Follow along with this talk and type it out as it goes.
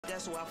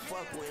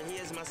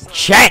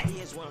Chat,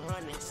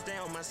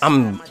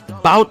 I'm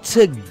about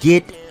to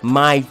get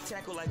my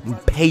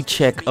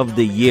paycheck of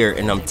the year,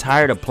 and I'm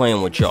tired of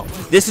playing with y'all.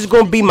 This is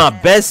going to be my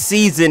best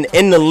season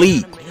in the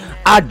league.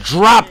 I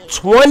dropped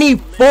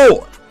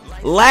 24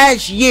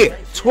 last year.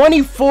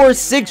 24,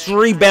 6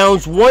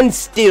 rebounds, 1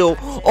 steal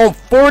on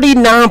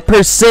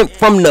 49%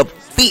 from the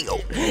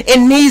field.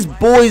 And these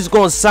boys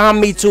going to sign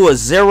me to a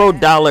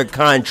 $0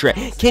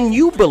 contract. Can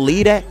you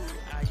believe that?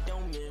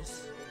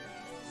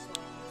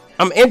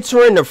 I'm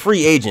entering the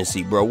free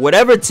agency, bro.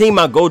 Whatever team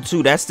I go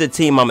to, that's the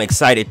team I'm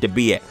excited to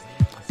be at.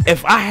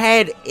 If I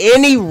had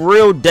any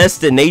real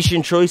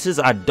destination choices,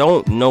 I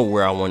don't know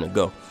where I want to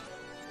go.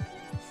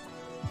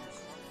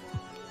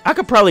 I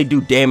could probably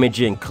do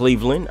damage in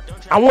Cleveland.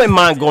 I wouldn't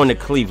mind going to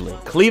Cleveland.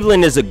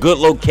 Cleveland is a good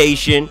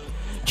location.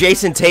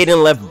 Jason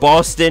Tatum left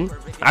Boston.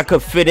 I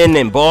could fit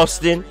in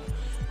Boston.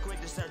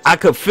 I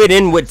could fit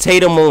in with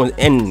Tatum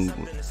in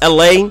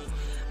LA.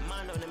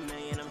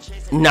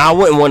 Nah, I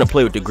wouldn't want to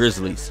play with the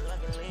Grizzlies.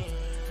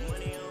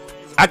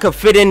 I could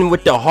fit in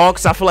with the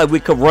Hawks. I feel like we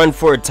could run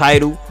for a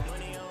title.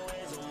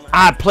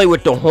 I'd play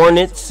with the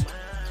Hornets.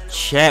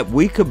 Chat,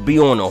 we could be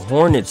on the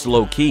Hornets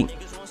low-key.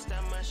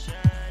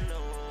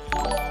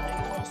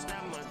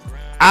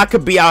 I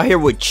could be out here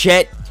with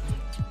Chet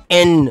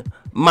and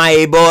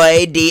my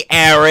boy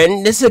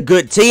De'Aaron. This is a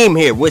good team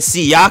here with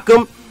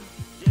Siakam.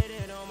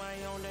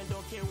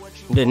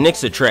 The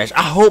Knicks are trash.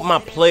 I hope my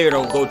player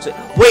don't go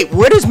to... Wait,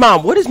 what is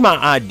my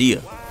idea?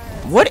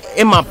 What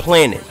am I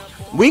planning?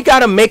 We got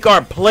to make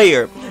our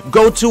player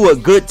go to a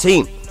good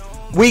team.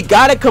 We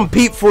got to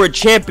compete for a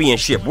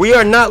championship. We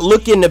are not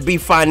looking to be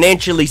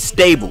financially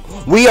stable.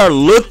 We are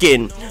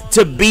looking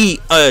to be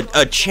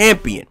a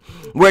champion.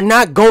 We're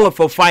not going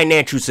for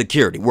financial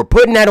security. We're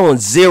putting that on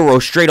 0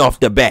 straight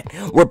off the bat.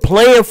 We're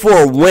playing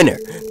for a winner.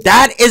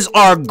 That is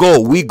our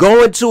goal. We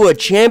go into a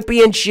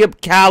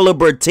championship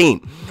caliber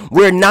team.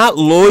 We're not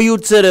loyal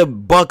to the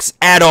Bucks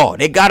at all.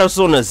 They got us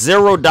on a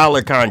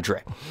 $0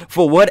 contract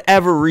for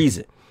whatever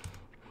reason.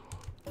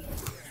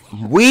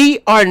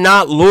 We are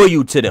not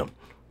loyal to them.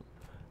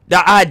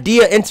 The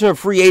idea entering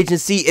free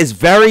agency is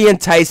very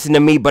enticing to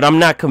me, but I'm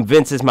not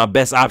convinced it's my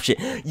best option.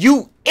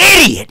 You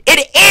idiot!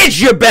 It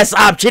is your best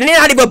option. They're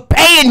not even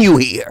paying you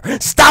here.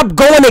 Stop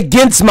going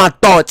against my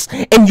thoughts,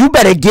 and you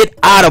better get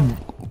out of...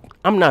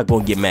 I'm not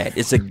going to get mad.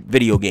 It's a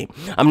video game.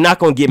 I'm not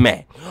going to get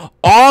mad.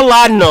 All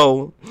I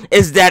know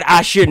is that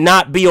I should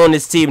not be on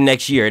this team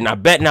next year, and I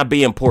bet not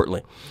be in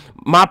Portland.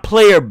 My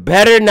player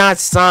better not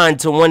sign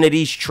to one of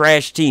these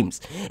trash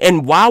teams.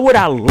 And why would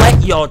I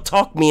let y'all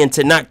talk me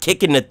into not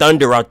kicking the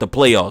Thunder out the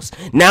playoffs?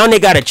 Now they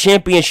got a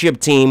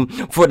championship team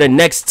for the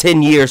next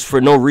 10 years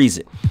for no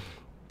reason.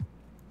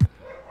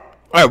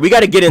 All right, we got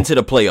to get into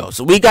the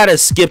playoffs. We got to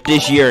skip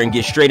this year and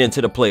get straight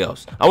into the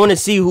playoffs. I want to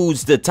see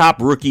who's the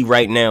top rookie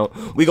right now.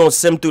 We're going to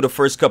sim through the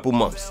first couple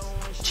months.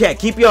 Chat,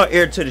 keep your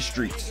ear to the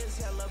streets.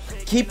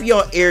 Keep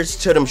your ears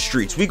to them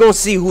streets. We're going to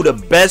see who the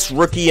best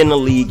rookie in the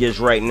league is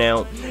right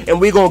now. And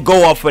we're going to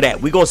go off of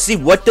that. We're going to see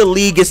what the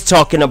league is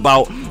talking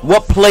about.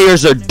 What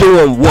players are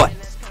doing what.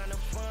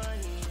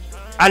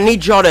 I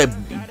need y'all to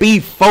be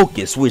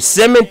focused. We're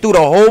simming through the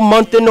whole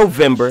month of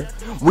November.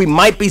 We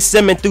might be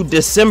simming through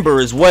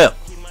December as well.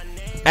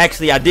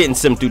 Actually, I didn't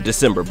sim through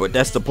December, but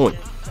that's the point.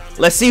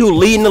 Let's see who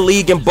leading the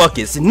league in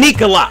buckets.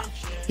 Nikola.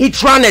 He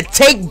trying to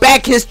take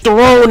back his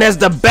throne as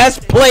the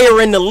best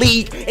player in the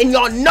league, and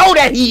y'all know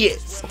that he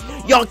is.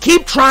 Y'all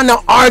keep trying to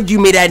argue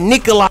me that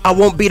Nikola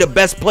won't be the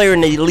best player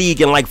in the league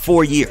in like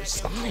 4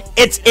 years.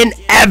 It's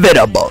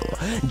inevitable.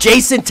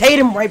 Jason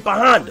Tatum right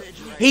behind him.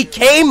 He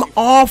came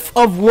off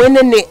of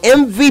winning the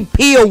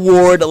MVP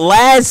award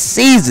last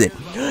season.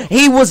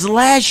 He was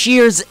last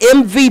year's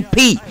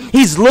MVP.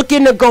 He's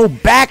looking to go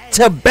back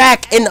to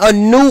back in a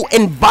new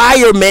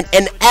environment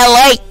in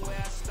LA.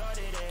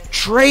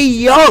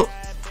 Trae Young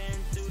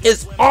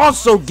is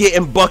also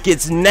getting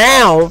buckets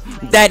now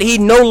that he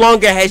no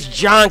longer has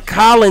John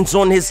Collins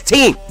on his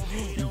team.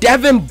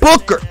 Devin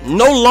Booker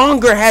no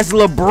longer has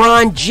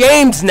LeBron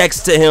James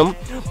next to him,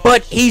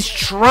 but he's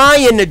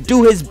trying to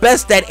do his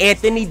best that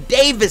Anthony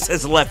Davis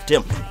has left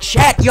him.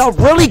 Chat, y'all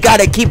really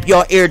got to keep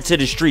your ear to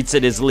the streets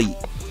of this league.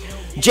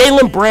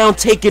 Jaylen Brown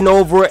taking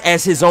over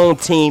as his own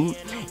team.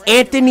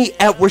 Anthony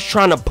Edwards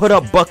trying to put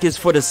up buckets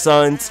for the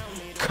Suns.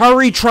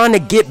 Curry trying to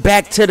get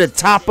back to the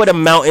top of the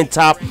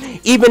mountaintop,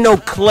 even though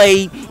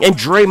Clay and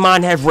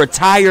Draymond have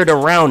retired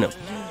around him.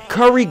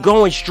 Curry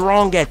going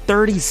strong at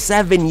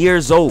 37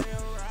 years old.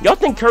 Y'all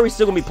think Curry's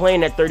still going to be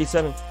playing at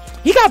 37?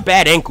 He got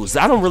bad ankles.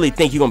 I don't really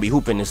think he's going to be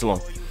hooping this long.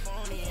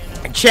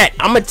 Chat,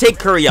 I'm going to take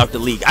Curry out the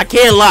league. I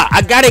can't lie.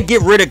 I got to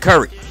get rid of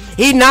Curry.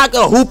 He not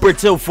a hooper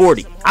till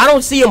 40. I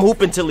don't see him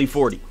hooping till he's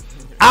 40.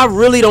 I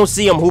really don't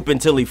see him hooping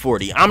till he's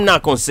 40. I'm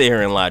not going to sit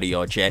here and lie to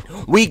y'all, chat.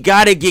 We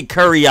got to get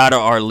Curry out of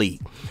our league.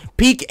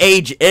 Peak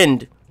age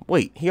end.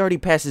 Wait, he already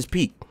passed his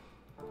peak.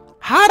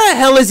 How the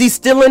hell is he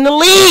still in the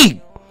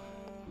league?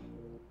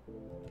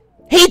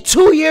 He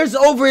 2 years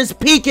over his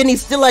peak and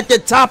he's still at the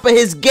top of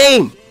his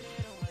game.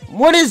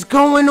 What is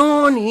going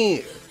on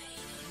here?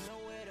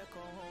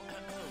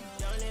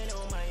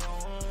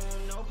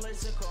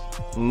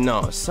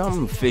 No,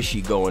 something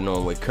fishy going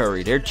on with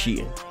Curry. They're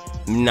cheating.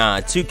 Nah,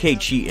 2K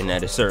cheating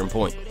at a certain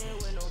point.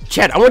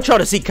 Chat, I want y'all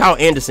to see Kyle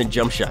Anderson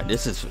jump shot.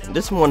 This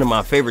is one of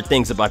my favorite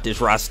things about this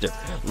roster.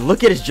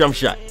 Look at his jump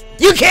shot.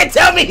 You can't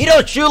tell me he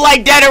don't shoot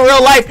like that in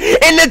real life,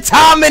 and the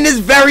timing is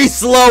very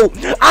slow.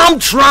 I'm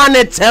trying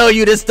to tell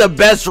you this is the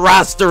best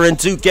roster in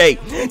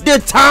 2K. The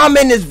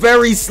timing is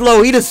very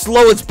slow. He the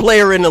slowest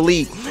player in the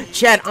league.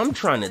 Chat, I'm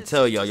trying to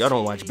tell y'all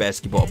don't watch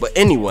basketball. But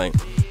anyway,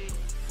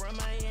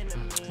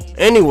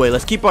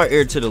 let's keep our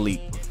ear to the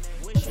league.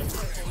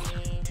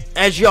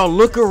 As y'all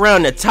look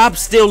around, the top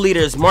steal leader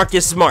is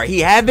Marcus Smart. He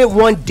haven't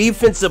won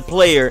defensive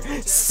player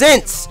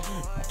since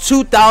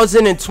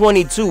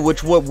 2022,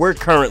 which what we're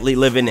currently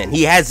living in.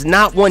 He has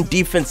not won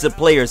defensive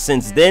player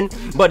since then,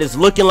 but it's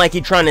looking like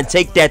he's trying to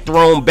take that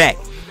throne back.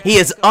 He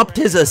has upped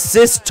his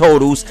assist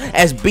totals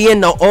as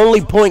being the only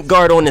point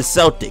guard on the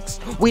Celtics.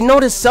 We know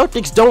the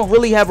Celtics don't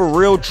really have a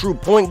real true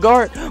point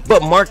guard,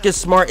 but Marcus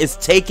Smart is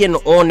taking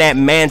on that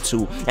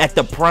mantle at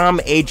the prime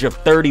age of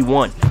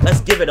 31. Let's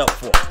give it up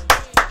for him.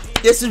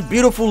 This is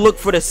beautiful look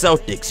for the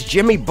Celtics.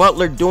 Jimmy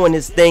Butler doing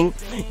his thing.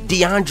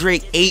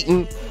 DeAndre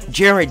Ayton,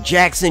 Jared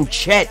Jackson,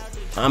 Chet.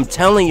 I'm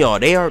telling y'all,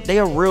 they are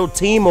a real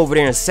team over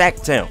there in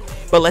Sacktown.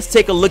 But let's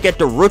take a look at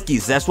the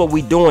rookies. That's what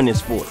we doing this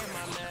for.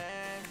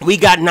 We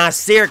got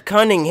Nasir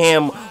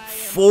Cunningham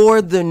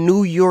for the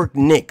New York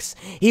Knicks.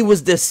 He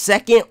was the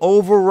 2nd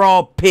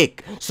overall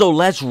pick. So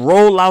let's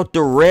roll out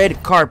the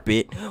red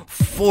carpet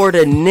for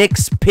the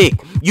Knicks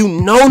pick. You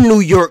know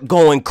New York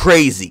going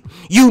crazy.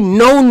 You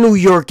know New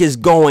York is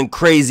going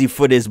crazy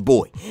for this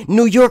boy.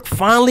 New York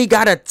finally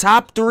got a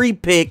top 3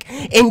 pick,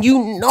 and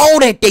you know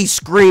that they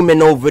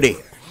screaming over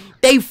there.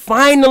 They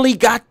finally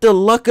got the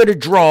luck of the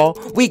draw.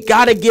 We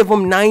got to give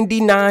them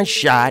 99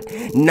 shot,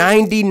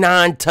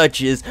 99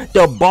 touches.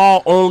 The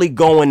ball only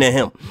going to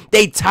him.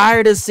 They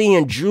tired of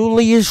seeing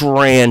Julius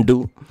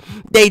Randle.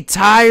 They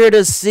tired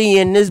of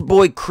seeing this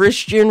boy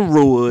Christian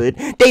Wood.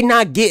 They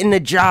not getting the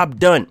job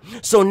done.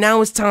 So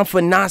now it's time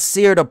for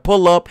Nasir to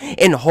pull up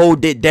and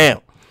hold it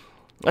down.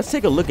 Let's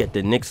take a look at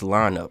the Knicks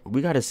lineup.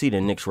 We got to see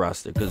the Knicks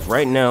roster because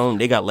right now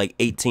they got like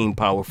 18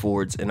 power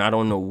forwards, and I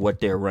don't know what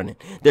they're running.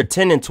 They're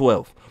 10 and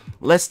 12.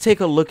 Let's take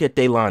a look at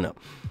their lineup.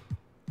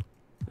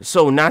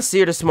 So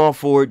Nasir the small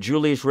forward,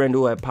 Julius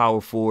Randle at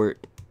power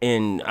forward,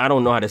 and I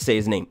don't know how to say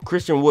his name.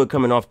 Christian Wood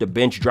coming off the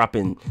bench,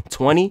 dropping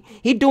 20.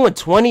 He doing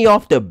 20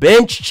 off the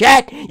bench.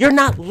 Chat, you're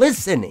not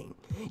listening.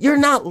 You're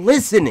not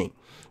listening.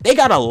 They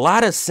got a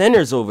lot of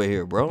centers over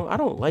here, bro. I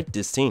don't like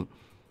this team.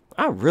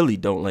 I really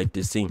don't like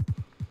this team.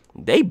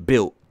 They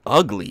built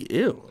ugly.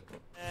 Ew.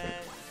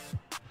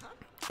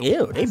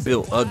 Ew, they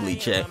built ugly,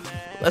 chat.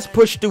 Let's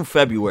push through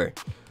February.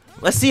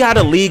 Let's see how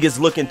the league is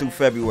looking through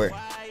February.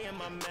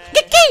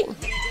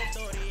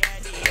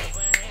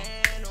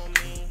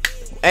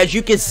 As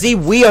you can see,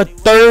 we are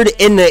 3rd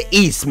in the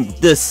East.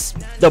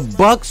 The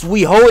Bucks,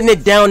 we holding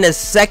it down as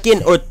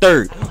 2nd or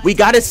 3rd. We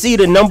got to see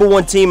the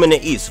 #1 team in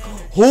the East.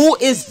 Who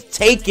is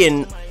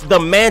taking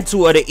the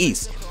mantle of the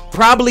East?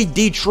 Probably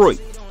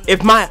Detroit.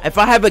 If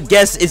I have a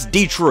guess, it's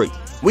Detroit.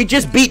 We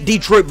just beat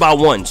Detroit by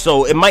 1,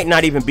 so it might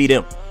not even be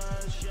them.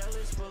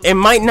 It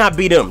might not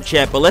be them,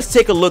 chat, but let's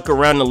take a look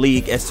around the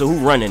league as to who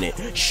running it.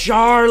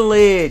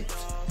 Charlotte.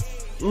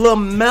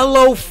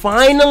 LaMelo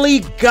finally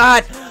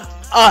got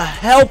a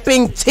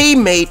helping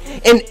teammate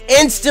and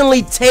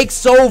instantly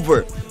takes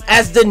over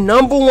as the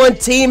 #1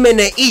 team in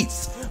the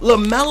East.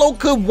 LaMelo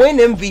could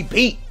win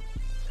MVP.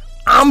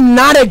 I'm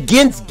not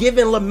against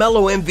giving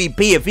LaMelo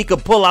MVP if he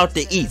could pull out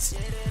the East.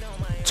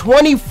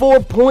 24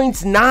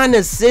 points, 9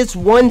 assists,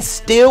 1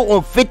 steal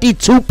on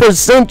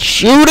 52%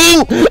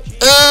 shooting.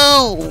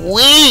 Oh,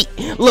 wait.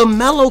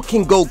 LaMelo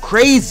can go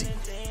crazy.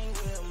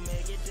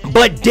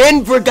 But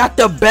Denver got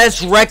the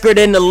best record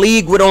in the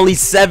league with only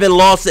 7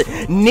 losses.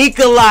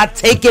 Nikola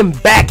taking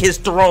back his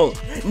throne.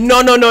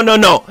 No.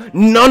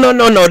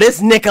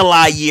 This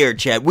Nikola year,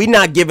 chat. We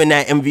not giving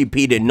that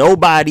MVP to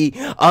nobody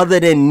other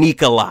than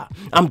Nikola.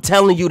 I'm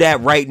telling you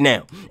that right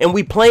now. And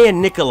we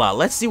playing Nikola.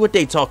 Let's see what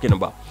they talking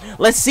about.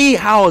 Let's see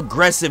how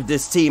aggressive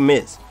this team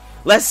is.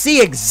 Let's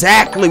see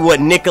exactly what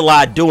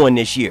Nikola doing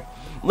this year.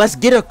 Let's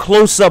get a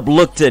close-up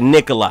look to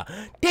Nikola.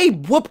 They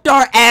whooped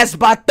our ass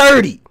by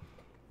 30.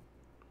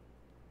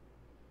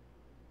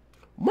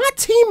 My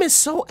team is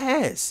so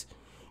ass.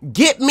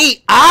 Get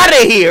me out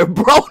of here,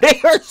 bro.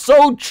 They are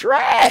so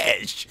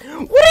trash.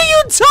 What are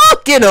you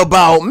talking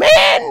about,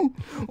 man?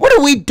 What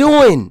are we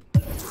doing?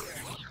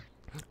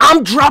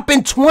 I'm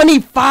dropping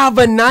 25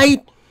 a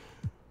night.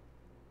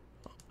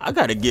 I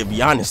got to give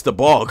Giannis the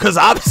ball because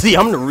obviously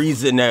I'm the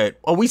reason that...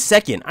 Oh, we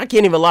 2nd. I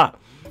can't even lie.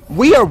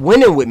 We are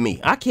winning with me.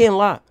 I can't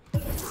lie.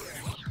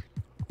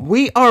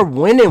 We are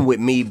winning with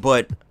me,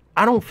 but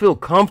I don't feel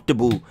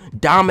comfortable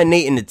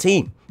dominating the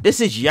team. This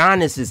is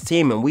Giannis's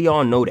team, and we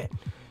all know that.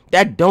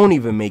 That don't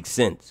even make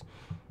sense.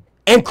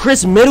 And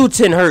Chris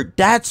Middleton hurt.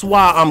 That's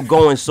why I'm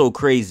going so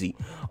crazy.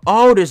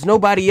 Oh, there's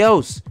nobody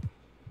else.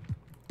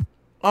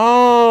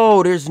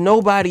 Oh, there's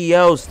nobody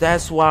else.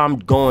 That's why I'm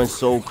going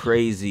so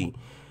crazy.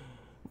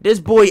 This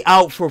boy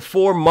out for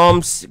 4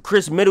 months.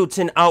 Chris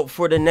Middleton out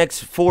for the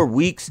next 4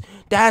 weeks.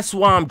 That's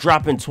why I'm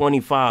dropping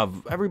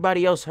 25.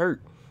 Everybody else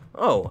hurt.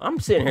 Oh, I'm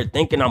sitting here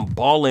thinking I'm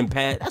balling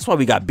past. That's why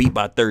we got beat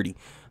by 30.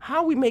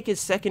 How we make it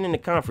second in the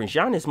conference?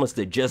 Giannis must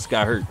have just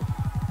got hurt.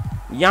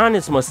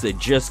 Giannis must have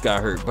just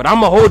got hurt. But I'm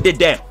going to hold it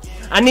down.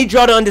 I need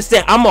y'all to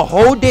understand. I'm going to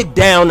hold it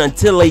down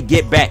until they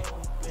get back.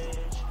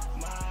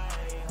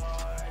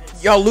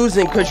 Y'all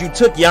losing because you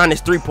took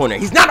Giannis three-pointer.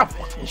 He's not a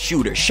fucking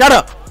shooter. Shut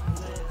up.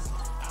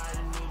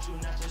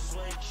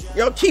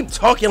 Y'all keep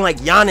talking like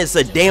Giannis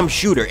a damn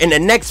shooter. In the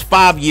next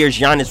 5 years,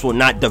 Giannis will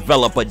not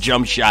develop a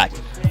jump shot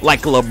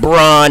like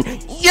LeBron.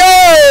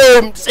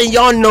 Yo! And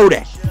y'all know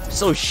that.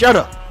 So shut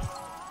up.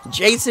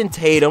 Jason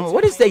Tatum.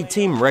 What is their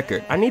team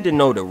record? I need to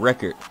know the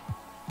record.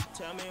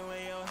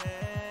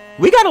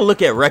 We got to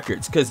look at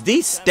records because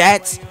these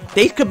stats,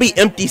 they could be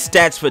empty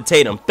stats for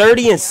Tatum.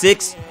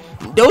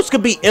 30-6. Those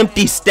could be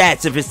empty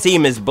stats if his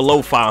team is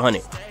below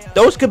 500.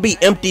 Those could be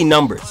empty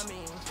numbers.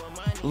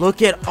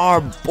 Look at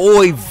our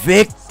boy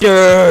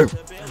Victor.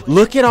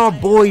 Look at our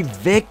boy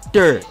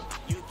Victor.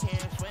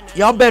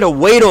 Y'all better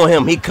wait on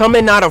him. He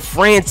coming out of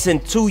France in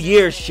 2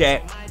 years,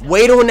 chat.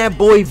 Wait on that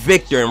boy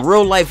Victor. In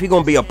real life, he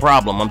gonna be a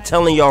problem. I'm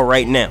telling y'all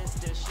right now.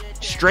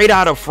 Straight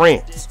out of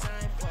France.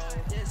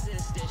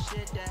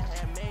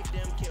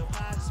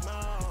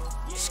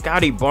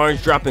 Scotty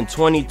Barnes dropping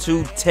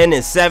 22, 10,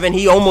 and 7.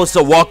 He almost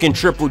a walking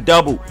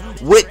triple-double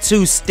with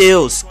 2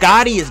 steals.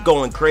 Scotty is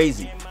going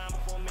crazy.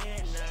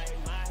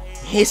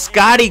 Hey,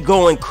 Scotty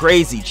going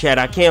crazy, Chad.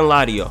 I can't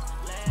lie to y'all.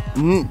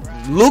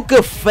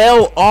 Luka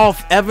fell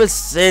off ever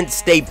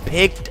since they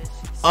picked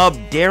up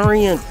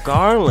Darius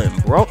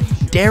Garland, bro.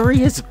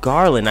 Darius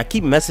Garland. I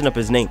keep messing up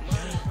his name.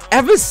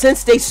 Ever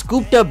since they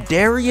scooped up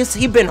Darius,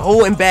 he been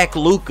holding back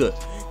Luka.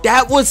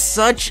 That was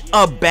such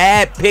a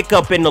bad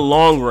pickup in the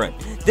long run.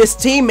 This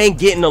team ain't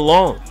getting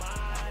along.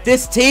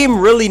 This team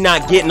really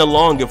not getting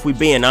along if we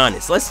being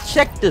honest. Let's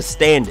check the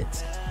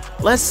standings.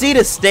 Let's see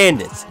the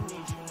standings.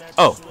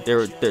 Oh,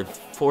 they're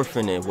 4th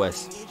in the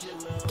West.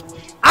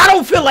 I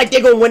don't feel like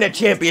they're going to win a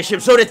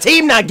championship, so the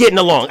team not getting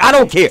along. I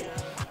don't care.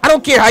 I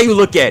don't care how you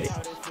look at it.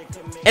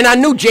 And I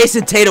knew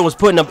Jason Tatum was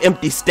putting up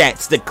empty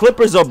stats. The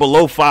Clippers are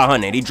below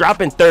 500. He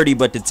dropping 30,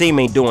 but the team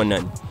ain't doing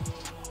nothing.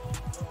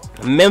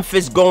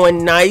 Memphis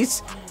going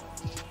nice.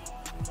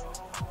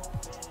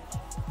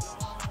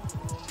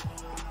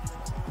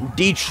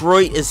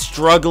 Detroit is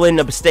struggling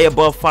to stay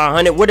above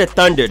 500. We're the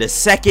Thunder, the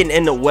 2nd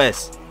in the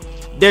West.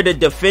 They're the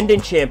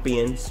defending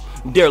champions.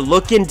 They're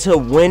looking to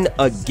win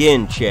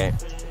again,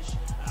 chat.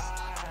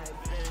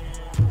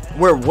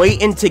 We're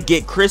waiting to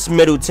get Chris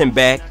Middleton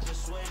back.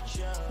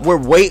 We're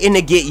waiting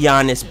to get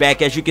Giannis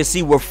back. As you can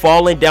see, we're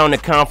falling down the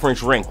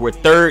conference rank. We're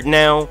 3rd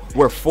now.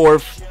 We're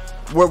 4th.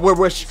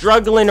 We're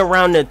struggling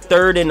around the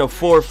 3rd and the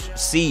 4th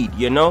seed,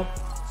 you know?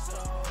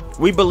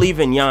 We believe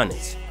in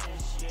Giannis.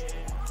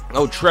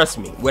 Oh, trust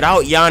me.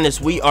 Without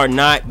Giannis, we are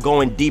not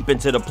going deep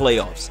into the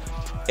playoffs.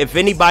 If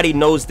anybody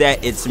knows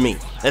that, it's me.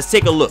 Let's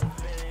take a look.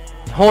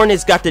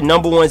 Hornets got the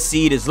 #1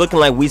 seed. It's looking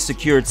like we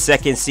secured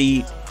 2nd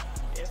seed.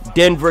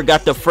 Denver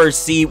got the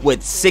 1st seed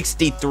with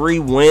 63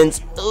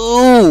 wins.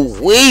 Ooh,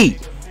 wee.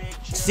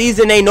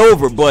 Season ain't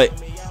over, but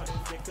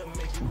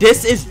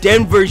this is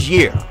Denver's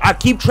year. I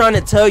keep trying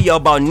to tell y'all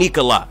about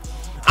Nikola.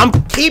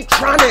 Keep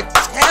trying to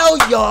tell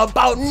y'all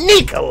about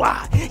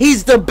Nikola.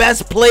 He's the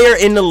best player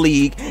in the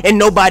league, and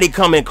nobody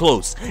coming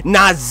close.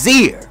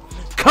 Nazir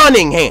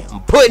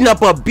Cunningham putting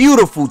up a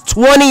beautiful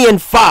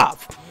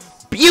 20-5.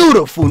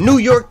 Beautiful. New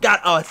York got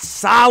a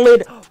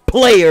solid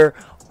player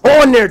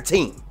on their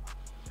team.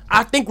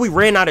 I think we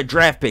ran out of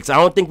draft picks. I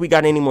don't think we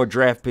got any more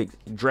draft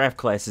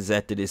classes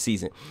after this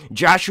season.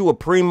 Joshua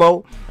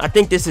Primo, I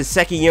think this is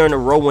 2nd year in a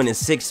row winning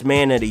 6th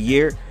man of the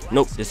year.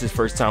 Nope, this is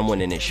 1st time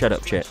winning it. Shut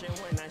up, chat.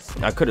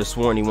 I could have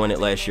sworn he won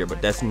it last year,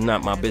 but that's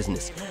not my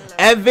business.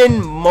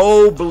 Evan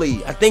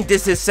Mobley, I think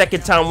this is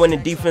 2nd time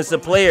winning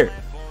defensive player.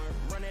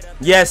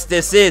 Yes,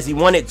 this is. He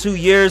won it 2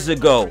 years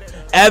ago.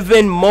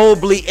 Evan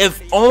Mobley,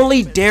 if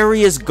only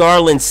Darius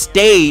Garland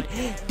stayed,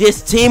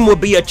 this team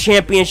would be a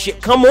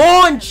championship. Come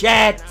on,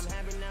 chat.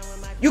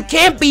 You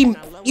can't be,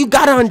 you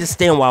got to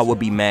understand why I would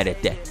be mad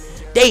at that.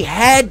 They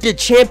had the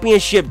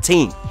championship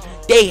team.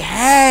 They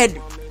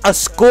had a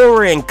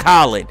scorer in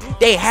Colin.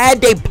 They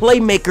had their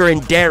playmaker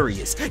in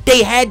Darius.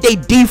 They had their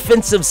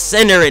defensive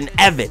center in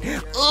Evan.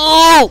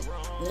 Oh,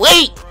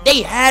 wait,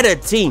 they had a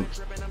team.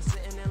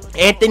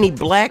 Anthony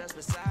Black.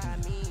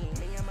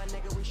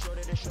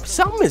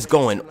 Something is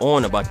going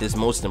on about this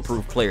most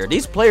improved player.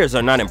 These players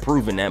are not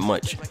improving that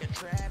much.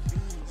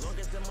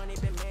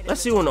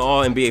 Let's see on the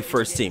All-NBA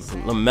first team.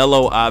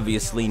 LaMelo,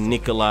 obviously.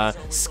 Nikola.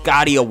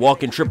 Scotty, a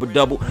walking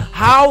triple-double.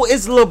 How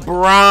is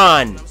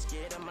LeBron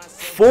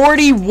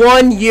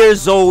 41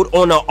 years old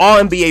on the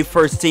All-NBA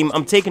first team?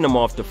 I'm taking him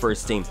off the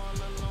first team.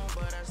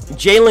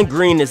 Jalen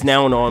Green is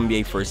now on the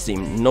All-NBA first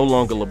team. No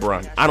longer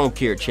LeBron. I don't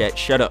care, chat.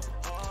 Shut up.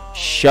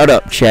 Shut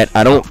up, chat.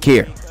 I don't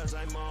care.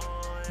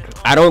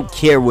 I don't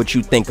care what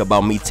you think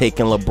about me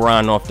taking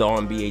LeBron off the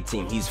All-NBA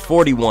team. He's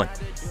 41.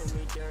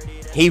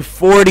 He's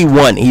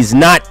 41. He's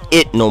not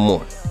it no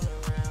more.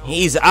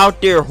 He's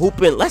out there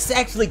hooping. Let's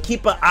actually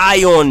keep an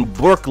eye on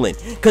Brooklyn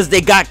because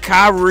they got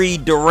Kyrie,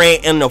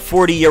 Durant, and the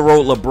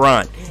 40-year-old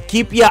LeBron.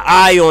 Keep your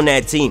eye on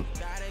that team.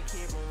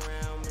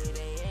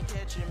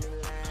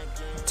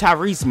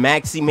 Tyrese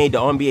Maxey made the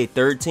NBA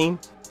third team.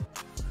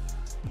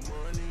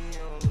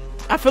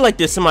 I feel like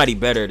there's somebody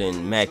better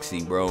than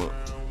Maxey, bro.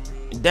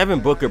 Devin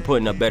Booker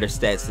putting up better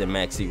stats than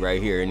Maxey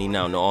right here, and he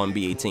now on the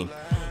All-NBA team.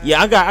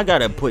 Yeah, I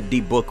gotta put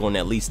D Book on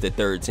at least the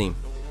third team.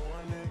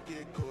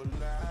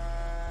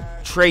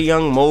 Trae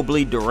Young,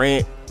 Mobley,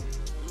 Durant.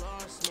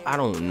 I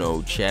don't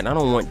know, Chad. I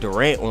don't want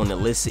Durant on the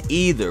list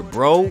either,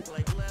 bro.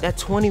 That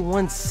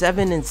 21,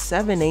 7, and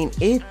 7 ain't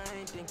it.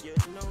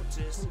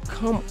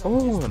 Come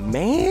on,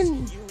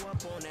 man.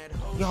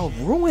 Y'all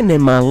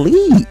ruining my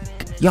league.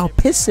 Y'all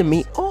pissing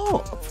me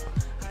off.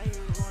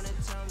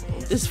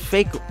 This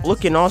fake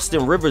looking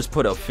Austin Rivers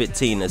put up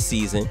 15 a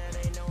season.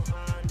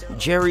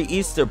 Jerry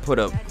Easter put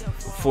up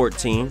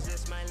 14.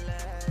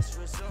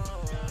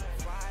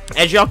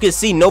 As y'all can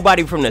see,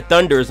 nobody from the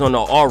Thunder is on the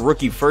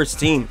all-rookie first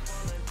team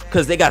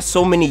because they got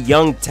so many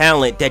young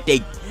talent that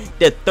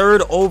the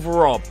third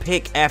overall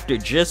pick after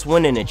just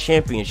winning a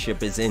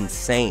championship is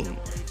insane.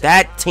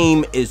 That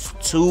team is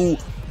too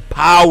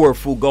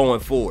powerful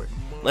going forward.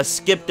 Let's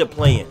skip the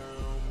play-in.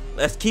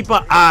 Let's keep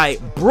an eye.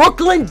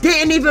 Brooklyn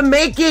didn't even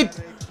make it.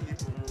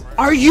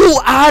 Are you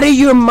out of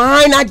your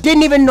mind? I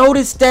didn't even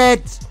notice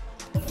that.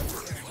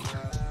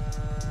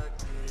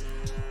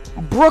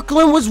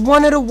 Brooklyn was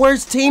one of the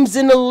worst teams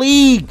in the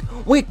league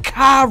with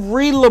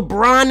Kyrie,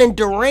 LeBron, and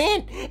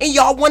Durant. And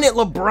y'all wanted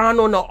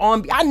LeBron on the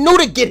All-NBA. I knew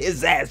to get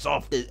his ass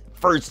off the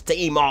first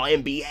team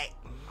All-NBA.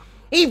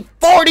 He's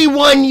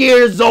 41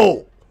 years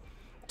old.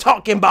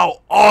 Talking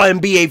about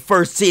All-NBA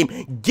first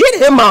team.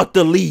 Get him out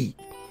the league.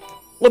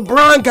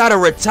 LeBron got to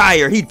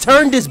retire. He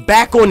turned his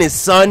back on his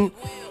son.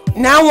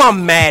 Now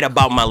I'm mad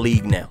about my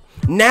league now.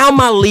 Now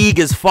my league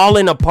is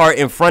falling apart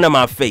in front of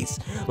my face.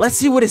 Let's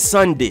see what his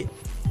son did.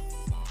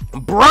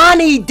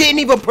 Bronny didn't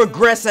even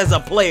progress as a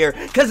player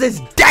because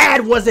his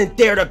dad wasn't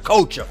there to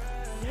coach him.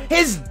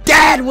 His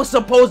dad was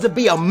supposed to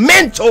be a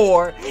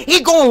mentor.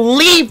 He gonna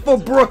leave for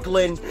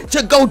Brooklyn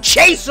to go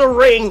chase a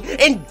ring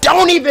and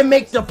don't even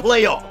make the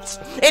playoffs.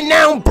 And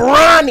now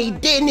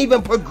Bronny didn't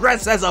even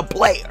progress as a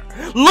player.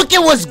 Look at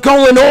what's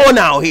going on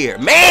out here,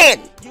 man.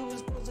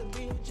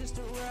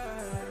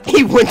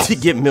 He went to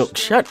get milk.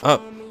 Shut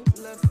up.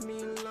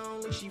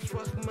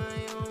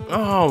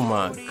 Oh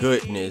my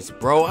goodness,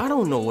 bro. I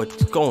don't know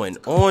what's going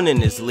on in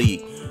this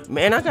league.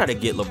 Man, I gotta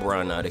get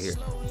LeBron out of here.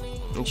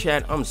 And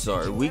Chad, I'm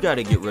sorry. We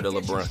gotta get rid of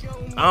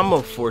LeBron. I'm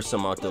gonna force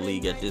him out the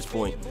league at this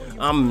point.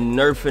 I'm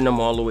nerfing him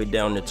all the way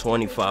down to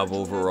 25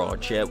 overall,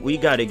 Chad. We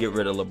gotta get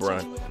rid of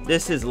LeBron.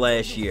 This is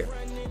last year.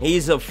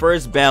 He's a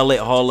first ballot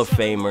Hall of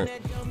Famer.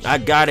 I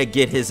gotta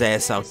get his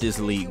ass out this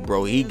league,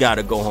 bro. He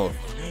gotta go home.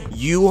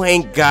 You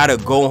ain't gotta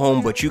go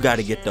home, but you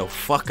gotta get the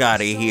fuck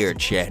out of here,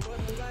 Chad.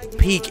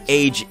 Peak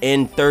age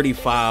in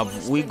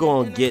 35. We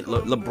gonna get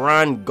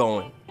LeBron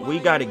going. We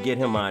gotta get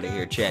him out of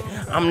here, Chad.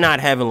 I'm not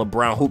having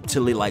LeBron hoop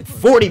till he like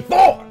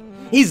 44.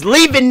 He's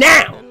leaving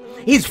now.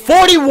 He's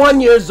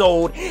 41 years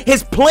old.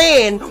 His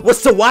plan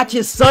was to watch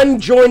his son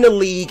join the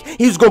league.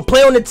 He was gonna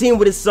play on the team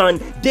with his son.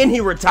 Then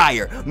he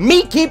retire.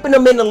 Me keeping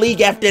him in the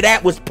league after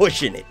that was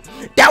pushing it.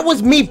 That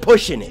was me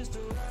pushing it.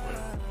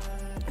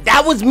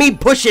 That was me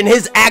pushing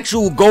his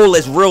actual goal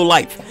as real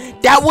life.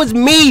 That was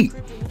me.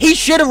 He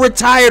should have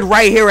retired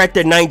right here at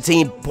the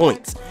 19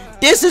 points.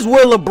 This is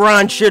where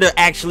LeBron should have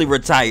actually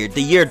retired.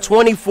 The year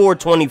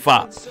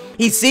 24-25.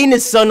 He's seen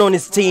his son on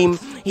his team.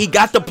 He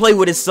got to play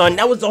with his son.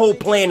 That was the whole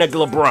plan of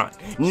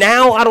LeBron.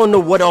 Now, I don't know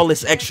what all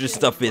this extra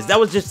stuff is. That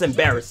was just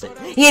embarrassing.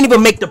 He didn't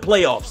even make the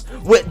playoffs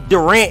with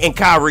Durant and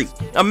Kyrie.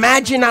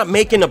 Imagine not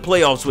making the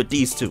playoffs with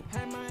these two.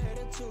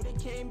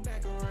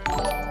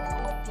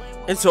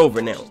 It's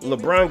over now.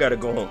 LeBron got to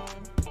go home.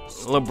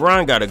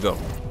 LeBron got to go.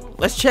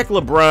 Let's check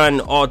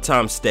LeBron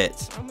all-time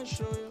stats.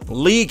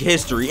 League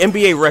history,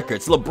 NBA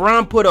records.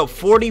 LeBron put up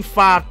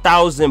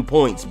 45,000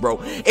 points,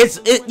 bro.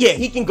 Yeah,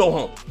 he can go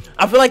home.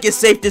 I feel like it's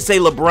safe to say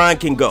LeBron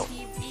can go.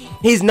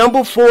 He's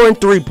number 4 in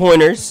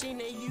three-pointers.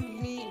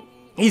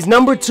 He's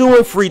number 2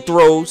 in free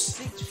throws.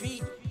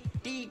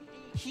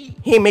 He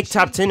ain't make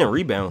top 10 in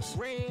rebounds.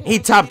 He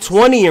top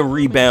 20 in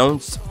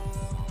rebounds.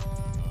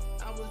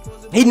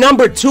 He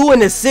number 2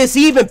 in assists.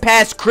 He even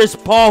passed Chris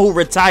Paul, who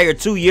retired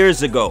 2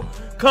 years ago.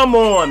 Come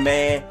on,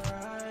 man.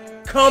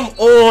 Come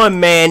on,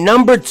 man.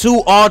 Number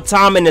 2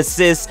 all-time in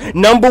assists.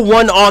 Number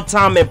 1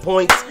 all-time in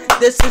points.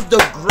 This is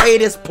the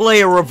greatest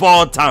player of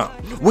all time.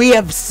 We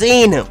have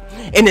seen him.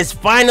 And it's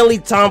finally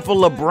time for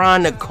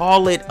LeBron to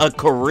call it a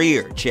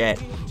career, Chad.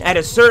 At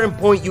a certain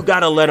point, you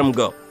got to let him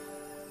go.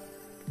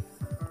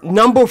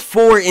 Number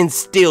 4 in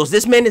steals.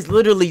 This man is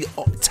literally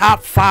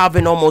top 5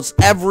 in almost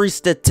every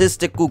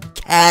statistical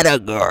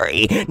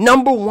category.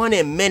 Number 1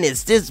 in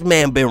minutes. This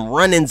man been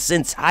running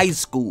since high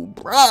school,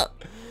 bruh.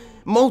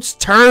 Most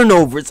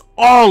turnovers,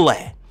 all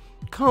that.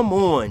 Come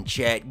on,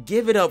 chat.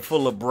 Give it up for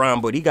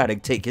LeBron, but he got to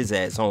take his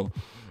ass home.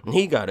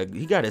 He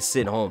gotta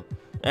sit home.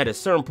 At a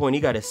certain point,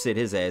 he got to sit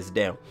his ass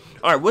down.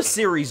 All right, what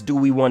series do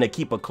we want to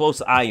keep a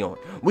close eye on?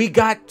 We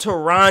got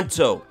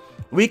Toronto.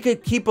 We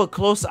could keep a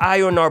close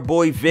eye on our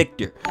boy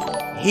Victor.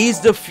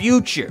 He's the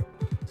future.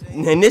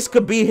 And this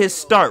could be his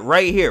start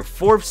right here.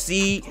 4th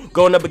seed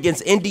going up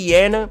against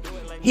Indiana.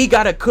 He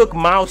got to cook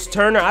Miles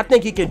Turner. I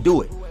think he can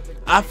do it.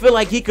 I feel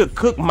like he could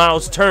cook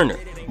Miles Turner.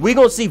 We're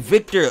going to see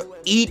Victor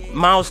eat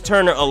Miles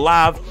Turner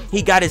alive.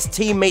 He got his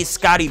teammate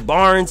Scotty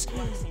Barnes.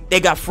 They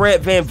got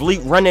Fred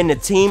VanVleet running the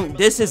team.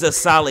 This is a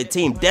solid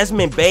team.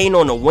 Desmond Bane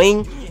on the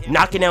wing,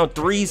 knocking down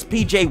threes.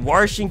 PJ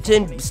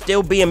Washington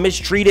still being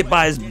mistreated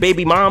by his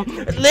baby mom.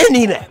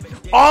 Lenny, that.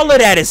 All of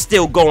that is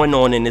still going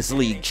on in this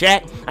league,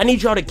 chat. I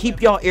need y'all to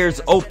keep y'all ears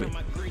open.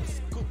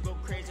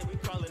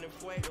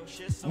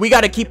 We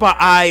got to keep our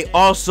eye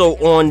also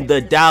on the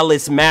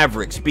Dallas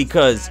Mavericks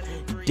because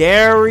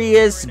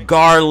Darius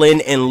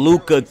Garland and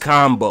Luka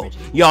combo.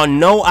 Y'all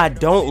know I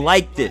don't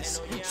like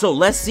this. So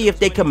let's see if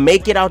they can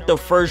make it out the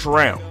first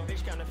round.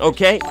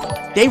 Okay?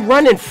 They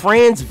running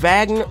Franz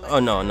Wagner. Oh,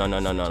 no.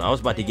 I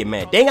was about to get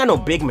mad. They ain't got no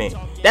big man.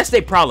 That's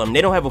their problem.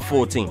 They don't have a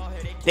full team.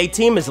 Their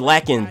team is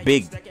lacking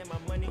big.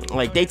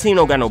 Like, their team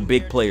don't got no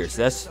big players.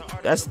 That's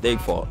their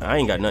fault. I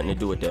ain't got nothing to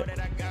do with that.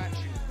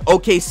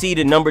 OKC,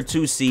 the number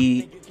 2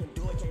 seed.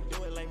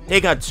 They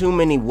got too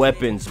many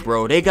weapons,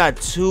 bro. They got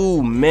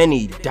too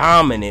many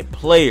dominant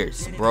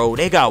players, bro.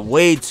 They got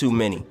way too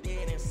many.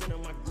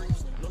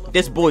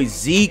 This boy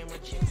Zeke.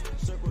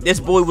 This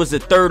boy was the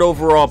 3rd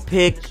overall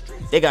pick.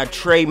 They got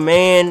Trey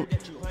Mann.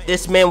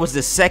 This man was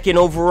the 2nd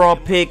overall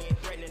pick.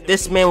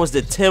 This man was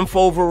the 10th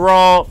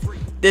overall.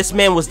 This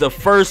man was the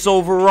 1st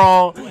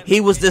overall.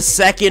 He was the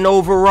 2nd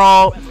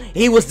overall.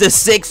 He was the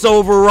 6th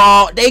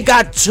overall. They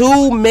got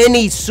too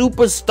many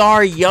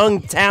superstar,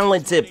 young,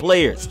 talented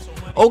players.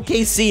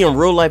 OKC in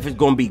real life is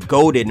going to be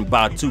goated in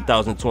about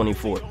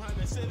 2024.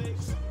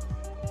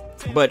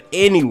 But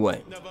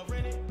anyway,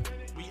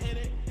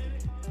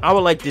 I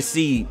would like to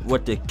see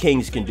what the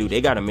Kings can do. They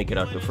got to make it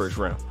out the first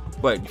round.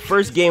 But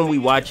first game we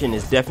watching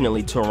is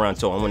definitely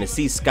Toronto. I want to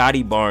see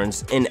Scotty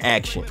Barnes in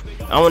action.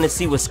 I want to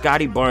see what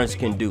Scotty Barnes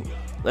can do.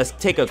 Let's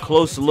take a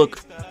close look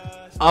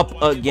up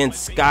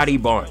against Scotty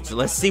Barnes.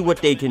 Let's see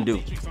what they can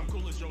do.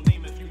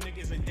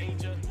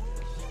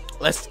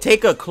 Let's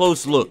take a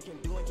close look.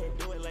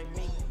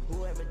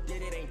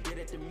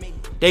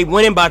 They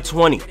winning by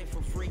 20. All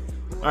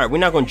right, we're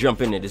not going to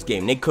jump into this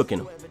game. They cooking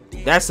them.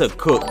 That's a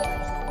cook.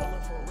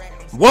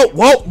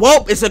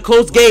 Whoa. It's a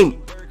close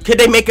game. Could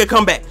they make a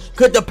comeback?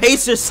 Could the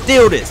Pacers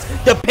steal this?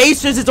 The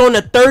Pacers is on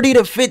a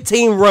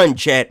 30-15 run,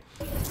 chat.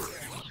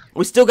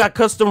 We still got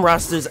custom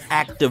rosters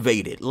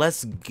activated.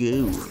 Let's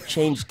go.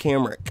 Change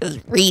camera. Because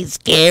Rease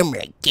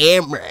camera.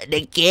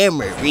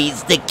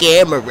 Rease the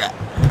camera.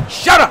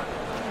 Shut up.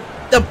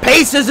 The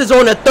Pacers is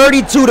on a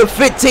 32-15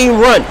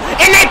 run.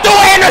 And they threw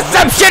an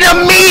interception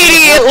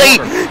immediately.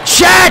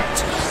 Chat.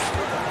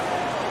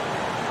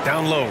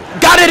 Down low.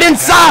 Got it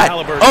inside.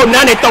 Oh,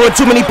 now they're throwing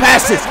too many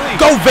passes.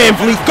 Go,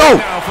 VanVleet, go.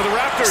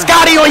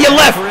 Scotty on your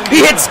left. He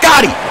hit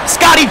Scotty.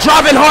 Scotty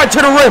driving hard to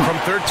the rim.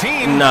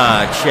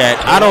 Nah, chat.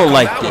 I don't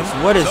like this.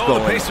 What is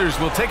going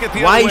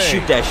on? Why you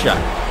shoot that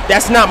shot?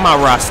 That's not my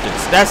rosters.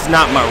 That's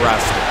not my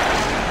roster.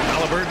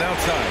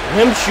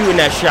 Him shooting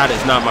that shot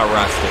is not my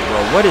roster, bro.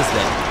 What is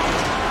that?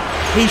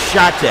 He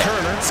shot that.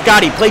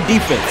 Scotty, play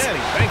defense.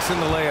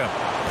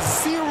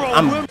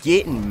 I'm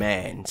getting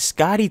mad.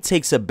 Scotty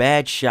takes a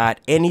bad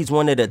shot, and he's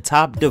one of the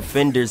top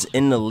defenders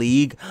in the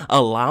league,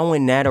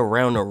 allowing that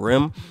around the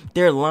rim.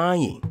 They're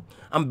lying.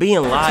 I'm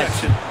being lied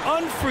to.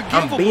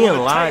 I'm being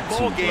lied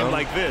to,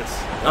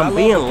 bro. I'm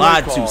being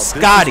lied to.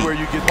 Scotty,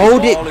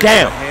 hold it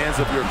down.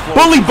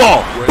 Bully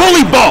ball.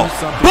 Bully ball.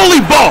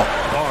 Bully ball.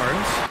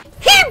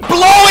 He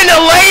blowing a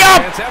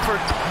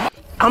layup.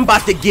 I'm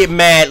about to get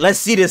mad. Let's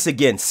see this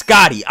again.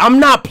 Scotty, I'm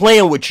not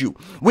playing with you.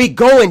 We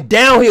going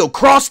downhill.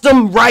 Crossed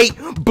them right.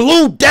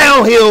 Blew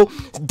downhill.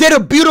 Did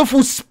a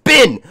beautiful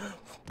spin.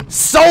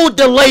 Sold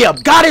the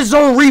layup. Got his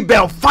own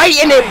rebound.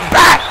 Fighting it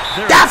back.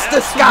 That's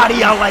the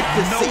Scotty I like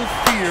to see.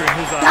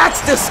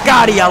 That's the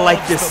Scotty I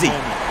like to see.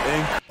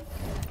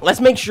 Let's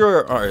make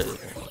sure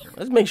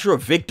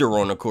Victor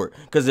on the court.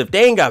 Because if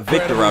they ain't got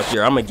Victor out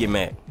there, I'm going to get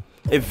mad.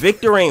 If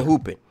Victor ain't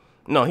hooping.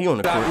 No, he on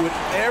the court.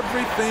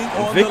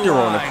 If Victor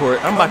on the court,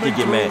 I'm about to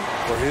get mad.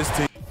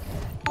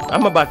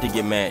 I'm about to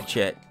get mad,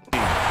 chat.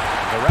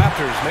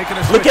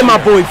 Look at my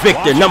boy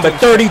Victor, number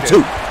 32.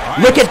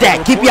 Look at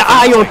that. Keep your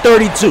eye on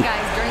 32.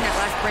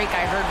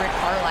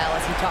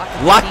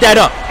 Lock that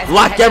up.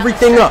 Lock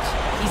everything up.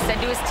 He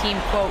said to his team,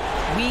 quote,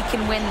 "We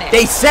can win this."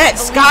 They set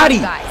Scotty.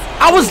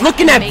 I was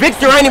looking at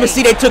Victor. I didn't even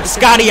see they took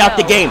Scotty out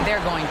the game. They're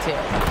going to.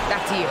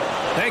 Back to you.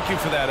 Thank you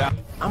for that.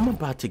 I'm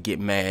about to get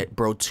mad,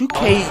 bro.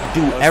 2K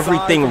do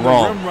everything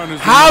wrong.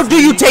 How do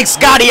you take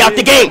Scotty out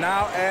the game?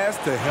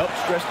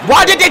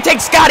 Why did they take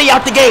Scotty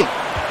out the game?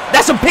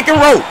 That's a pick and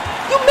roll.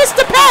 You missed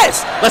the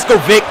pass. Let's go,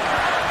 Vic.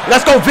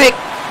 Let's go, Vic.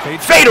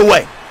 Fade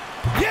away.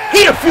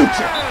 He the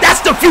future.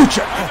 That's the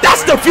future.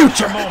 That's the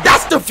future.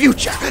 That's the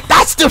future.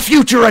 That's the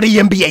future of the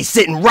NBA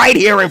sitting right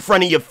here in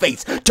front of your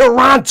face.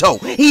 Toronto.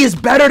 He is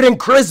better than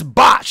Chris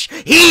Bosh.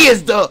 He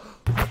is the...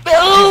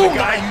 Oh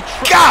my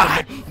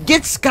God.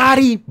 Get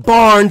Scotty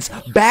Barnes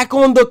back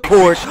on the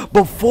court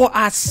before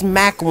I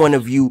smack one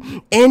of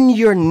you in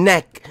your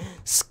neck.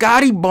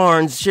 Scotty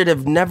Barnes should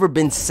have never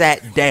been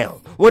sat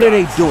down. What are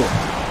they doing?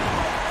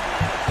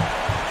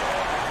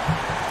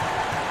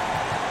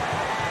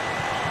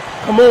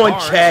 Come on,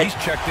 Chad.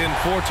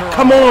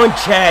 Come on,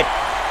 Chad.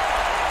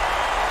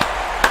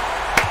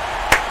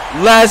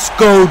 Let's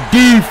go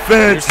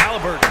defense.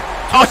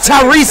 Oh,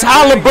 Tyrese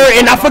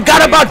Halliburton. I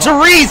forgot about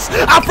Tyrese.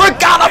 I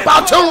forgot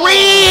about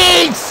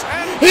Tyrese.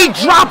 He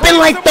dropping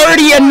like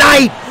 30 a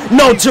night.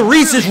 No,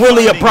 Tyrese is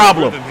really a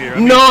problem.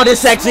 No, this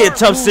is actually a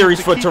tough series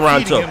for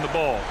Toronto.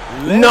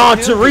 No,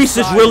 Tyrese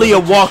is really a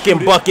walking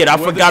bucket. I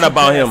forgot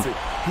about him.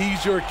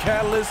 He's your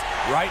catalyst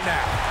right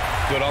now.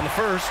 Good on the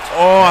first.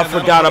 Oh, I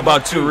forgot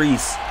about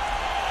Tyrese.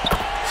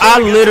 I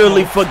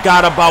literally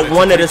forgot about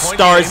one of the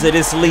stars of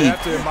this league.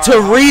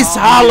 Tyrese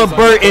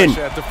Halliburton.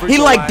 He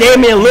like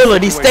Damian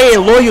Lillard. He's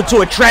staying loyal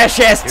to a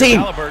trash-ass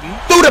team.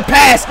 Through the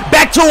pass.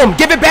 Back to him.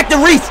 Give it back to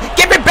Rease.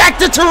 Give it back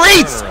to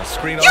Tyrese.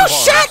 You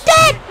shot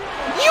that?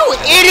 You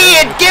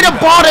idiot. Get a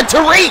ball to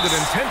Tyrese. An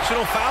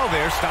intentional foul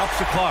there stops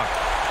the clock.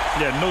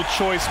 Yeah, no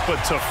choice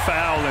but to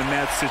foul in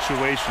that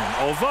situation.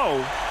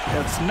 Although,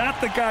 that's not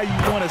the guy you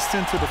want to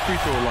send to the free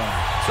throw line.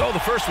 So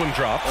the first one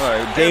drops. All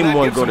right, game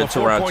one go to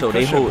Toronto.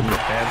 They holding.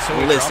 So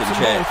listen,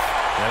 Chad.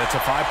 And it's a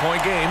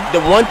 5-point game.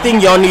 The one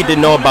thing y'all need to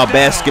know about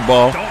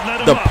basketball,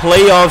 the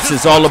playoffs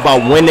is all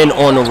about winning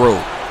on the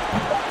road.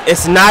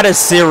 It's not a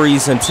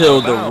series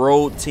until the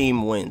road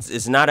team wins.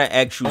 It's not an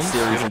actual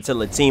series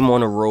until a team on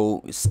the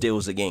road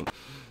steals a game.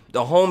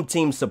 The home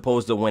team's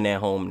supposed to win at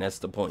home. That's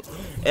the point.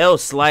 L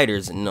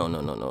sliders. No.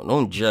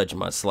 Don't judge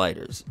my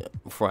sliders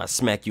before I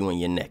smack you in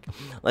your neck.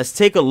 Let's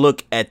take a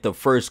look at the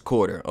first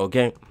quarter,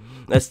 okay?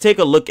 Let's take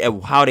a look at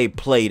how they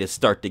play to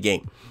start the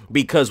game.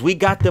 Because we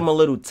got them a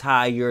little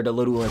tired, a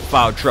little in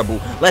foul trouble.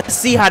 Let's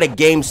see how the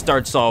game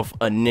starts off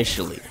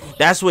initially.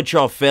 That's what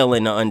y'all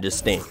failing to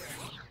understand.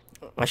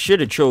 I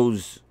should have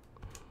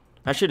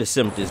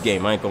simped this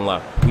game. I ain't gonna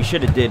lie. We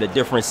should have did a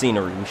different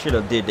scenery. We should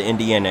have did the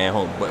Indiana at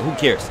home. But who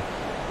cares?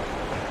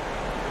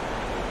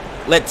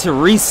 Let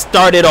Tyrese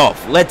start it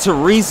off. Let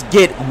Tyrese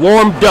get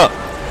warmed up.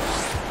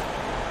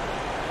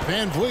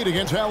 Van Vliet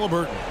against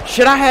Halliburton.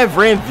 Should I have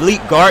Van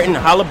Vliet guarding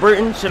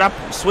Halliburton? Should I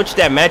switch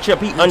that matchup?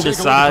 He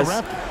undersized.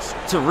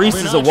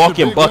 Tyrese is a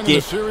walking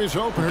bucket.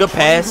 Good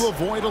pass.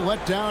 Avoid a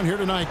letdown here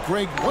tonight.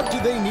 Greg, what do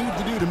they need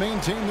to do to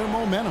maintain their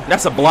momentum?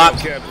 That's a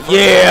block.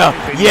 Yeah.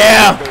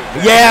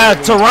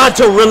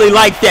 Toronto really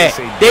like that.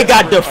 They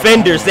got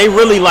defenders. They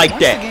really like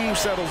that.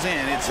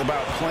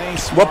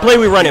 What play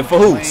we running for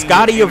who?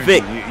 Scotty or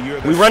Vic?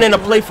 We running a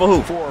play for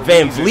who?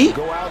 Van Vliet?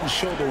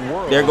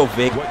 There go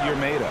Vic.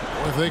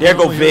 There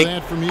go Vic.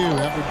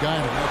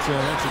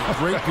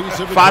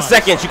 5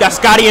 seconds. You got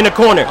Scotty in the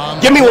corner.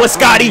 Give me one,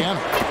 Scotty.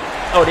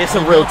 Oh, this a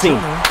real team.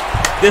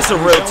 This a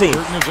real team.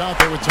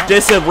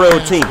 This a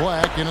real team.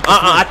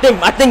 I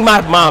think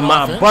my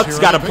Bucks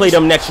got to play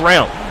them next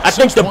round. I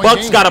think the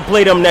Bucks got to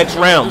play them next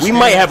round. We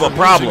might have a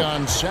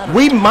problem.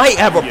 We might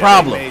have a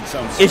problem.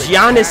 Is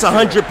Giannis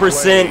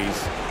 100%?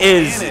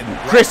 Is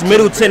Chris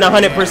Middleton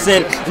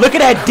 100%? Look at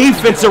that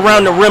defense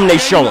around the rim they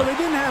showing.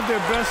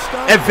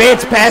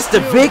 Advance pass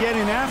to Vic,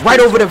 right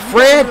over to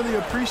Fred.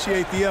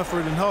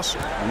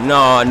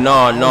 No.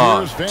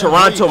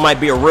 Toronto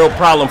might be a real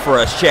problem for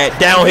us, Chad.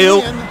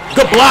 Downhill,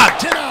 good block.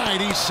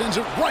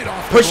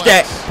 Push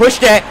that.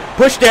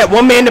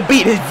 One man to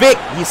beat. His Vic.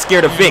 He's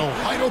scared of Vic.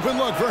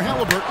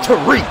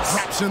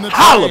 Tyrese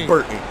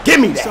Halliburton.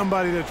 Give me that.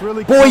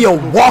 Boy, you're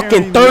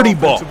walking 30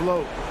 ball.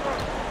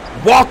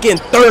 Walking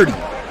 30.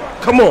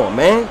 Come on,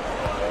 man.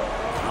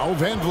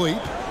 Van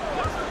Vliet.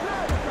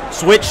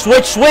 Switch.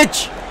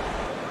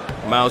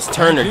 Miles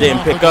Turner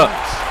didn't pick up.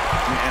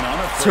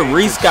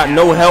 Tyrese got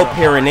no help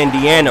here in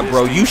Indiana,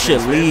 bro. You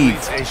should leave.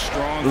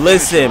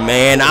 Listen,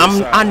 man.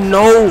 I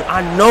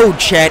know,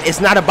 Chad. It's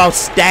not about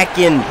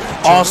stacking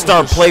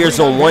all-star players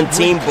on one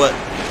team, but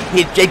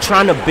they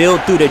trying to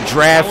build through the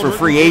draft for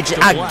free agent.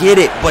 I get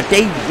it, but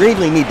they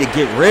really need to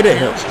get rid of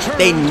him.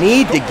 They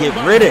need to get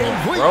rid of him,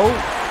 bro.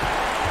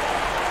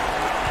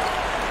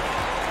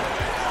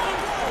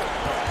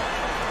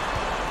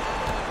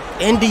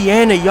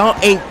 Indiana, y'all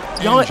ain't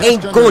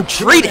gonna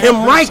treat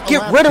him right.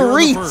 Get rid of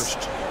Rease.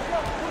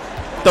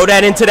 Throw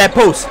that into that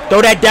post.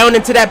 Throw that down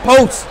into that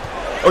post.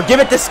 Or give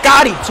it to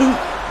Scotty, too.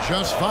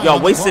 Y'all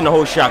wasting the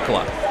whole shot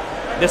clock.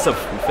 This a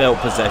failed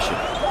possession.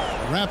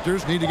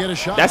 Raptors need to get a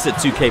shot. That's a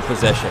 2K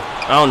possession.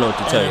 I don't know what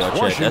to tell y'all,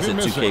 Chad. That's a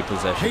 2K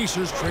possession.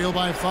 Pacers trail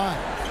by 5.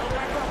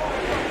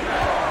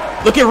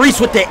 Look at Rease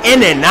with the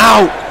in and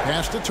out.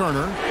 Pass to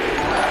Turner.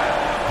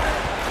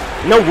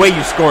 No way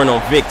you scoring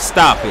on Vic.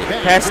 Stop it.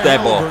 Pass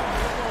that ball.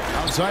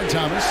 Outside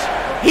Thomas.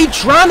 He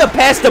trying to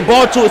pass the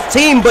ball to his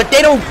team, but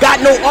they don't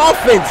got no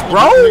offense,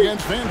 bro.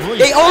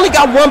 They only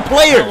got one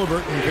player.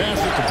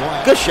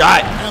 Good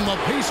shot. And the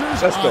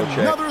Pacers Let's go, Chad.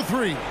 another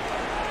three.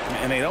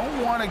 And they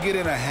don't want to get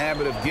in a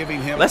habit of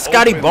giving him. Let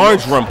Scotty open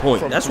Barnes looks run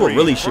point. from That's what three.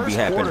 really should be First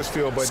happening. quarter's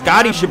field, but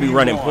Scotty not should be who you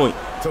running want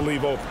point. to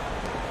leave open.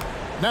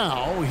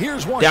 Now,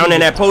 here's Washington. Down in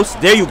that post.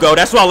 There you go.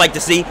 That's what I like to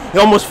see. He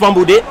almost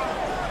fumbled it.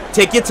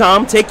 Take your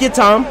time. Take your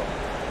time.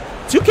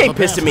 2K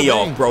pissing me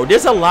off, bro.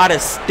 There's a lot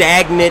of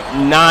stagnant,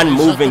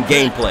 non-moving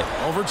gameplay.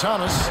 Over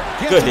Thomas.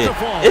 Good hit.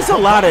 It's a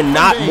lot of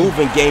not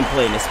moving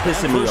gameplay, and it's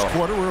pissing me First off.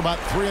 quarter, we're about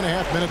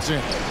 3.5 minutes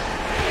in.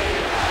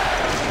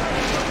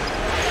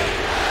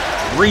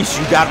 Rease,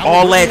 you got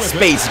all that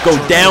space. Go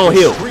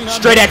downhill.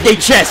 Straight at their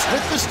chest.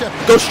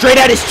 Go straight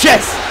at his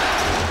chest.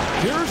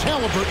 Here's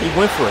Halliburton. He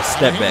went for a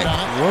step back.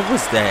 What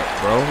was that,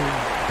 bro?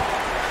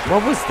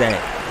 What was that?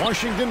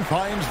 Washington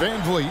finds Van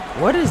Vliet.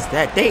 What is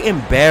that? They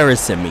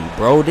embarrassing me,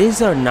 bro.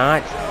 These are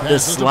not the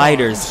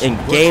sliders and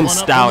game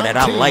style that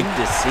I like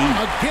to see.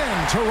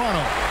 Again,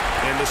 Toronto.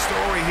 And the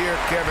story here,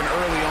 Kevin,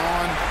 early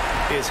on,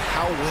 is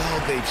how well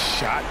they've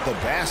shot the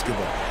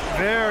basketball.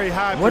 Very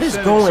high. What is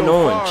going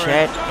on,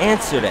 Chad?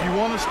 Answer that. You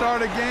want to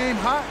start a game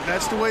hot?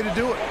 That's the way to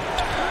do it.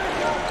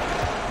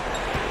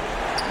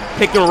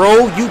 Pick and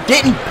roll. You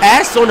didn't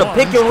pass on the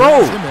pick and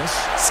roll.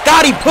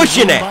 Scotty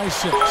pushing that.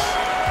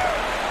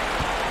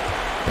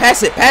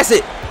 Pass it. Pass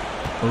it.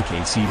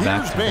 OKC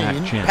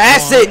back-to-back champ.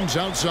 Pass it.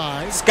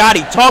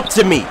 Scotty, talk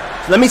to me.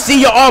 Let me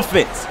see your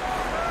offense.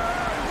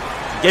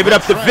 Gave it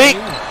up to Vic.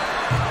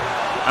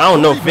 I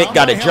don't know if Vic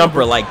got a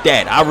jumper like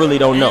that. I really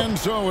don't know. And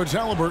so it's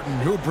Halliburton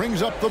who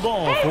brings up the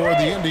ball for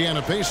the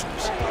Indiana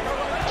Pacers.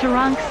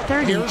 Tarank's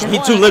 30. He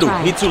too little.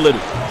 He too little.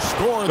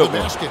 Score the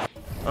basket.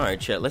 All right,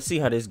 chat. Let's see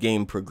how this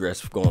game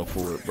progresses going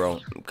forward, bro.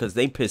 Because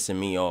they pissing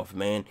me off,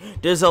 man.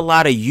 There's a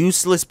lot of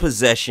useless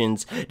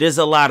possessions. There's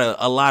a lot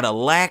of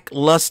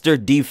lackluster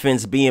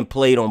defense being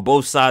played on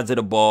both sides of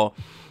the ball.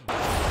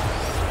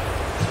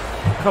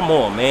 Come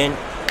on, man.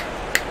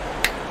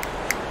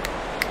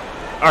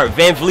 All right,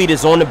 Van Vliet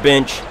is on the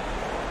bench.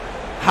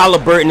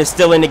 Halliburton is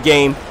still in the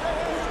game.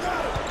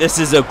 This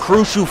is a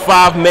crucial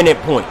 5-minute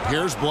point.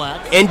 Here's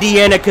Black.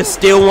 Indiana could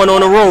steal one on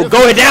the road.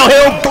 Going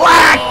downhill,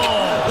 Black!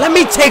 Let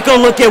me take a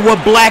look at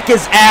what Black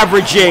is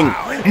averaging.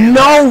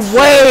 No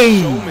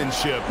way.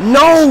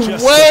 No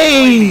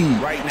way.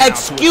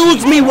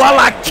 Excuse me while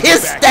I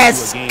kiss that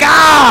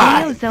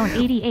sky. Zone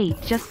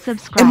 88 just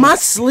subscribed. Am I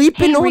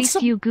sleeping on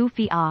something? You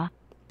goofy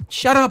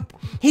Shut up.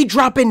 He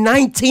dropping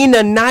 19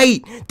 a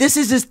night. This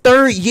is his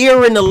 3rd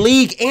year in the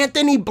league.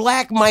 Anthony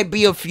Black might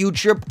be a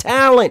future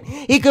talent.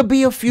 He could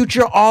be a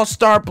future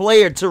all-star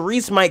player.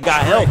 Therese might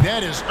got help.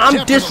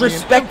 I'm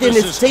disrespecting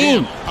his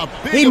team.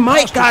 He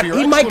might got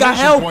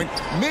help.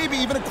 Maybe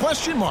even a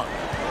question mark.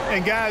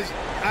 And guys,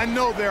 I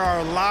know there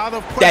are a lot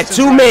of that questions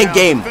two-man right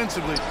game.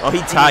 Oh, he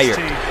tired.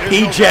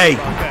 PJ.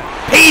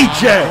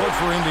 PJ.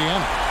 For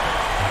Indiana.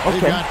 Okay.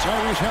 They've got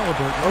Tyrese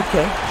Halliburton.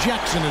 Okay.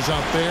 Jackson is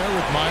out there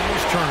with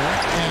Miles Turner,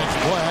 and it's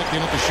Black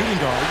in at the shooting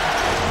guard.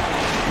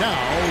 Now,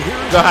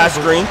 here's the high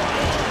screen.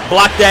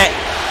 Block that.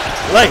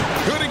 Late.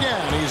 Good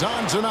again. He's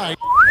on tonight.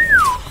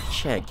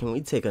 Chad, can we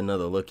take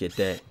another look at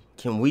that?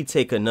 Can we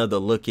take another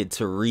look at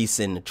Therese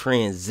in the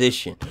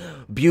transition?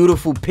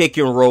 Beautiful pick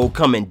and roll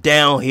coming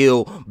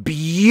downhill.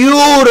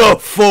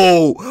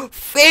 Beautiful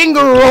finger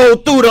roll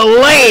through the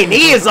lane.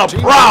 He is a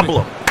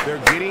problem. They're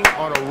getting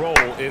on a roll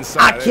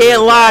inside. I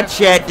can't lie,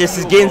 Chad. This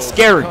is getting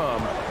scary.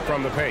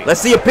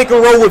 Let's see a pick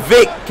and roll with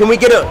Vic. Can we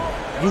get a...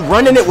 You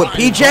running it with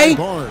PJ?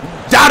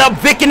 Dot up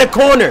Vic in the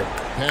corner.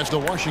 Pass to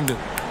Washington.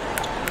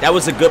 That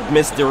was a good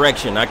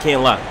misdirection. I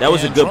can't lie. That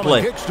was a good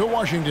play. To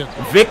Washington.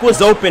 Vic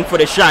was open for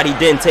the shot. He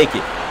didn't take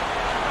it.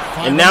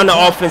 And now the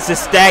offense is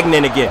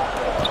stagnant again.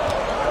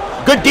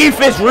 Good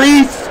defense,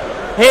 Rease.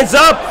 Hands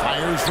up.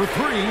 Fires for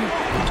 3.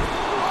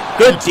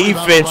 Good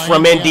defense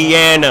from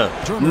Indiana.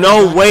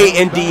 No way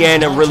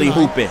Indiana really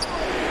hooping.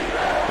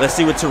 Let's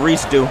see what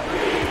Therese do.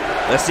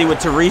 Let's see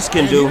what Therese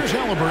can do.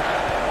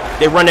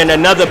 They're running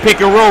another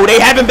pick and roll. They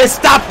haven't been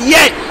stopped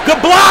yet.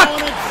 Good block.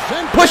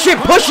 Push it,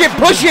 push it,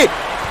 push it.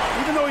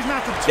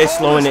 They're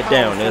slowing it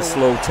down. They're a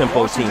slow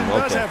tempo team.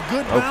 Okay.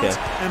 Okay.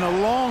 And a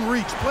long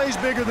reach. Plays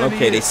bigger than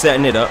okay, they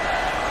setting it up.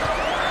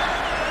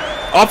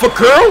 Off a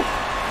curl?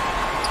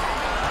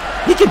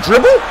 He can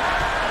dribble?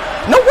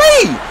 No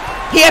way.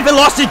 He haven't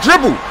lost his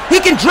dribble. He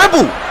can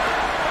dribble.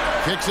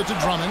 Kicks it to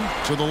Drummond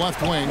to the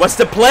left wing. What's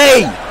the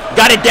play?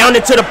 Got it down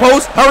into the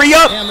post. Hurry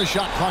up. And the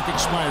shot clock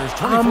expires.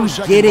 I'm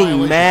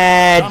getting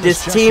mad.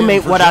 This team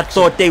ain't what I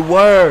thought they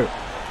were.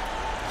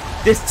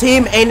 This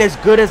team ain't as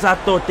good as I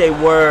thought they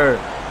were.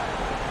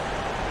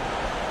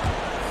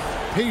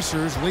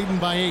 Pacers leading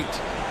by 8.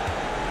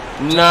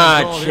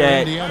 Nah,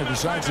 Chad.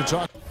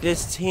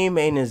 This team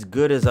ain't as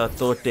good as I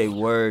thought they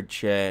were,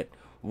 Chad.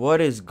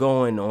 What is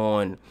going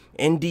on?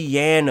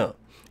 Indiana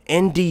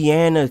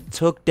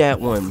took that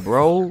one,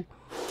 bro.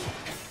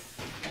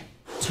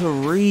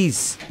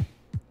 Therese.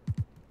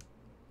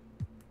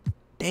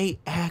 They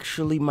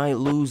actually might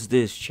lose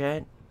this,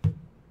 Chad.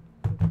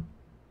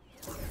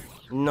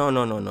 No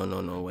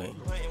way.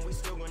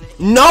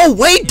 No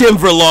way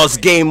Denver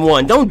lost game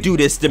 1. Don't do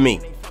this to me.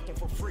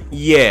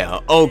 Yeah,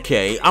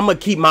 okay. I'm going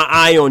to keep my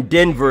eye on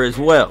Denver as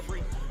well.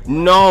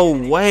 No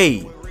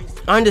way.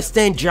 I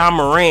understand John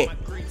Morant.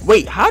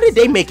 Wait, how did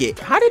they make it?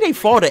 How did they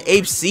fall to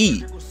 8th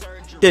seed?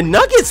 The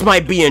Nuggets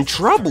might be in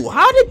trouble.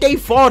 How did they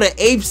fall to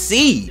 8th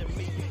seed?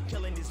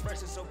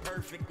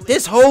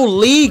 This whole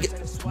league.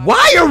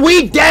 Why are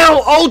we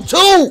down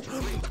 0-2?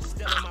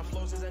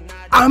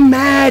 I'm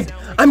mad.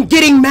 I'm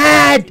getting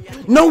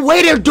mad. No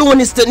way they're doing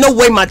this. No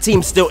way my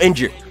team's still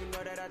injured.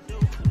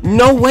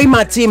 No way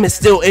my team is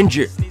still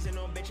injured.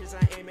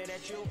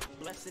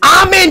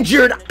 I'm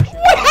injured.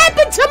 What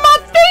happened to my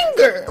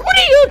finger? What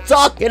are you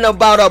talking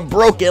about? A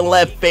broken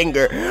left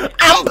finger.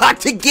 I'm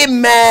about to get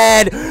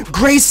mad.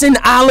 Grayson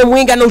Allen, we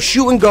ain't got no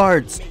shooting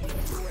guards.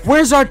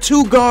 Where's our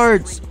 2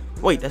 guards?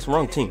 Wait, that's the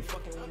wrong team.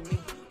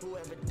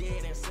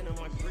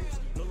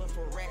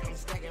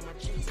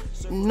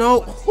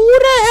 No, who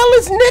the hell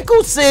is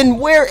Nicholson?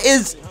 Where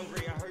is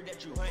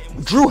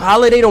Drew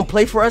Holiday? Don't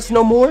play for us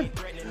no more.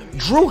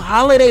 Drew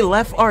Holiday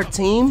left our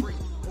team.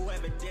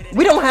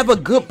 We don't have a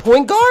good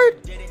point guard.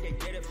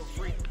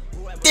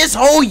 This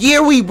whole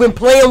year we've been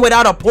playing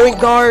without a point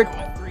guard.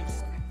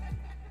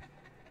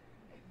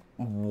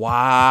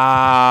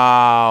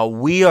 Wow,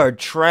 we are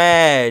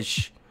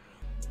trash.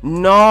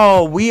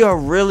 No, we are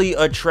really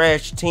a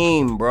trash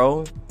team,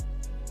 bro.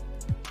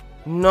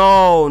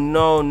 No.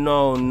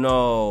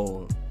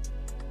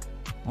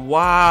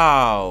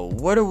 Wow,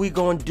 what are we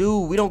gonna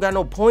do? We don't got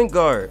no point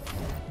guard.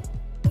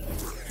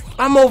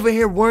 I'm over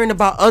here worrying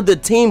about other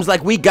teams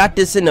like we got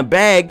this in the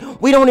bag.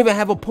 We don't even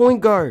have a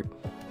point guard.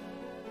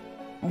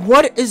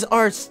 What is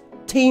our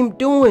team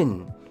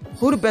doing?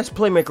 Who the best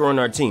playmaker on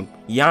our team?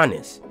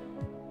 Giannis.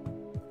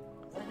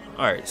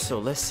 Alright, so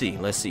let's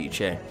see,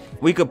 chat.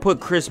 We could put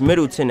Chris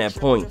Middleton at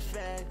point.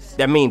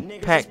 That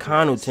means Pat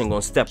Connaughton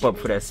gonna step up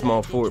for that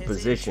small forward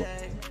position.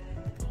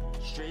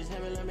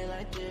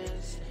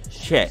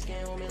 Chat.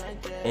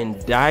 In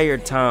dire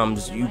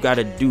times, you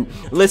gotta do.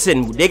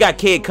 Listen, they got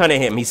Cade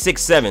Cunningham. He's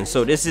 6'7",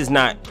 so this is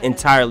not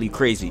entirely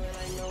crazy.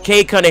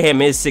 Cade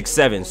Cunningham is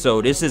 6'7",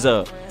 so this is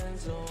a.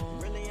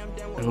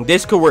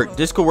 This could work.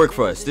 This could work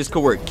for us. This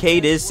could work.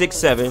 Cade is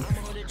 6'7",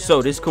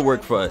 so this could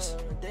work for us.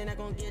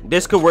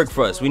 This could work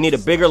for us. We need a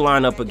bigger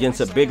lineup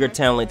against a bigger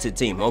talented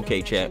team.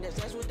 Okay, chat.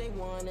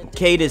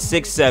 Cade is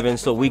 6'7",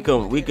 so we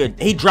could.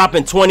 He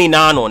dropping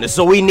 29 on us,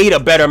 so we need a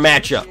better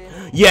matchup.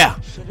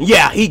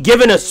 Yeah, he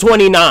giving us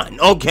 29.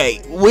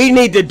 Okay, we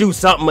need to do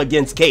something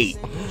against Cade.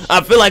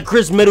 I feel like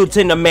Chris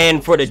Middleton the man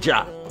for the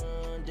job.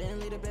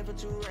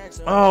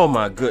 Oh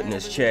my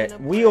goodness,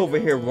 chat. We over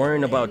here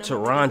worrying about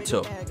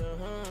Toronto.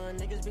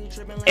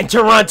 And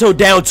Toronto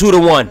down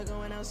 2-1.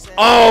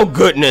 Oh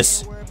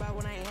goodness.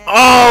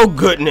 Oh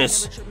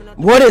goodness.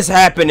 What is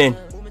happening?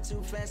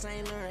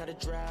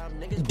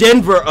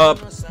 Denver up.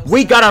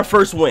 We got our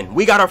first win.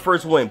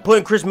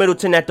 Putting Chris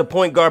Middleton at the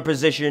point guard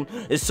position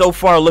is so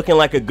far looking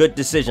like a good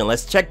decision.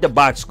 Let's check the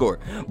box score.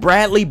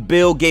 Bradley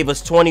Beal gave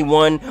us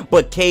 21,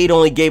 but Cade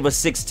only gave us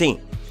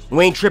 16.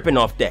 We ain't tripping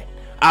off that.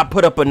 I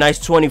put up a nice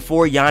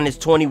 24. Giannis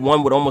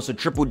 21 with almost a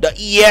triple double.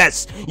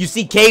 Yes, you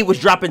see, Cade was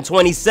dropping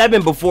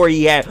 27 before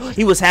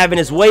he was having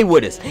his way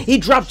with us. He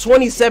dropped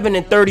 27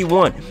 and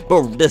 31.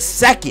 But the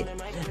second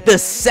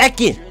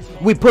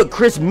we put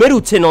Chris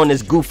Middleton on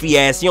this goofy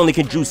ass, he only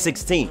can do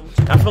 16.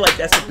 I feel like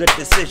that's a good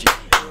decision.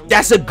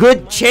 That's a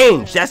good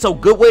change. That's a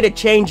good way to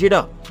change it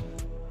up.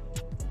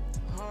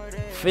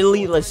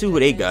 Philly, let's see who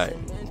they got.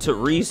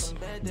 Rease,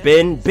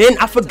 Ben.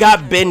 I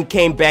forgot Ben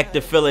came back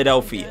to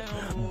Philadelphia.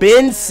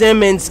 Ben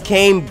Simmons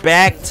came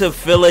back to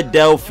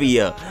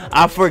Philadelphia.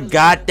 I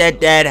forgot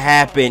that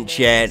happened,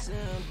 Chad.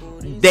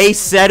 They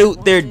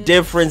settled their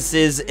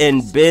differences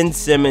and Ben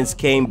Simmons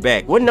came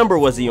back. What number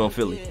was he on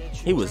Philly?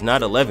 He was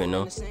not 11,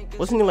 no.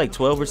 Wasn't he like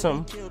 12 or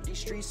something?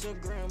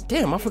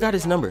 Damn, I forgot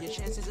his number.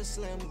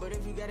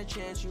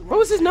 What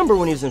was his number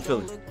when he was in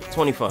Philly?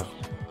 25.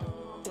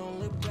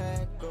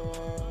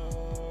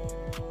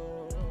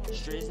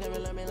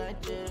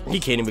 He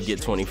can't even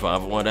get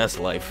 25. Well, that's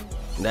life.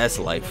 That's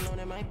life.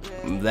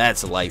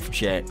 That's life,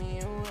 chat.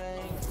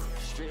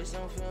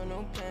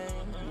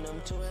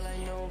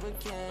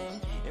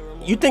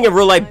 You think in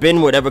real life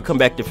Ben would ever come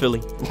back to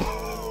Philly?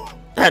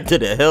 After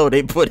the hell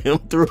they put him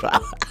through.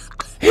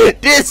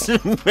 This man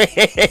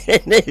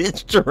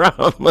is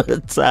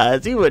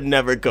traumatized. He would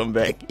never come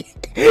back.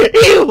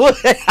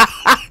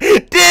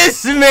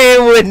 This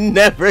man would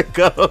never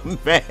come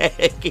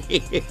back.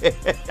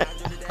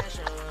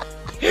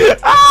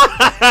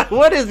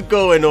 What is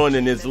going on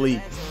in this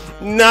league?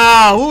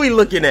 Nah, who we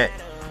looking at?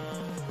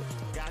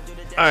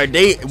 All right,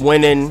 they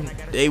winning.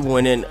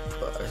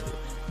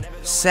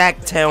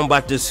 Sacktown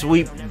about to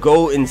sweep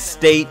Golden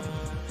State.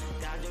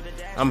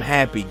 I'm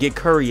happy. Get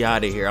Curry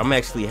out of here. I'm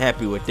actually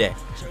happy with that.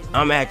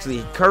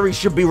 Curry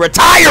should be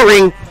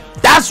retiring.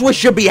 That's what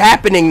should be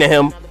happening to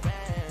him.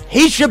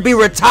 He should be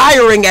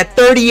retiring at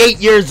 38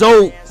 years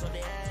old.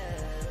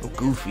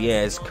 Goofy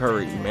ass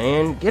Curry,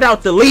 man. Get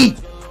out the league.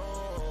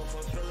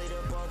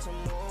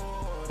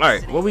 All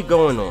right, what we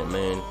going on,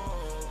 man?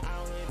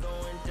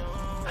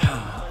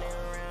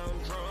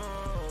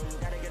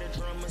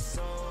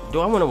 Do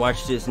I want to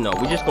watch this? No,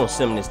 we're just gonna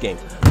sim this game.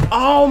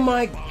 Oh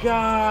my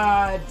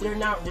God, they're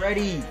not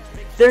ready.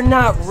 They're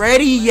not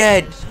ready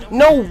yet.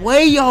 No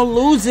way y'all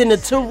losing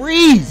to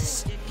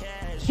Rease.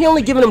 He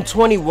only giving them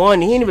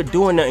 21. He ain't even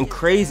doing nothing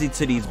crazy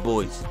to these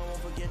boys.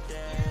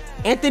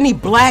 Anthony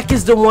Black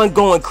is the one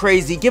going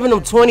crazy, giving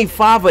them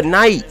 25 a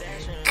night.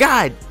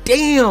 God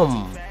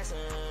damn.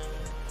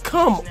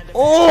 Come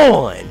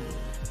on.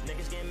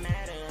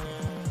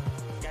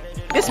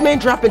 This man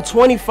dropping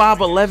 25,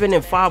 11,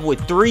 and 5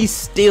 with 3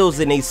 steals,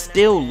 and they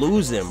still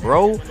losing,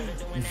 bro.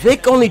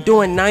 Vic only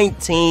doing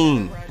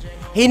 19.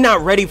 He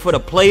not ready for the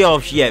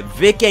playoffs yet.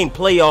 Vic ain't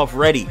playoff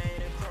ready.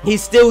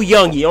 He's still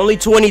young. He only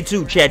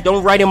 22, chat.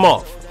 Don't write him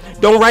off.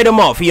 Don't write him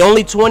off. He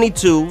only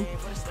 22.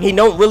 He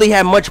don't really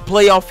have much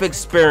playoff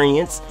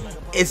experience.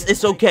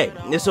 It's okay.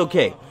 It's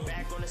okay.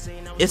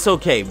 It's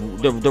okay.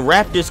 The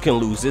Raptors can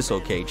lose. It's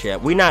okay, chat.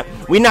 We're not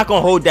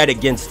gonna hold that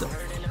against them.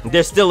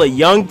 They're still a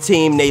young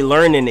team. They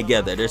learning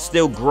together. They're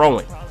still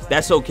growing.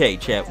 That's okay,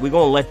 chat. We're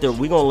gonna let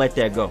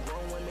that go.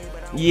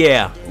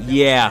 Yeah.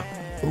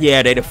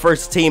 They're the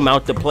first team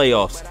out the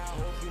playoffs.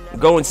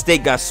 Golden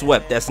State got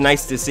swept. That's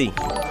nice to see.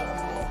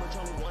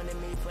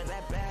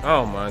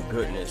 Oh my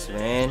goodness,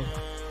 man.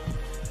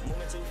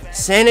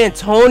 San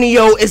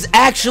Antonio is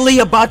actually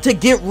about to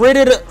get rid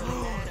of the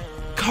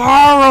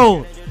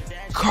Carl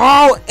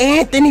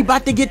Anthony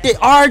about to get the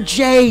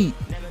RJ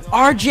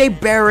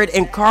Barrett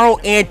and Carl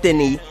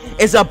Anthony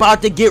is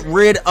about to get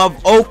rid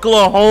of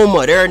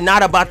Oklahoma. They're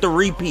not about to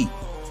repeat.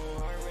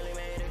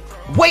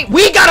 Wait,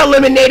 we got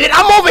eliminated.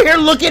 I'm over here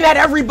looking at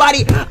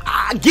everybody.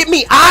 Get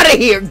me out of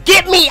here.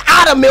 Get me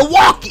out of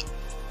Milwaukee.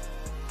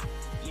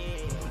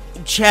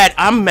 Chat,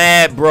 I'm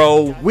mad,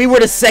 bro. We were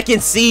the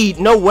 2nd seed.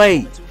 No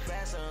way.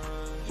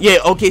 Yeah,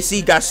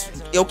 OKC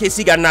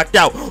got knocked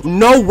out.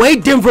 No way,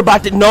 Denver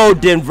about to. No,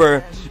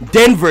 Denver,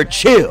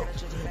 chill.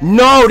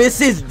 No,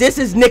 this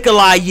is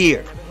Nikolai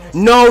year.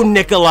 No,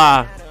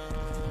 Nikolai.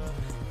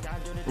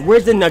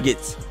 Where's the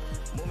Nuggets?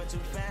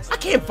 I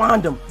can't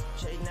find them.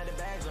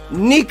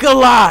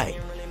 Nikolai,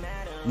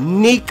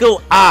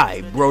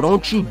 bro,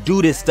 don't you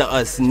do this to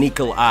us,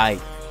 Nikolai.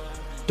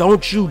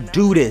 Don't you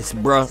do this,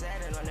 bro.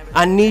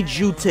 I need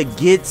you to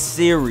get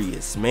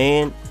serious,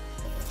 man.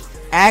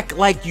 Act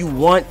like you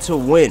want to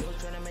win.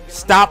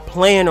 Stop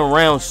playing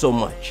around so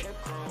much.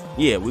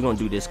 Yeah, we're gonna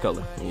do this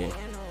color. Yeah.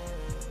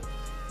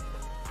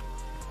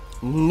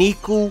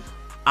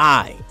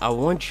 Nikolai, I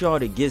want y'all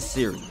to get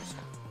serious.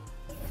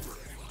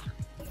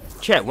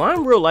 Chat, why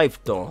in real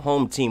life the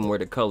home team wear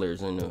the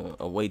colors and the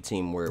away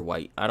team wear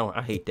white?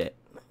 I hate that.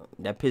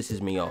 That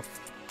pisses me off.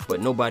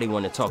 But nobody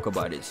want to talk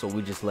about it, so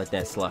we just let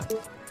that slide.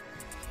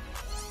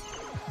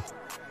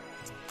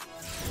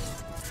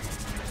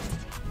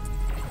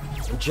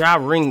 Ja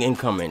Ring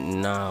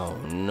incoming. No,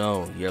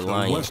 you're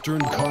lying. The Western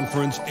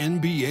Conference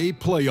NBA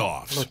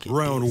Playoffs.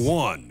 Round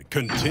 1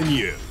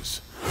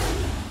 continues.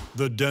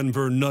 The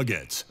Denver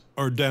Nuggets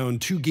are down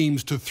 2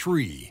 games to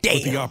 3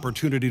 with the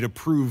opportunity to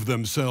prove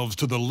themselves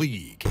to the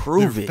league,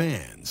 their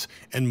fans,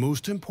 and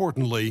most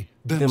importantly,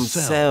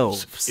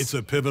 themselves. It's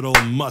a pivotal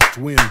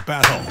must-win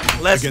battle.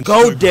 Let's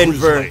go,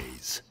 Denver.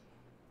 Grizzlies.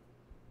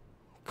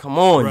 Come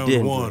on, Round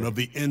Denver. 1 of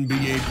the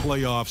NBA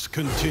playoffs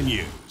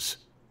continues.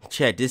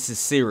 Chat, this is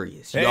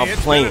serious. Hey, y'all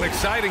playing.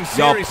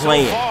 Y'all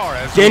playing.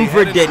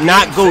 Denver did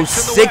not go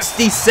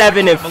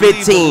 67 and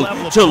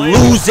 15 to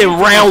lose in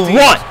round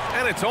 1.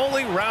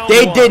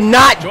 They did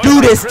not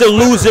do this to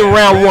lose in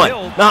round 1.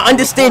 Now, I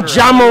understand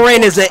John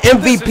Moran is an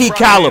MVP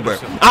caliber.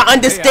 I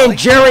understand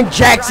Jaren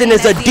Jackson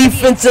is a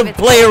defensive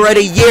player of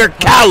the year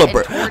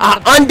caliber. I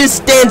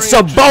understand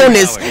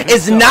Sabonis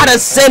is not a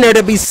center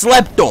to be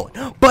slept on.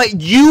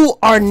 But you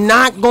are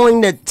not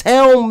going to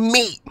tell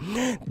me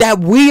that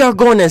we are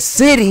going to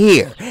sit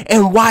here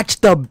and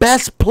watch the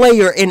best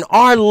player in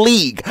our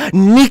league,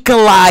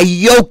 Nikolai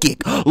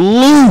Jokic,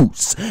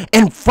 lose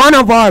in front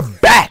of our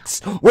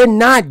backs. We're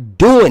not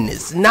doing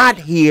this. Not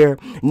here,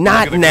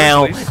 not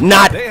now,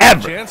 not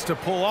ever. Chance to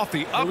pull off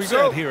the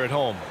upset here at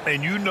home.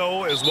 And you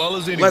know as well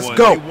as anyone, let's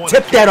go.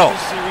 Tip that off.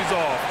 Series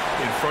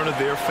off in front of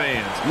their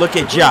fans. Look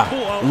at Ja.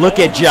 Look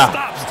at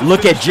Ja.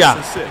 Look at Ja.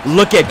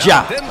 Look at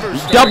Ja.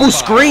 Double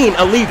screen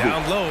illegal.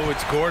 Down low,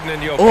 it's Gordon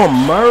and Jokic. On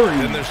Murray.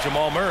 Then there's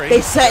Jamal Murray.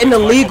 They set an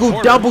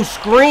illegal double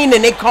screen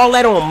and they call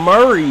that on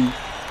Murray.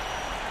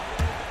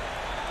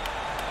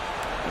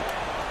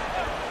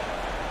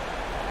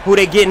 Who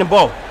they getting the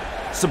ball?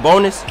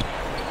 Sabonis?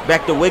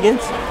 Back to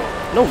Wiggins?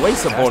 No way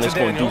Sabonis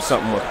gonna do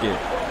something up there.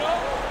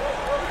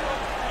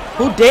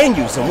 Who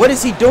Danielson? What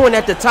is he doing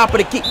at the top of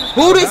the key?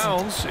 Who this?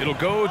 It'll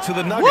go to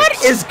the Nuggets.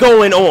 What is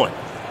going on?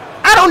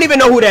 I don't even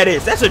know who that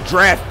is. That's a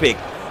draft pick.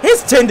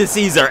 His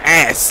tendencies are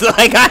ass.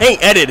 Like, I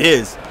ain't edit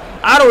his.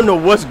 I don't know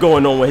what's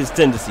going on with his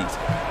tendencies.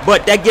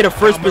 But that get a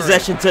first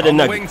possession to the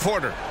Nuggets.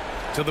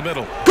 To the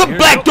middle. Good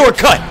backdoor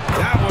cut.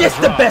 This is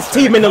the best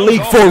team in the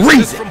league for a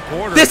reason.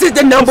 This is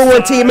the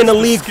 #1 team in the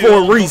league for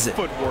a reason.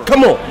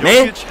 Come on,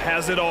 man.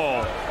 Has it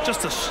all.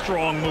 Just a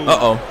strong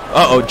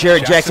move.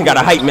 Jared Jackson got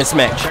a height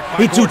mismatch.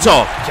 He too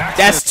tall.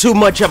 That's too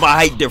much of a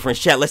height difference,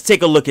 chat. Let's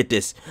take a look at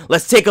this.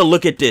 Let's take a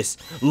look at this.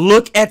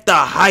 Look at the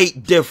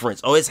height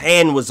difference. Oh, his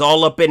hand was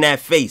all up in that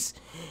face.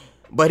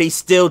 But he's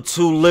still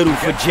too little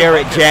for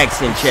Jared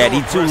Jackson, chat.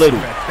 He's too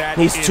little.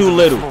 He's too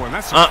little.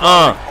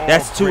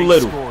 That's too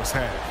little.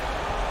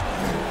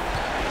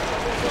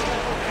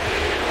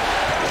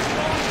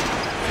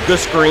 Good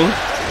screen.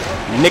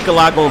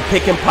 Nikolai gonna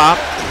pick and pop.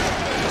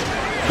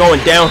 Going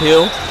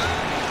downhill.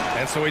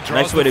 Nice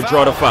way to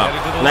draw the foul.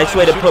 Nice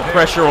way to put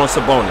pressure on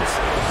Sabonis.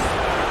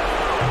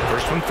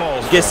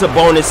 Get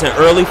Sabonis in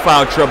early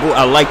foul trouble.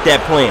 I like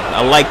that plan.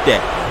 I like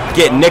that.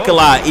 Get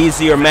Nikolai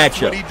easier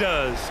matchup.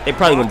 They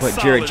probably gonna put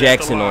Jared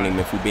Jackson on him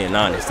if we're being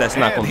honest. That's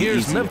not gonna be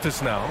easy.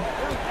 Memphis now.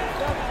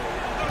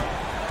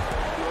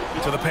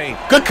 To the paint.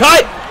 Good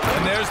cut.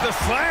 And there's the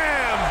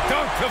slam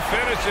dunk to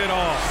finish it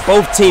off.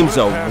 Both teams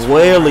are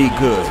really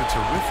good. It's a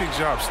terrific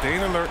job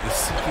staying alert and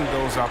seeking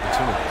those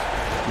opportunities.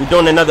 We're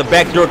doing another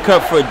backdoor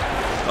cut for.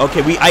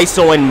 Okay, we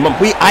ISOing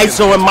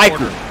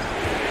Michael.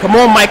 Come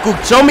on, Michael.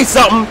 Show me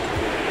something.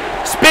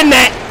 Spin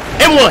that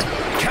and one.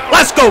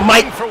 Let's go,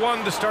 Mike. For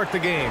one to start the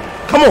game.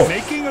 Come on.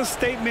 Making a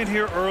statement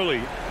here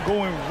early,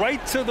 going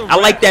right to the. I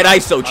like that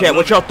ISO, Chad.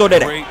 What y'all thought of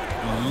that? Great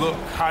look,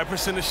 high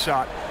percentage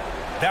shot.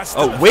 That's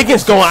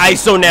Wiggins going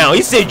ISO now.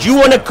 He said, "You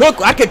want to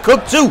cook? I can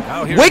cook too."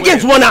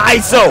 Wiggins want to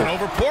ISO.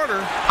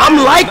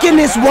 I'm liking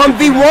this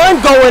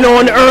 1v1 going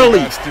on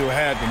early. Still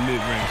had the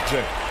mid-range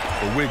jet,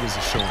 but Wiggins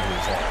is showing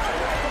his off.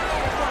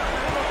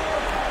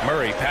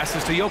 Murray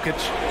passes to Jokic.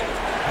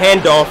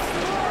 Handoff.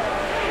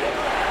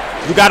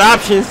 You got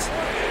options.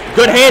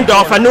 Good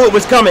handoff. I knew it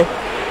was coming.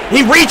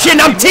 He reaching.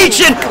 I'm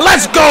teaching.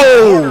 Let's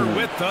go.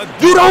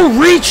 You don't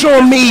reach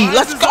on me.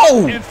 Let's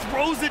go. And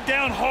throws it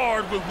down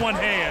hard with one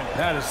hand.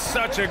 That is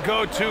such a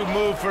go-to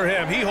move for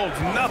him. He holds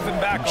nothing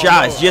back.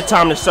 Ja, it's your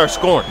time to start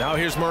scoring. Now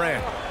here's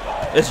Moran.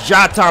 It's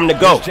Ja time to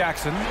go.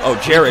 Jackson. Oh,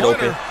 Jared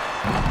open.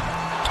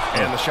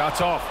 And the shot's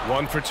off.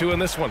 1 for 2 in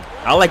this one.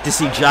 I like to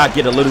see Ja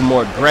get a little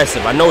more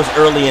aggressive. I know it's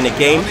early in the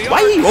game.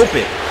 Why he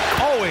open?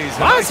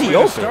 Why is he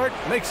open?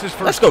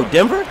 Let's go,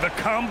 Denver. The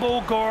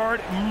combo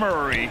guard,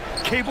 Murray,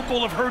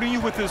 capable of hurting you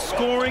with his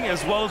scoring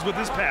as well as with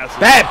his passing.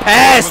 Bad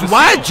pass.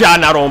 Why is Ja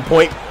not on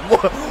point?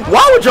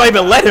 Why would y'all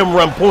even let him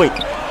run point?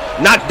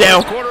 Knocked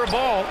down. Quarter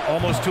ball,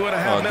 almost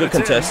 2.5 minutes. Good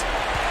contest.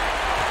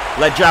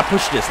 Let Ja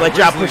push this. Let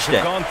Ja push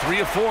that. Gone 3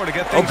 of 4 to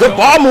get oh, good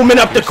ball movement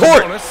up the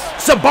court.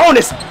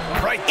 Sabonis.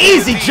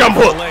 Easy jump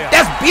hook.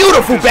 That's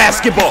beautiful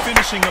basketball.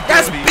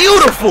 That's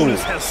beautiful.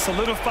 Has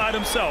solidified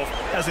himself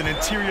as an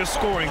interior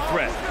scoring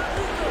threat.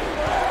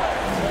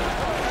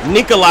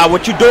 Nikolai,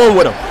 what you doing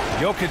with him?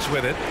 Jokic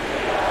with it.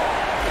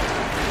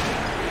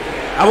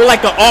 I would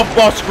like an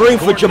off-ball screen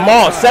for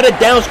Jamal. Set a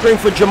down screen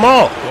for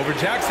Jamal. Over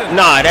Jackson.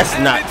 Nah, that's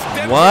not.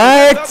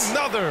 What?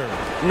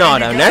 No,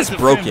 that's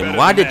broken.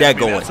 Why did that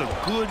go in?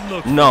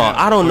 No,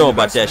 I don't know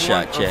about that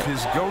shot, Chad.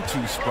 His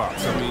go-to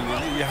spots. I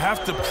mean, you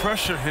have to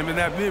pressure him in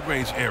that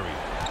mid-range area.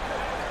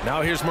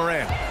 Now here's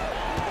Moran.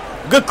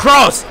 Good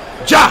cross.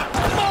 Ja.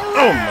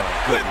 Oh my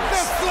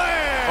goodness.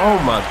 Oh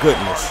my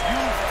goodness.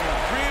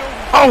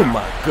 Oh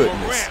my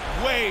goodness.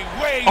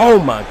 Oh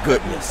my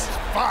goodness.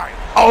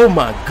 Oh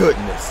my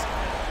goodness.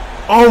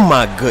 Oh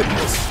my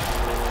goodness.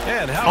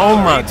 Oh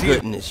my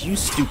goodness. You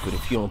stupid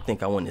if you don't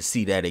think I want to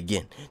see that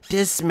again.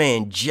 This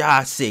man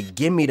Ja said,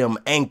 give me them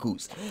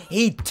ankles.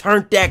 He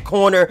turned that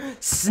corner,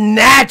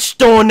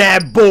 snatched on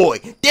that boy,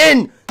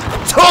 then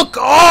took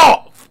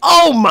off.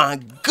 Oh my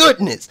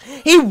goodness.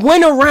 He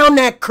went around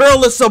that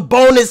curl of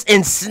Sabonis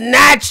and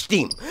snatched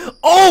him.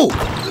 Oh.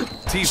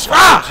 G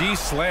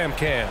slam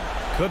cam.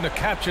 Couldn't have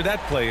captured that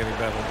play any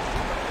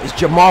better. Is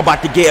Jamal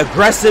about to get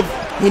aggressive?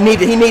 He need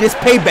his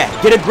payback.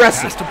 Get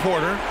aggressive. Pass to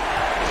Porter.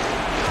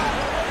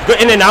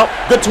 Good in and out.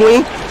 Good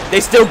tween. They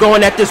still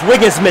going at this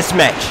Wiggins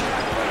mismatch.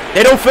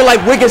 They don't feel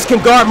like Wiggins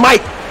can guard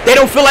Mike. They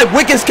don't feel like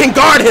Wiggins can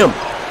guard him.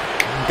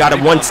 Got a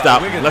one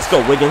stop. Let's go,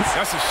 Wiggins.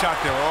 That's a shot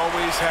they're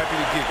always happy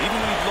to get, even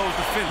when he blows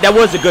the finish. That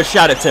was a good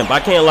shot attempt. I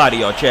can't lie to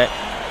y'all, chat.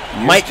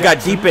 Mike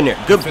got deep in there.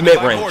 Good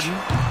mid-range.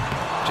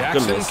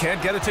 Jackson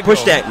can't get it to push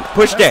go. that.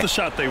 Push that. That's the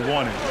shot they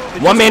wanted.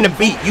 One man to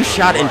beat. You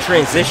shot in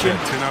transition.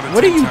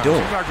 What are you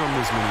doing?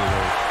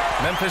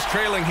 Memphis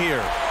trailing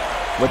here.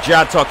 What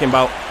y'all talking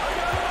about?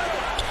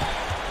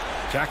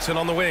 Jackson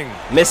on the wing.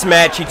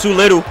 Mismatch. He too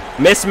little.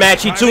 Mismatch.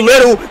 He too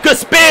little. Good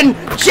spin.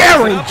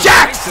 Jaren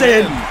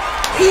Jackson.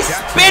 He's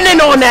spinning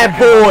on that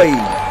boy.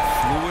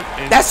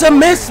 That's a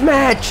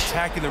mismatch.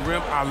 Attacking the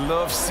rim. I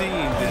love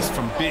seeing this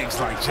from bigs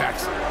like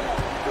Jackson.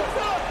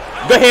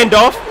 Good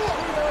handoff.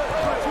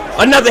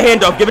 Another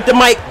handoff. Give it to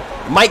Mike.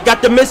 Mike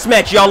got the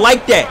mismatch. Y'all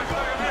like that.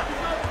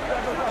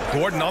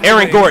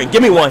 Aaron Gordon.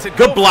 Give me one.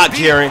 Good block,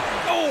 Jaren.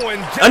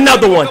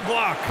 Another one.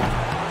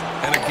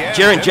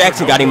 Jaren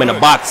Jackson got him in the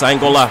box. I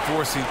ain't gonna lie.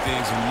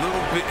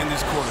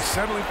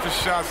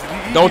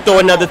 Don't throw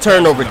another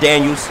turnover,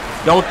 Daniels.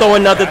 Don't throw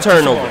another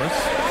turnover.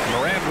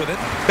 ahead with it.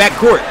 Back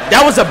court.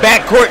 That was a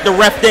back court. The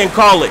ref didn't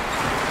call it.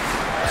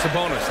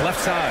 Sabonis,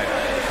 left side.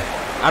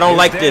 I don't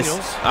like this.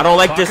 I don't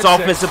like this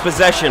offensive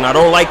possession. I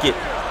don't like it.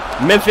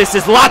 Memphis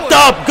is locked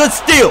up. Good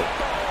steal.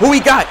 Who we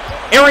got?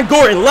 Aaron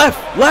Gordon, left.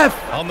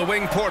 On the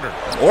wing, Porter.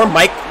 Or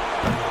Mike.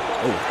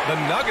 The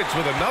Nuggets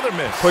with another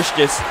miss. Push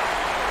this.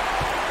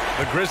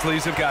 The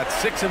Grizzlies have got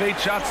 6 of 8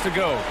 shots to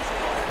go.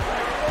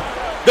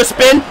 The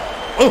spin.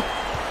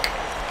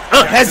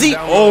 Has he?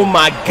 Oh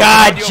my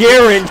God,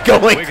 Jaren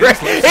going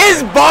crazy.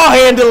 His ball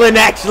handling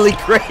actually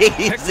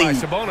crazy.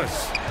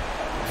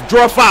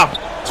 Draw a foul.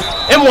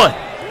 And one.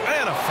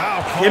 And a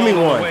foul. Give me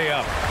one.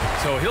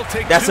 So he'll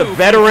take That's a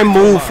veteran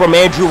move from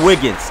Andrew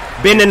Wiggins.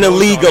 Been in the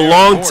league a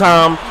long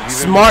time.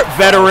 Smart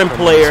veteran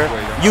player.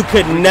 You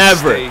could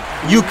never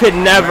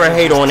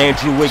hate on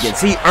Andrew Wiggins.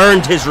 He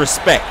earned his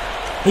respect.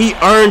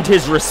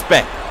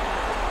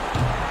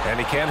 And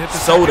he can't hit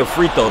the the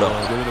free throw though.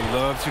 They would have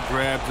loved to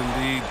grab the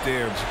lead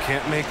there, but you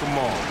can't make them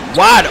all.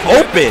 Wide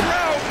open.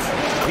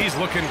 He's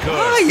looking good.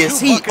 Why is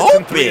he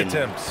open?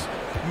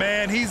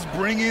 Man, he's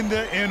bringing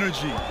the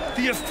energy,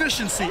 the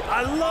efficiency.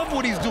 I love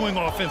what he's doing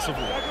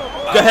offensively.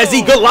 Has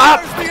he good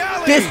lob?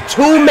 This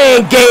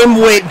two-man game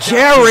with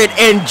Jared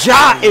and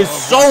Ja is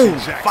so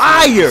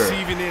fire.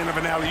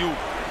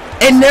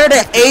 And they're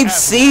the 8th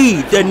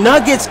seed. The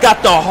Nuggets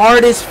got the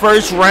hardest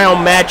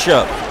first-round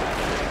matchup.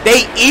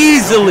 They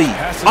easily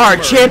are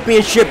a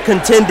championship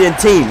contending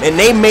team, and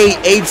they made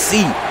 8th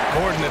seed.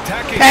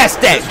 Pass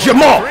that.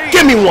 Jamal,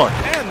 give me one.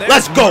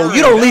 Let's go.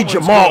 You don't leave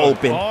Jamal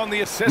open.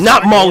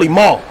 Not Molly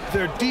Mall.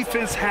 Their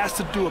defense has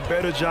to do a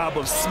better job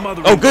of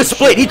smothering. Oh, good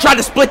split. He tried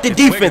to split the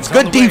defense.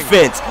 Good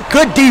defense.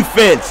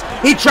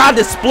 He tried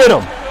to split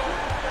them.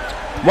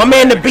 One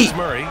man to beat.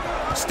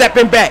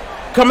 Stepping back.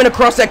 Coming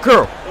across that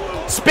curl.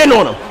 Spin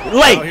on him.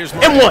 Lay.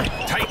 And one.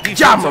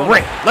 Ja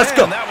Morant. Let's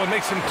go.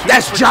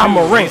 That's Ja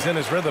Morant.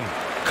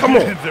 Come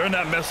on. They're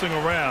not messing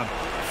around.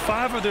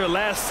 5 of their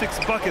last 6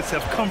 buckets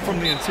have come from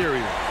the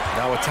interior.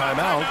 Now a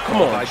timeout.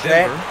 Come on,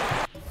 Jack.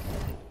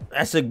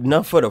 That's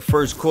enough for the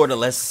first quarter.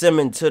 Let's sim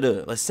into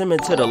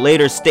the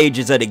later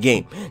stages of the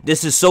game.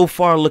 This is so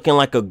far looking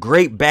like a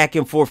great back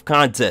and forth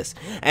contest.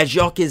 As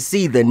y'all can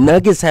see, the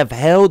Nuggets have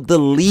held the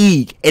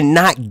lead and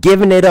not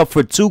given it up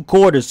for 2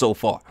 quarters so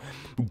far.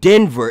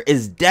 Denver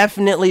is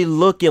definitely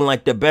looking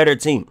like the better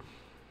team.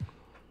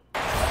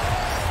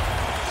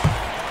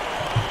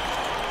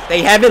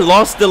 They haven't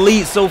lost the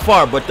lead so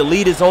far, but the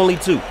lead is only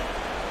 2.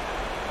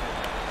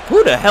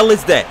 Who the hell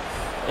is that?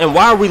 And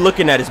why are we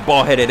looking at his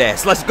ball-headed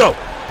ass? Let's go.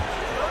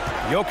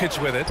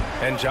 Jokic with it,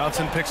 and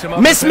Johnson picks him up.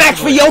 Mismatch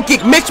for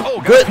Jokic.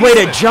 Good way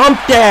to jump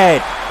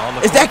that.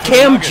 Is that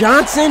Cam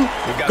Johnson?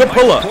 Good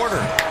pull up.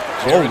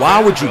 Oh,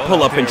 why would you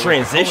pull up in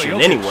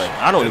transition anyway?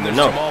 I don't even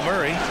know.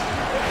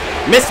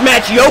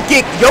 Mismatch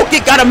Jokic.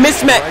 Jokic got a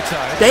mismatch.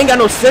 They ain't got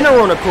no center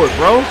on the court,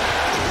 bro.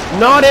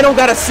 No, they don't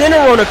got a center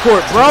on the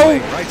court, bro.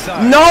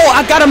 No,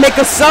 I gotta make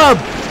a sub.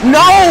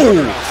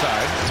 No.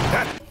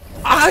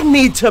 I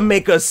need to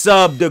make a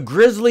sub. The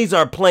Grizzlies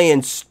are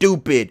playing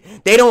stupid.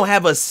 They don't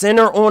have a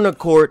center on the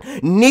court.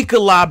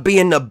 Nikola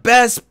being the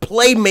best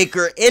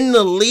playmaker in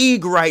the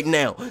league right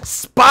now.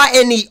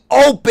 Spotting the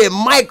open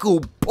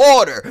Michael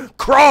Porter.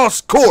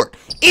 Cross court.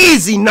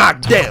 Easy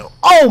knockdown.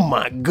 Oh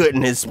my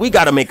goodness. We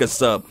got to make a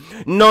sub.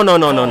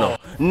 No.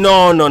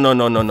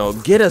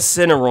 Get a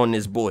center on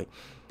this boy.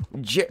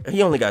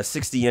 He only got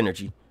 60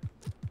 energy.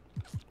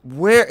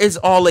 Where is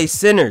all they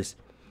centers?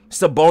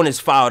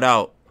 Sabonis fouled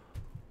out.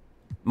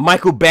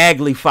 Michael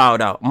Bagley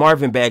fouled out.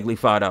 Marvin Bagley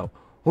fouled out.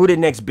 Who the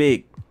next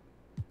big?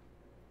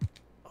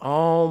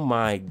 Oh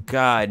my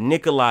God.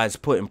 Nikolai is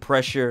putting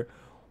pressure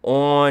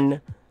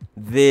on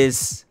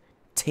this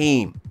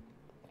team.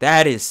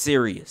 That is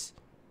serious.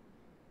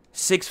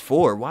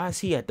 6'4". Why is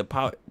he at the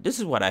power? This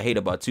is what I hate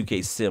about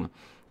 2K Sim.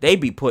 They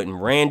be putting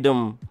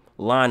random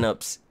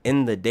lineups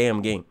in the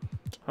damn game.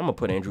 I'm going to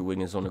put Andrew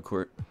Wiggins on the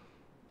court.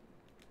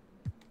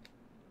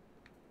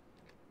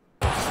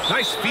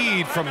 Nice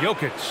feed from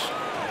Jokic.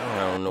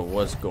 I don't know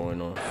what's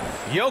going on.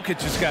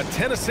 Jokic has got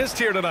 10 assists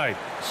here tonight.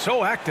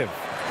 So active.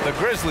 The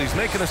Grizzlies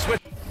making a switch.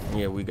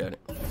 Yeah, we got it.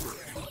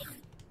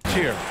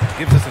 Here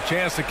gives us a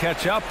chance to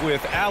catch up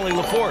with Allie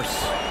LaForce.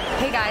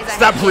 Hey guys,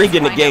 stop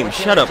rigging the game.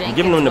 Shut up. I'm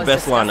giving them the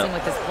best lineup.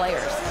 With his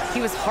players. He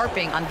was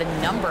harping on the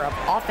number of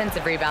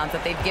offensive rebounds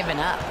that they've given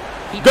up.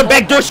 Good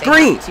backdoor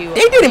screen. They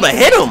didn't even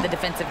hit him. The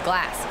defensive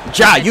glass.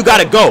 Ja, you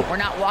gotta go. We're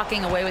not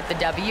walking away with the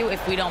W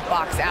if we don't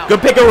box out. Good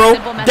pick and roll.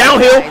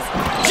 Downhill.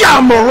 Ja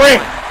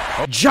Morant.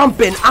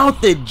 Jumping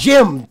out the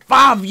gym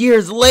 5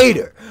 years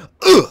later.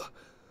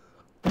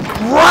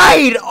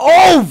 Right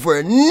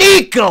over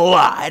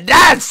Nikola.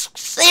 That's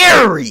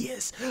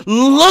serious.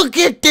 Look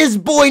at this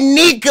boy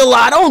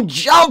Nikola. Don't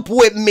jump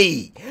with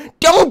me.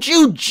 Don't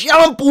you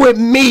jump with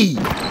me.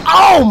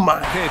 Oh my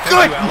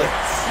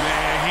goodness.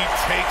 Man, he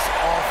takes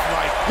off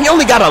like... He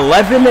only got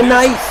 11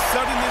 tonight.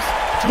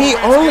 He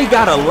only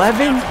got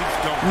 11?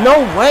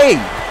 No way.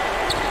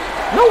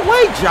 No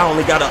way Ja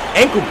only got an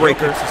ankle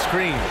breaker.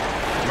 Screen.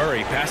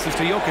 Murray passes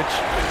to Jokic.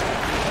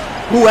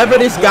 Whoever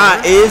this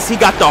guy is, he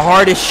got the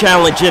hardest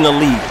challenge in the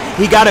league.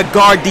 He got to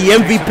guard the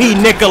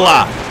MVP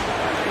Nikola.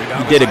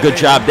 He did a good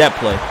job that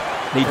play.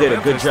 He did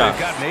a good job.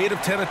 Got 8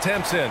 of 10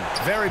 attempts in.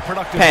 Very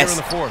productive Pass. here in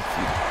the fourth.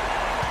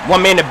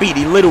 One man to beat.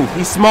 He little.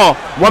 He's small.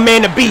 One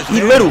man to beat.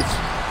 He little.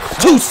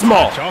 Too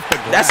small.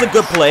 That's a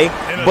good play,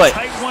 but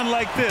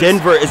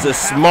Denver is a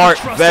smart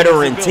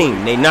veteran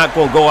team. They're not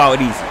going to go out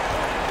easy.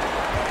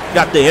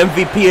 Got the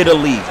MVP of the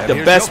league,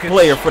 the best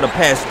player for the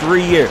past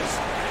 3 years.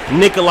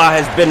 Nikola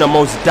has been the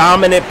most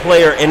dominant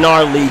player in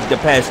our league the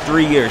past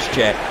 3 years,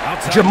 chat.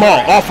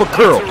 Jamal off a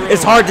curl.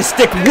 It's hard to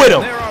stick with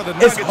him.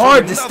 It's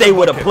hard to stay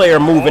with a player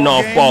moving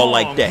off ball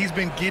like that. He's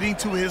been getting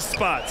to his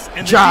spots,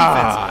 and the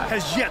Ja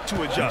defense has yet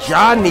to adjust.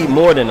 Ja need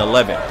more than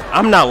 11.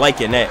 I'm not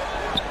liking that.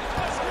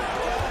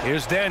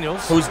 Here's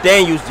Daniels. Who's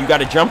Daniels? You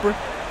got a jumper?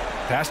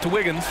 Pass to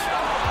Wiggins.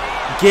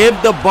 Give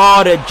the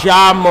ball to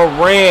Ja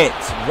Morant.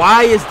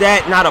 Why is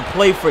that not a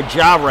play for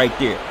Ja right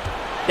there?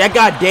 That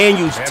guy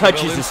Daniels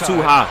touches is too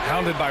high.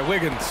 Hounded by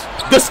Wiggins.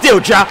 Good steal,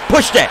 Ja.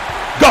 Push that.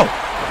 Go.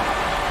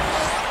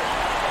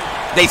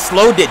 They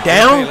slowed it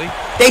down.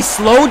 They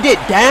slowed it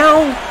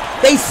down.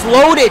 They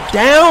slowed it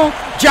down.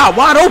 Ja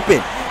wide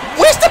open.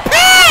 Where's the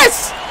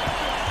pass?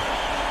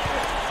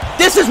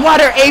 This is why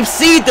they're 8th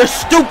seed. They're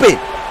stupid.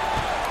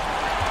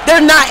 They're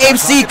not 8th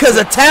seed because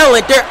of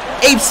talent. They're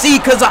 8th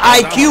seed because of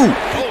IQ.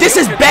 This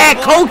is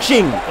bad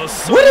coaching.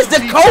 What is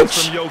the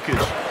coach?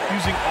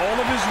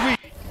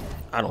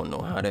 I don't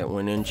know how that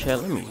went in,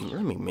 chat.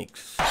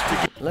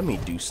 Let me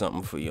do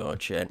something for y'all,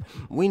 chat.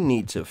 We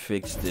need to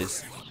fix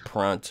this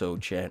pronto,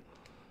 chat.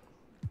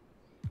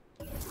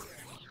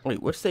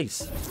 Wait, what's they?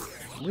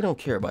 We don't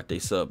care about they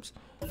subs.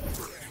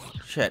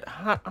 Chat,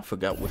 I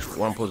forgot which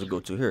one I'm supposed to go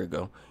to. Here we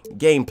go.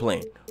 Game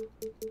plan.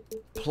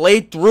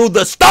 Play through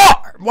the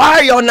star. Why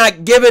are y'all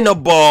not giving the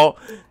ball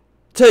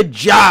to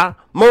Ja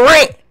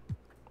Morant?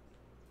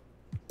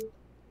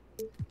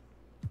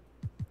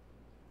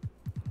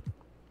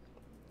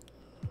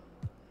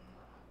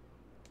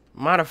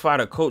 Modify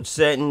the coach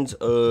settings.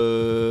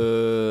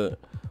 Where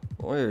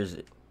is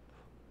it?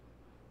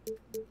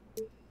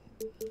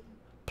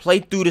 Play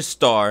through the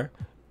star.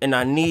 And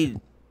I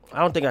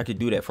don't think I could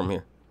do that from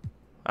here.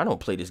 I don't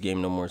play this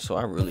game no more, so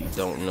I really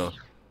don't know.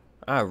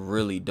 I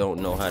really don't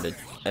know how to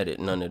edit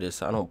none of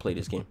this. I don't play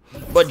this game.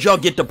 But y'all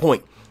get the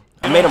point.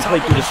 I made them play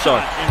through the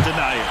star.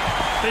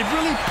 They've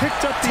really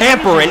picked up the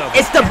tampering.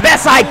 It's the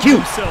best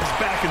IQ.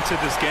 Back into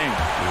this game.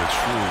 Yeah,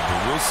 true, but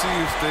we'll see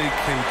if they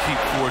can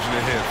keep forging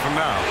ahead. For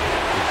now,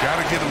 we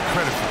gotta give them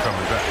credit for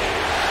coming back.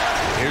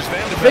 Here's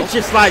Vanderbilt.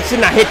 Venture slide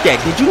should not hit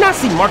that. Did you not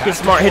see Marcus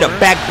Smart hit a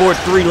backboard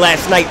 3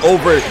 last night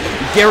over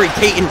Gary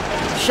Payton?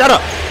 Shut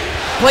up.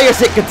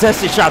 Players hit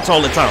contested shots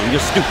all the time.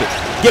 You're stupid.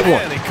 Get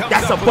one.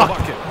 That's a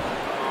bucket.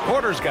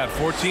 Porter's got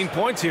 14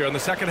 points here in the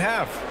second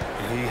half.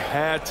 He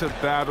had to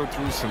battle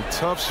through some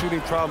tough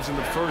shooting problems in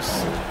the first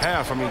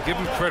half. I mean, give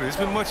him credit. It's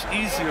been much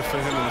easier for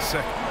him in the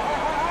second.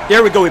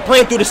 There we go. We're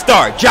playing through the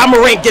star. Ja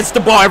Morant gets the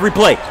ball every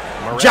play.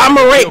 Ja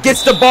Morant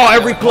gets the ball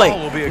every play.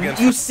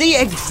 You see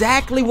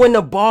exactly when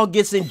the ball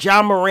gets in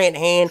Ja Morant's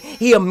hand,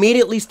 he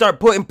immediately start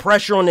putting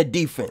pressure on the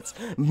defense.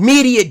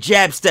 Immediate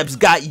jab steps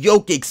got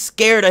Jokic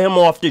scared of him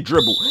off the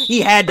dribble. He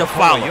had to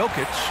follow.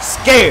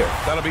 Scared.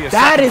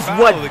 That is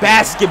what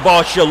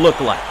basketball should look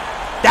like.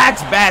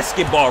 That's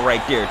basketball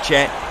right there,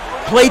 chat.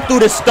 Play through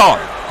the star.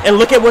 And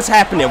look at what's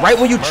happening. Right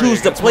when you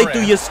choose to play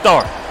through your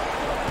star.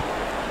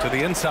 To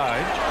the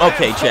inside.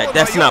 Okay, chat.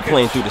 That's not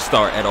playing through the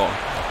star at all.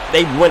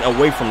 They went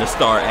away from the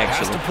star,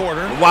 actually.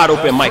 Wide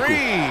open, Michael.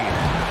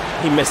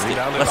 He missed it.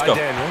 Let's go.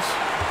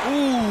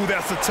 Ooh,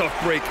 that's a tough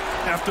break.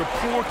 After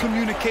poor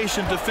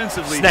communication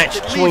defensively, snatch,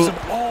 it leaves him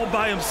all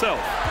by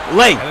himself.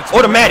 Lay,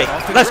 automatic.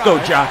 Let's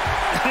go, Ja.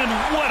 And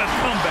what a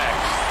comeback.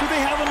 Do they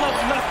have enough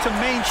left to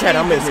maintain? Chat,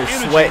 I'm in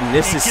here sweating.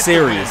 This is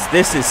serious.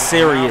 This is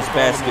serious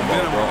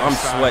basketball, bro. I'm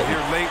sweating.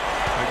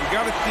 You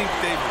gotta think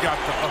they've got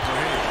the upper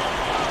hand.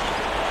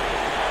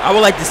 I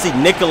would like to see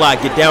Nikola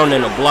get down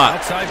in the block.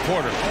 Outside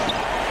Porter.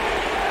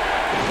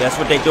 That's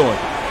what they're doing.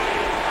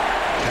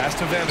 Pass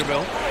to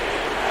Vanderbilt.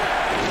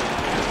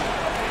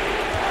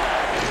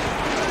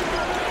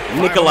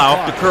 Nikola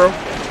off the curl.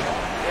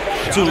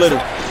 Too little.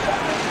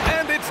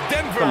 And it's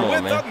Denver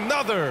with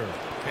another.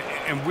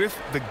 And with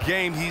the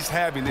game he's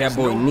having, there's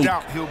no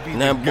doubt he'll be the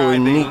guy they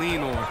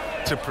lean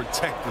on to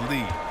protect the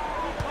lead.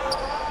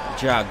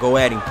 Ja, go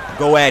at him.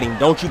 Go at him.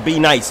 Don't you be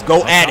nice.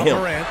 Go at him.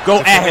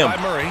 Go at him.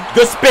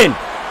 Good spin.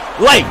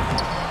 Lay.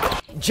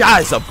 Ja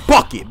is a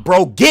bucket,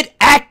 bro. Get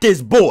at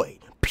this boy.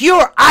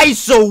 Pure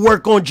ISO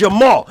work on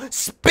Jamal.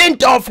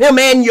 Spent off him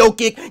and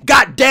Jokic.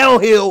 Got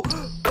downhill.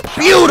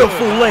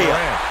 Beautiful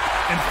layup.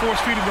 And force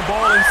feeding the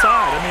ball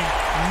inside. I mean,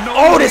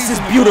 oh, this is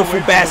beautiful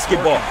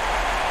basketball.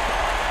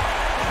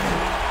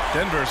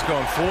 Denver's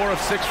gone 4 of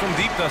 6 from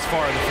deep thus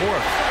far in the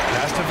fourth.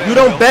 You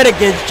don't bet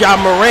against Ja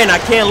Morant, I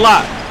can't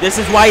lie. This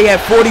is why he had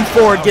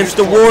 44 against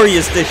the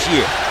Warriors this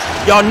year.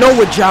 Y'all know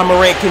what Ja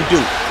Morant can do.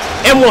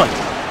 And one.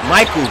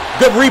 Michael,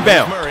 good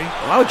rebound.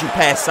 Why would you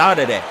pass out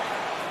of that?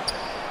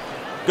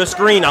 Good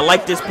screen. I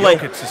like this play.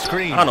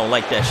 I don't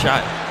like that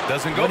shot.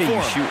 Doesn't go what for are you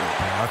him. shooting?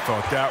 I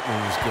thought that one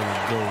was going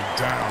to go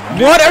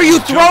down. What are you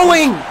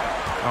throwing?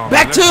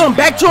 Back to him.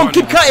 Back to him.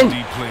 Keep cutting.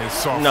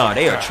 No,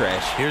 they are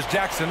trash. Here's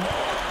Jackson.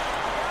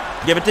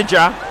 Give it to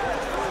Ja.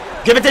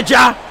 Give it to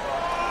Ja.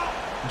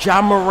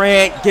 Ja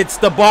Morant gets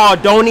the ball,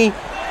 don't he?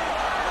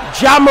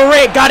 Ja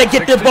Morant got to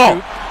get the ball.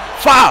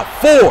 5,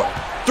 4,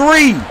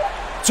 3,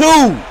 2,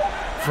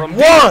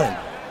 1.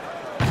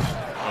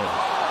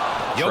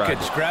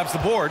 Jokic grabs the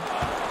board.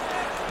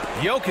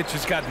 Jokic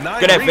has got 9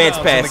 good advance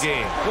rebounds pass. in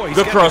the game. Boy,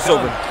 good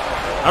crossover.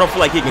 I don't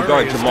feel like he can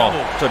guard Jamal,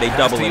 so they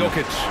double him.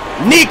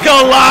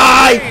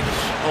 Nikolai!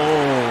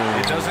 Oh,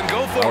 it doesn't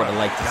go for I would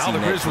have liked to see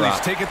that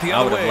drop. Take it the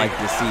I other would have way.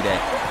 liked to see that.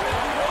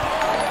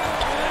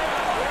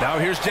 Now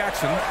here's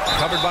Jackson,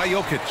 covered by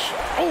Jokic.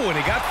 Oh, and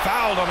he got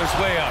fouled on his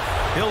way up.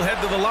 He'll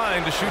head to the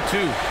line to shoot 2.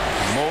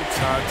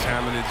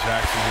 Multi-talented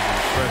Jackson has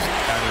impressed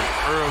at an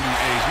early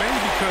age,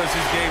 mainly because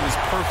his game is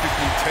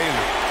perfectly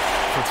tailored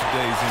for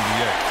today's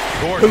NBA.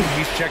 Gordon,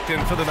 he's checked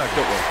in for the Nuggets.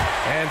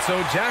 And so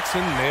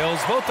Jackson nails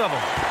both of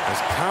them.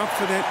 As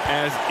confident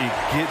as it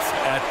gets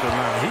at the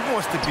line. He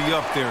wants to be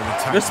up there in the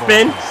time. Good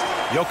spin.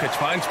 Jokic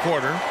finds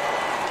Porter.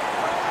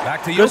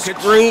 Back to Good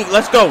Jokic. screen.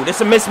 Let's go. This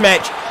is a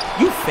mismatch.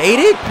 You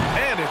faded?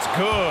 And it's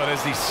good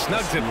as he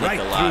snugs it right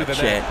through the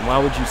net. Why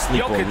would you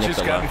sleep Jokic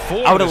on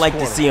Nikolai? I would have liked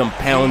to see him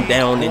pound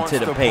down into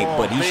the paint,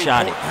 but he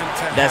shot it.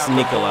 That's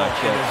Nikolai,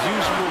 Chet. As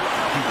usual,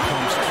 he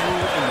comes through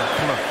in the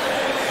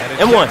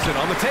clutch. And one.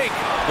 On the take.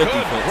 Good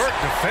defense. Work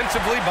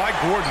defensively by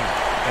Gordon.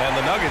 And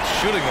the Nuggets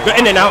shooting good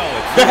in and out.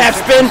 Good half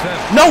spin.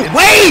 No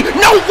way!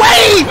 No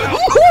way!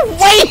 Who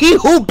way he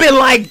hooping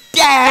like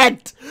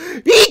that?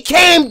 He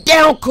came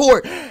down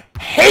court.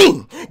 Hey,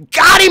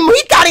 got him.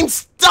 He got him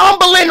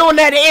stumbling on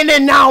that in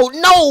and out.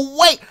 No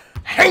way.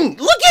 Hey,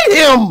 look at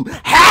him.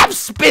 Half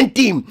spent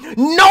him.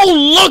 No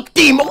looked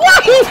him. Why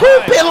he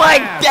hooping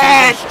like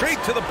that?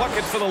 Straight to the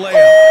bucket for the layup.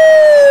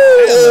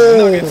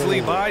 And the Nuggets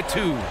lead by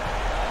 2.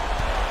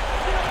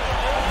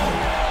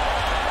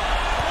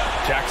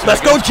 Jackson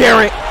let's go,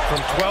 Jarrett.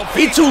 From 12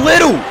 feet. He too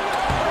little.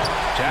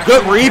 Jackson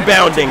good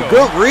rebounding.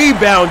 Good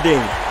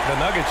rebounding. The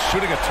Nuggets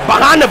shooting a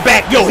behind the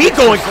back. Yo, he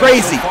going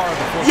crazy.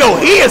 Yo,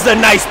 he is a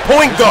nice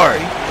point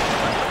guard.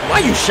 Why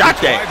you shot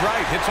that?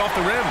 Right, hits off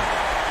the rim.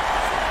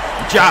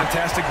 Ja.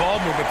 Fantastic ball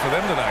movement for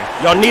them tonight.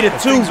 Y'all need a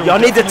 2. Y'all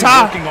need the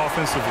tie.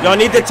 Y'all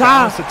need the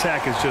tie. This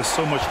attack is just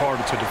so much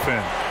harder to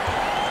defend.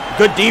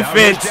 Good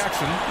defense.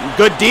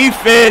 Good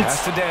defense.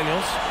 Pass to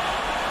Daniels.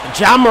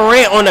 Ja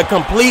Morant on the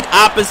complete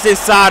opposite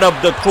side of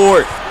the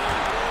court.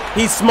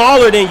 He's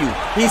smaller than you.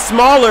 He's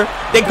smaller.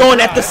 They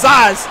going at the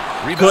size.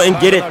 Couldn't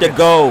get it to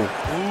go.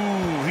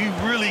 Ooh, he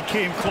really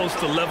came close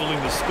to leveling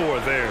the score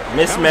there.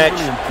 Mismatch.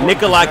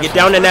 Nikolai, get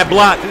down in that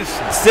block.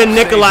 Send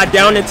Nikolai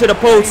down into the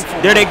post.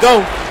 There they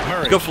go.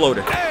 Good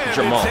floater.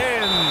 Jamal.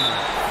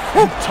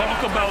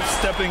 Talk about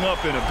stepping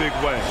up in a big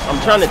way.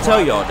 I'm trying to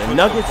tell y'all, the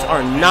Nuggets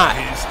are not.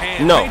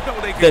 No,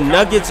 the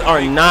Nuggets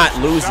are not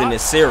losing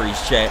this series,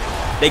 chat.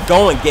 They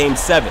go in game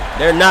 7.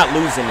 They're not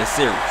losing this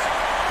series.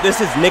 This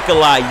is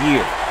Nikolai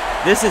year.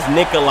 This is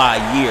Nikolai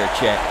year,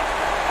 chat.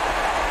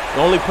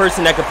 The only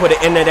person that can put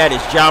an end to that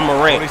is Ja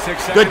Morant.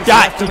 Good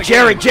dot to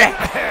Jarrett Jack.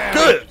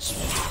 Good.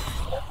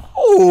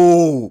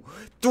 Ooh,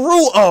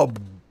 threw a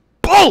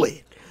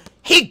bullet.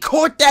 He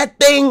caught that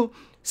thing,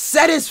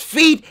 set his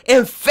feet,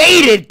 and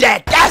faded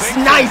that. That's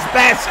nice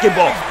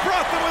basketball.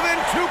 Brought them within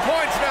 2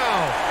 points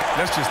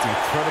now. That's just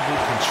incredible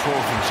control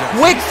from Jackson.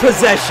 Quick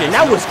possession.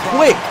 That was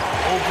quick.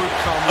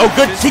 Oh,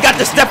 good. He got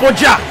the step on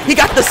Ja. He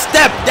got the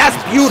step. That's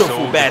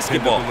beautiful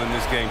basketball. In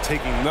this game,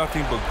 taking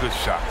nothing but good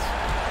shots.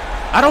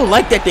 I don't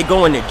like that they're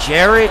going to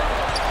Jarrett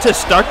to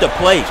start the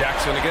play.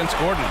 Jackson against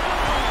Gordon.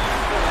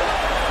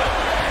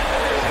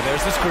 And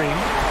there's the screen.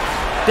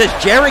 Does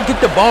Jarrett get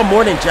the ball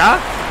more than Ja?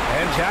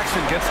 And Jackson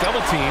gets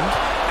double teamed.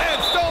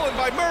 And stolen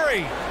by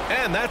Murray.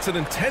 And that's an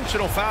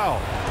intentional foul.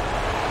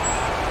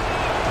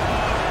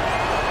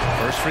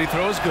 First free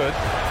throw is good.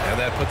 And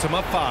that puts him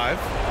up 5.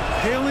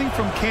 Hailing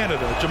from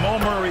Canada, Jamal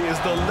Murray is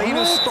the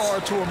latest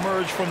star to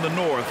emerge from the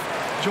North.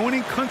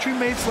 Joining country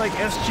mates like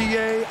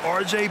SGA,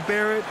 RJ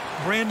Barrett,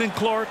 Brandon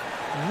Clark,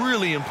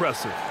 really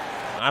impressive.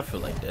 I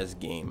feel like that's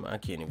game. I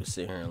can't even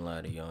sit here and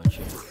lie to y'all.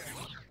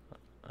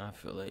 I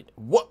feel like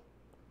what?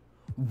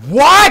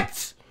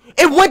 What?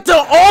 It went to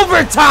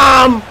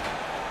overtime.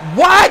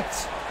 What?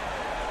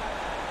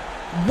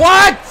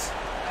 What?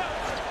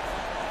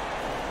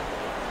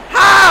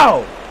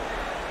 How?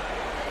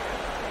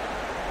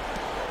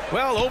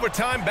 Well,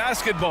 overtime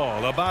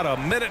basketball. About a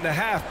minute and a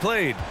half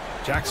played.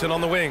 Jackson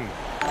on the wing.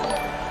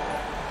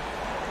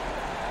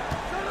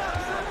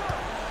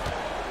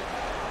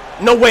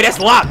 No way, that's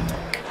locked.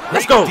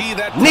 Let's go.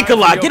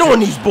 Nikolai, get on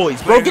these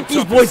boys, bro. Get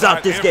these boys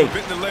out this game.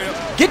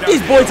 Get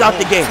these boys out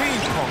the game.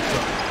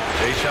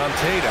 Jason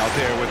Tate out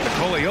there with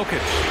Nikola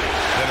Jokic.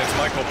 Then it's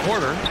Michael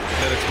Porter.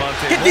 Then it's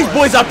Monte. Get these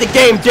boys out the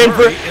game,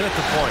 Denver. In at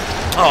the point.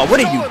 Oh,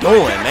 what are you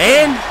doing,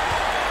 man?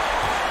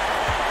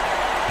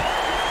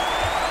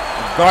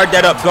 Guard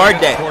that up. Guard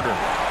that.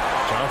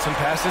 Johnson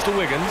passes to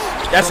Wiggins.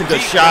 That's a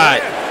good shot.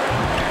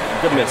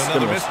 Good miss.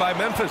 Another miss by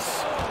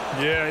Memphis.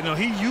 Yeah, you know,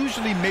 he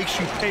usually makes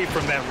you pay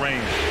from that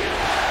range.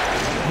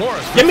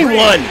 Morris, give me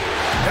one.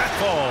 That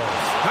falls.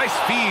 Nice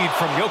feed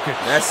from Jokic.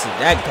 That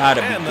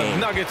gotta be and game.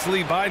 The Nuggets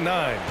lead by 9.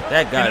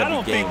 That gotta be game. I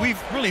don't think we've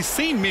really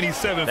seen many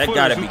 7-footers. That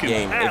gotta be who can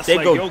game. pass If they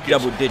like go Jokic.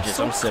 double digits,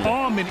 so I'm sending.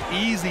 calm and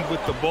easy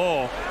with the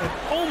ball, and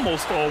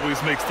almost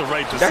always makes the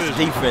right decision. That's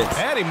defense.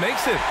 And he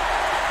makes it.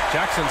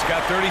 Jackson's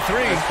got 33.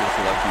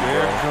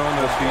 They're going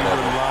to be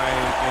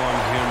relying on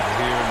him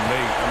here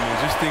late. I mean,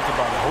 just think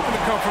about it. Hoping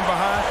to come from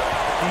behind,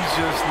 he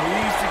just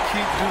needs to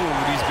keep doing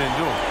what he's been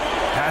doing.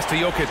 Pass to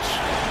Jokic.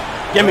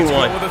 Give me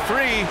one. With a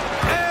 3,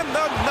 and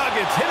the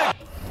Nuggets hit it.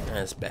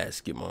 That's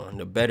basketball.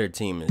 The better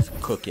team is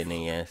cooking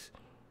their ass.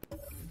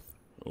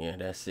 Yeah,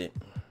 that's it.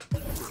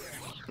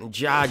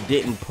 Ja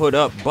didn't put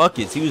up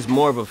buckets. He was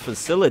more of a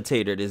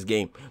facilitator this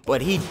game.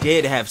 But he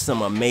did have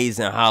some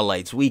amazing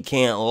highlights. We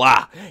can't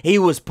lie. He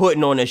was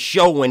putting on a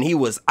show when he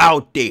was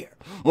out there.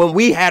 When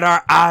we had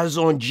our eyes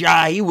on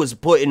Ja, he was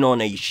putting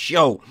on a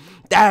show.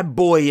 That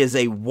boy is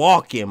a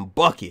walking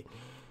bucket.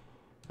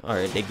 All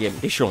right,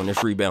 they showing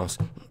us rebounds.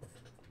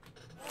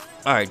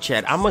 All right,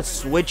 Chad, I'm going to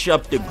switch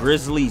up the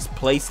Grizzlies'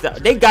 play style.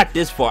 They got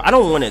this far. I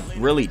don't want to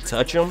really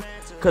touch them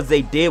because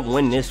they did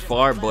win this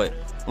far, but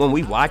when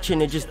we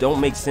watching, it just don't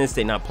make sense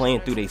they're not playing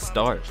through their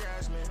start.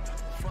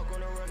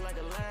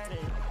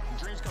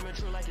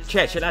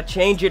 Chad, should I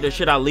change it or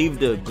should I leave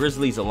the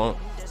Grizzlies alone?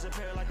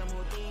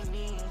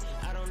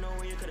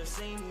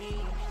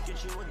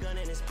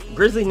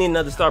 Grizzlies need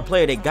another star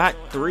player. They got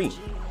 3.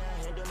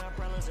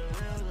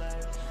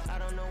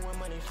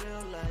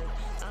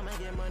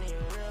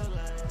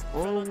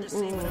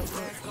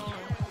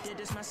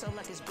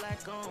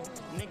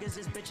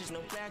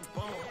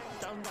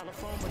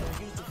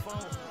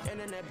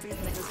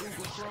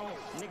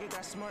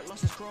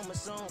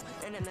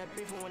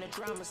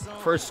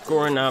 First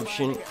scoring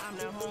option.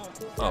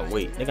 Oh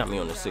wait, they got me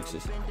on the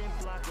Sixers.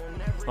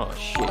 Oh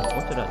shit,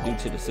 what did I do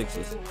to the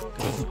Sixers?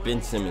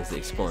 Ben Simmons,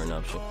 they scoring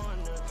option.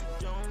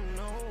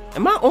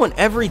 Am I on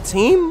every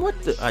team?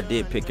 What the? I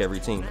did pick every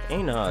team.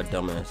 Ain't I a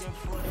dumbass?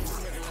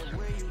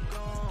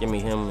 Give me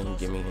him and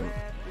give me him.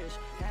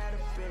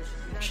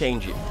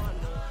 Change it.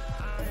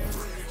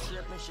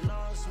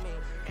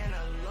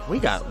 We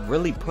got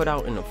really put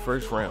out in the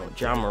first round.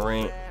 John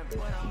Morant,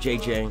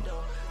 JJ,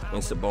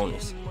 and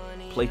Sabonis.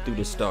 Play through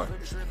the start.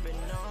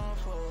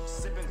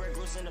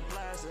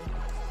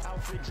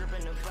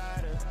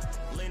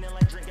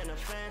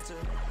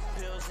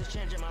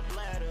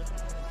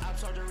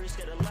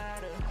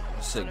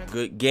 It's a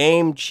good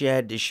game,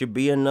 Chad. This should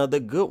be another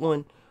good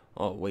one.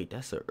 Oh, wait,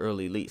 that's an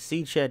early lead.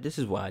 See, Chad, this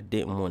is why I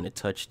didn't want to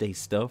touch their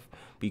stuff,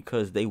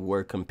 because they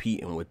were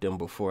competing with them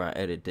before I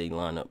edited their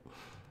lineup.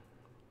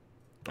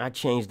 I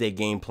changed their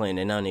game plan,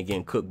 and now they're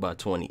getting cooked by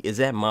 20. Is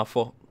that my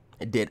fault?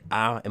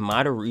 Am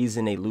I the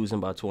reason they losing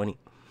by 20?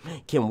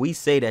 Can we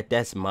say that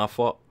that's my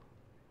fault?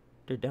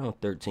 They're down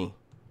 13.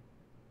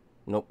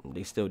 Nope,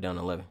 they still down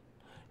 11.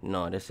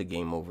 No, that's a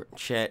game over.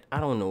 Chat, I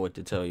don't know what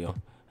to tell y'all.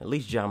 At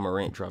least John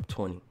Morant dropped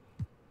 20.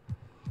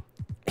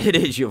 It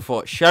is your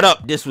fault. Shut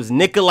up. This was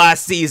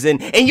Nikolai's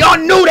season, and y'all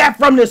knew that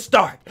from the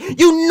start.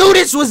 You knew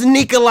this was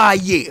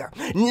Nikolai's year.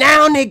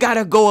 Now they got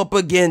to go up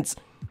against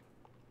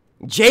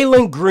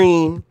Jalen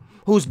Green,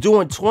 who's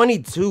doing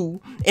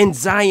 22, and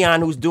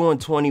Zion, who's doing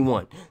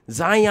 21.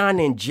 Zion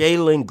and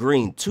Jalen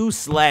Green, 2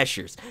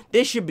 slashers.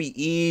 This should be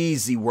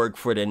easy work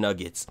for the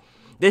Nuggets.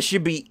 This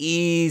should be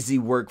easy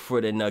work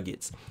for the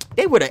Nuggets.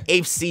 They were the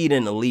 8th seed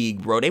in the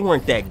league, bro. They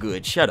weren't that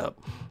good. Shut up.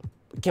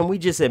 Can we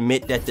just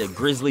admit that the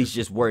Grizzlies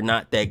just were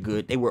not that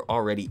good? They were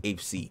already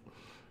 8th seed.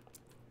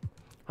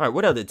 All right,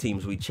 what other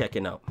teams we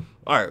checking out?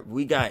 All right,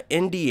 we got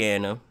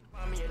Indiana,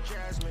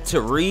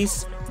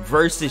 Rease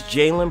versus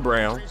Jaylen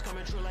Brown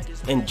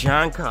and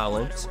John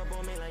Collins.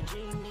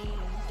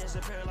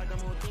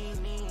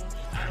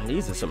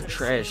 These are some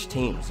trash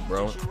teams,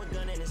 bro.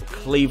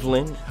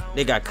 Cleveland,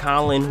 they got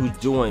Colin, who's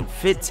doing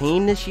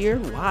 15 this year.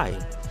 Why?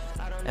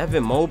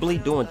 Evan Mobley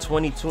doing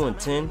 22 and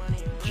 10.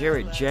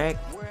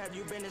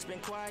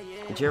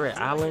 Jared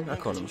Allen, I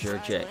call him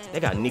Jared Jack.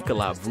 They got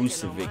Nikola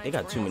Vucevic. They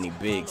got too many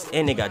bigs,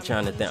 and they got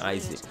Jonathan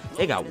Isaac.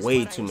 They got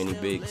way too many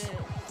bigs.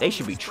 They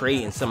should be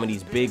trading some of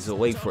these bigs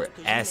away for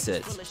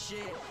assets.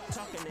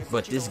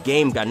 But this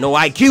game got no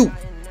IQ.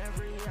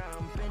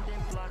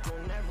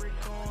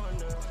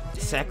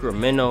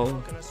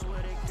 Sacramento,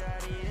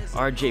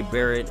 RJ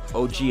Barrett,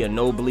 OG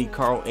Anunoby,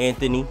 Carl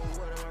Anthony.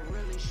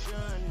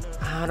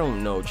 I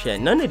don't know, Chad.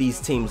 None of these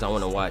teams I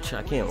want to watch.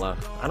 I can't lie.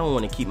 I don't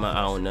want to keep my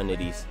eye on none of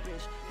these.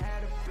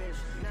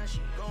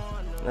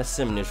 Let's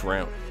sim this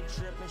round.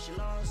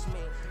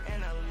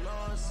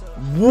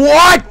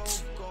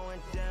 What?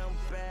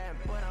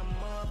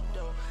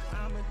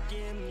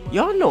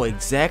 Y'all know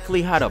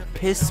exactly how to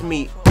piss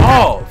me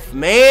off,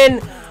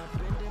 man.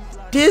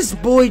 This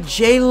boy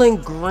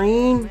Jalen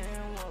Green.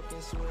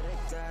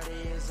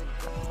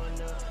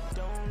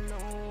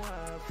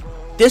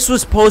 This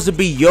was supposed to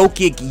be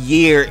Jokic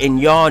year,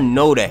 and y'all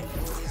know that.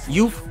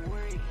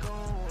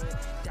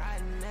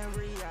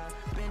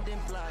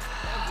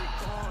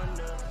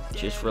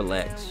 Just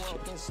relax.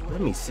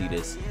 Let me see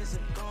this.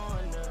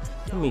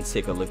 Let me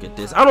take a look at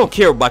this. I don't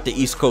care about the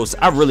East Coast.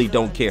 I really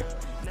don't care.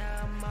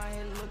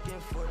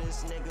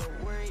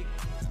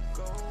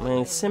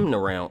 Man, simming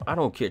around. I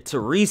don't care.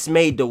 Rease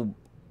made the...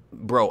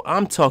 Bro,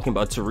 I'm talking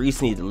about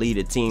Rease need to lead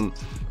a team.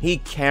 He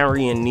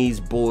carrying these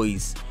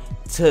boys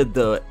to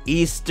the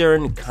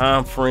Eastern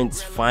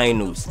Conference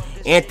Finals.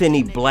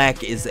 Anthony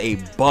Black is a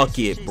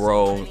bucket,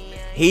 bro.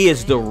 He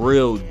is the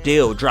real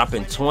deal,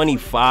 dropping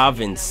 25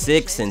 and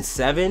 6 and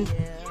 7.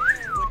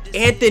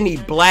 Anthony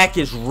Black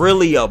is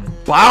really a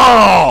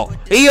ball.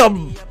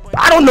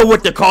 I don't know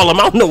what to call him.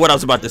 I don't know what I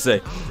was about to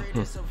say.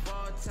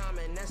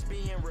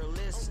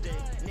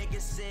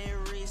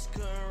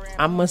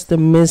 I must have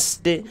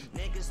missed it.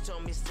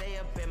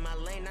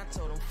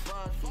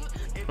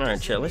 All right,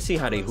 chat. Let's see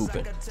how they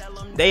hooping.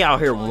 They out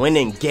here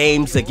winning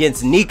games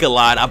against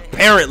Nikolai.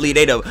 Apparently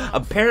they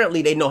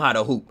know how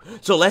to hoop.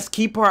 So let's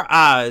keep our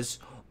eyes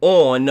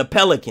on the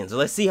Pelicans.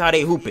 Let's see how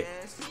they hooping.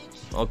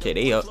 Okay,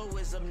 they up.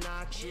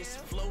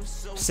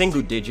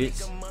 Single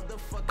digits.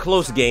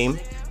 Close game.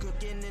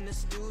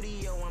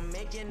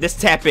 This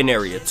tap-in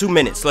area. 2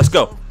 minutes. Let's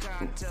go.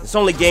 It's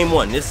only game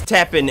 1. This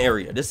tap-in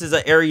area. This is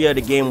an area of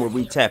the game where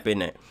we tap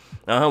in at.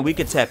 We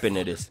could tap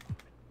into this.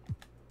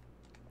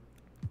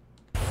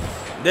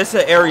 This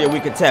is an area we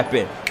could tap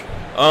in.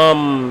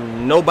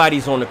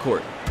 Nobody's on the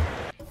court.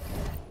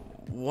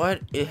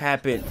 What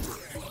happened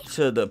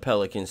to the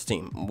Pelicans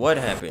team? What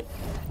happened?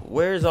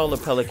 Where's all the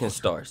Pelican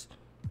stars?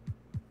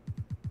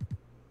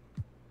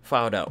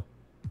 Fouled out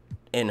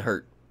and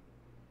hurt.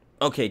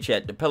 Okay,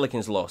 chat, the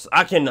Pelicans lost.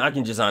 I can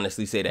just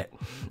honestly say that.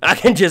 I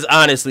can just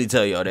honestly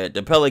tell y'all that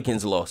the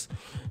Pelicans lost.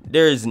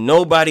 There is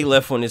nobody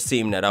left on this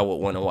team that I would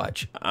want to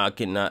watch. I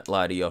cannot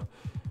lie to y'all.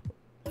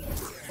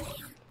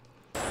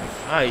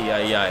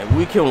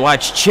 We can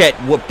watch Chet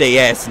whoop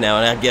their ass now,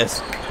 and I guess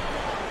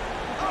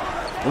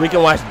we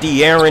can watch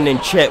De'Aaron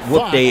and Chet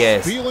whoop their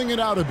ass. Feeling it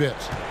out a bit.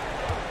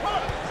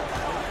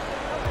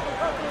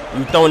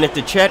 You throwing it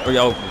to Chet or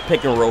y'all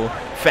pick and roll?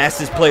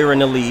 Fastest player in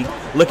the league.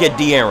 Look at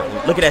De'Aaron.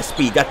 Look at that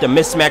speed. Got the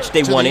mismatch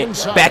they wanted.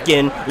 Back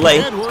in,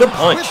 lay. Good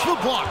punch.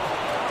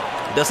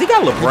 Does he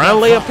got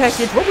LeBron layup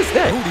package? What was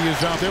that?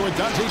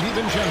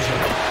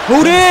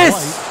 Who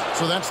this?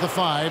 So that's the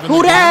 5.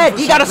 Who that?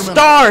 He got a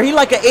star. He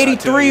like an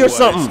 83 or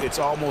something.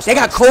 They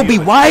got Kobe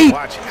White.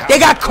 They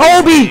got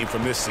Kobe.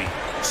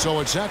 So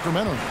it's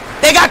Sacramento.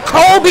 They got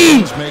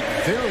Kobe.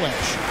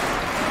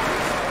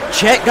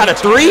 Chet got a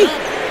 3?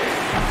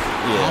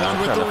 Yeah,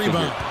 I'm trying to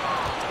figure.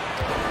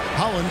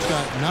 Holland's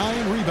got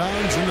 9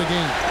 rebounds in the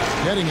game.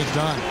 Getting it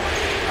done.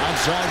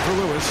 Outside for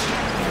Lewis.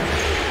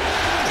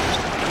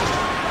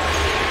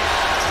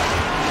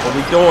 What are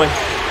we doing?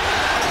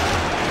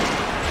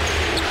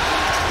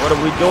 What are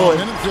we doing?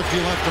 1 minute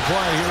 50 left to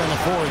play here in the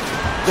 4th.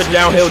 Good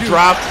downhill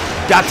drop.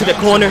 Got to the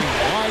corner.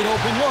 Wide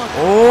open look.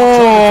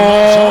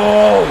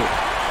 Oh!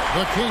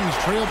 The Kings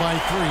trail by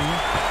 3.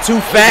 Too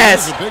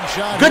fast.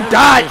 Good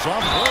dot.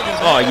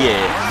 Oh,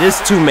 yeah.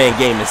 This two-man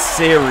game is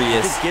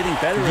serious.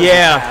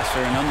 Yeah.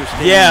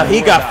 Yeah,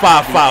 he got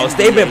 5 fouls.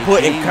 They've been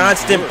putting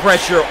constant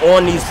pressure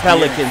on these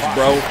Pelicans,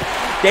 bro.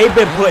 They've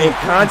been putting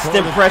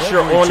constant pressure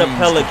on the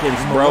Pelicans,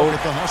 bro.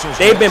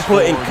 They've been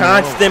putting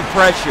constant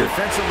pressure.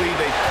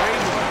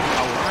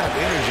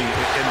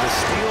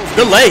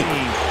 Good lay.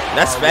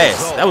 That's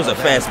fast. That was a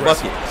fast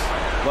bucket.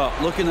 Well,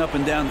 looking up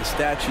and down the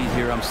stat sheet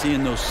here, I'm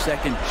seeing those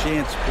second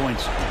chance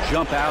points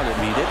jump out at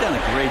me. They've done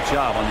a great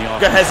job on the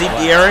offense. Has he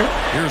De'Aaron?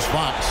 Here's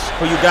Fox.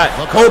 Who you got?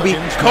 Kobe.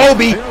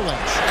 Kobe.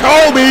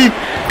 Kobe.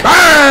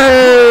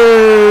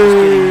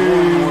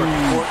 More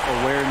court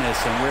awareness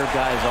and where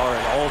guys are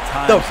at all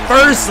times. The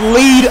first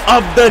lead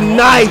of the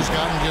night.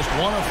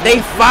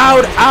 They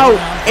fouled out,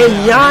 and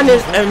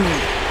Giannis and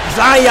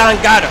Zion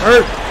got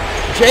hurt.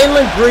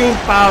 Jalen Green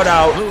fouled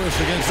out.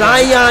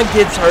 Zion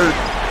gets hurt.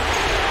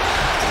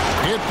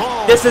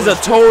 This is a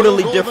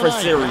totally different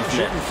series,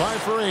 man.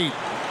 5 for 8.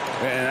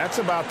 And that's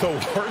about the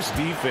worst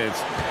defense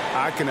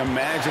I can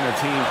imagine a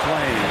team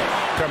playing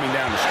coming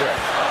down the stretch.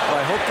 Well,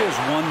 I hope there's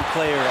one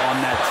player on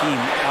that team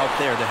out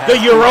there to have the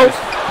Euro.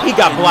 He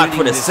got blocked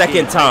for the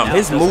second time.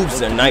 His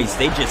moves are nice.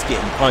 They just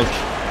getting punched.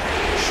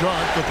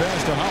 Sharp the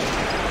pass to Holland.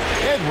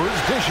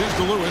 Edwards dishes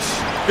to Lewis.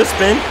 Good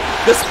spin.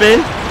 Good spin.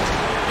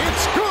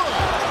 It's good.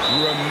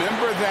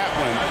 Remember that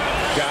one,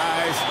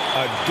 guys.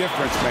 A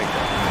difference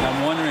maker.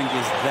 I'm wondering,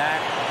 is that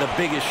the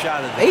biggest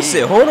shot of the game? They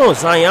said, hold on,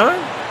 Zion.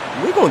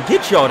 We're going to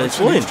get y'all this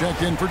win.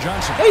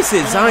 They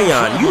said,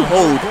 Zion, you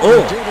hold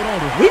on.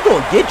 We're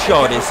going to get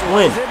y'all this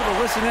win. I was able to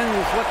listen in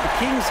with what the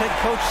Kings head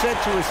coach said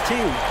to his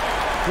team.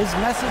 His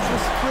message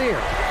was clear.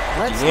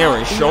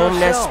 Aaron, show him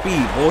that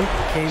speed, boy.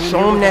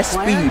 Show him that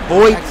speed,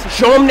 boy.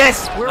 Show him that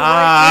speed. We're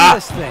right in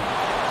this thing.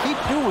 Keep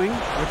doing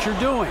what you're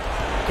doing.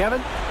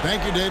 Kevin?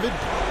 Thank you, David.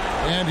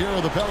 And here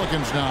are the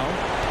Pelicans now.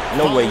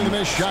 No way you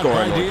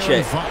scoring on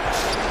Chet.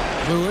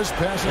 Lewis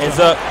passes. Hands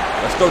up.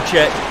 Let's go,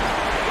 Chet.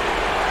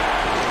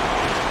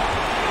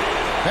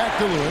 Back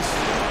to Lewis.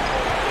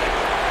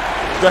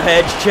 Good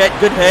hedge, Chet.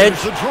 Good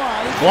hedge.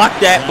 Block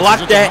that.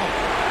 Block that.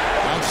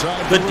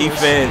 Good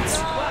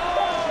defense.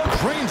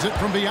 Drains it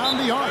from beyond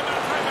the arc.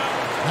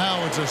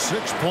 Now it's a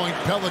 6-point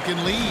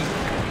Pelican lead.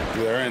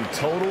 They're in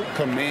total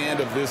command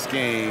of this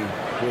game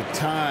with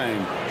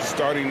time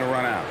starting to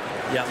run out.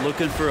 Yeah,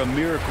 looking for a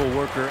miracle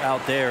worker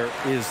out there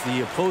is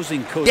the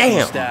opposing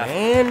coaching staff.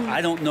 Man.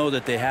 I don't know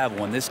that they have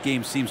one. This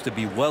game seems to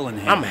be well in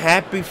hand. I'm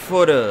happy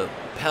for the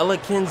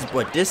Pelicans,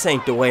 but this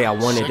ain't the way I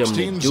wanted them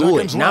to do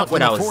it. Not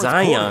without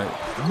Zion.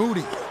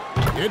 Moody.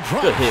 It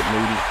drops. Good hit,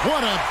 Moody.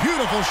 What a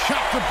beautiful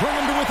shot to bring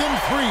him to within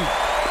 3.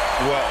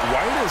 Well,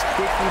 White has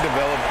quickly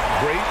developed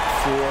great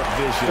floor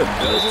vision.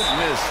 Doesn't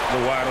miss the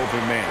wide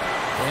open man.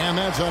 And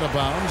that's out of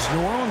bounds.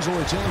 New Orleans will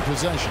retain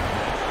possession.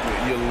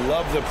 You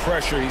love the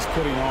pressure he's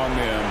putting on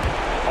them.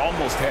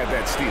 Almost had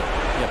that steal.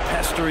 Yeah,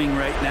 pestering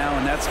right now,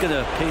 and that's going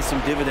to pay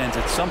some dividends.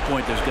 At some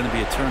point, there's going to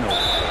be a turnover.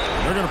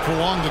 They're going to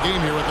prolong the game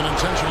here with an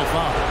intentional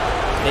foul.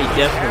 They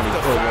definitely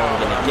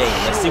prolonged the game.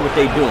 Let's see what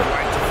they're doing.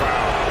 Right to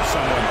foul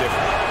someone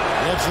different.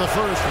 That's the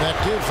first. That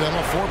gives them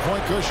a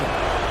 4-point cushion.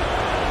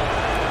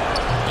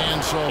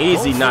 And so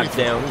easy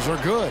knockdown. Those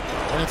are good,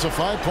 and it's a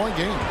 5-point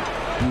game.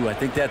 Ooh, I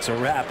think that's a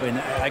wrap, and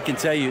I can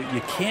tell you,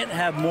 you can't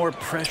have more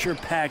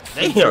pressure-packed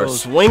free throws. They are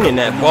swinging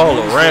that ball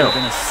around.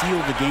 Going to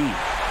seal the game.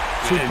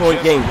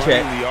 2-point game,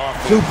 chat.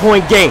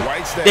 2-point game.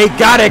 They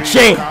got a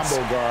chance.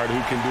 Combo guard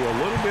who can do a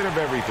little bit of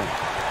everything.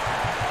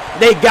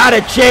 They got a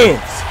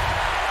chance.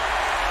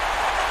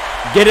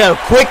 Get a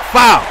quick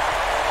foul.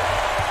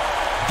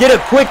 Get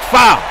a quick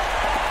foul.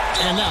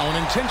 And now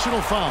an intentional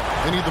foul.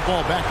 They need the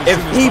ball back.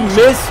 If he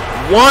missed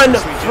one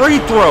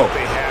free throw.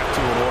 They have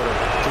to in order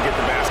to get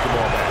the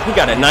basketball back. He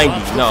got a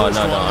 90. No.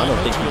 I don't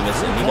think he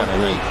missed it. He got a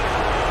 90.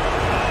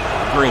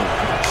 Green.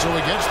 So he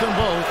gets them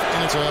both,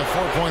 and it's a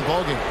 4-point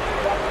ball game.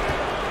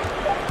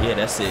 Yeah,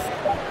 that's it.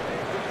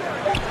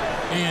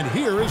 And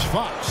here is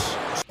Fox.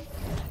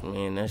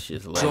 Man, that's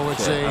just like so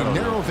it's a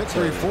narrow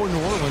victory for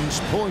New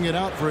Orleans, pulling it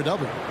out for a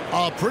W.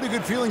 A pretty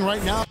good feeling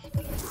right now.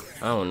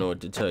 I don't know what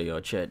to tell y'all,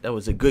 chat. That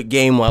was a good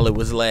game while it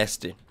was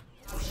lasting.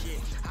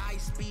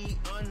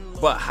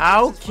 But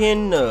how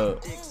can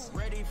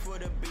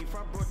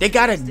they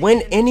gotta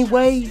win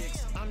anyway?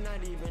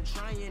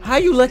 How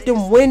you let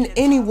them win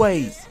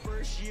anyway?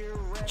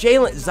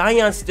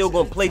 Zion's still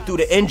gonna play through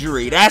the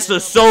injury. That's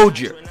a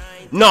soldier.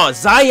 No,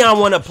 Zion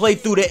wanna play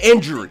through the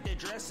injury.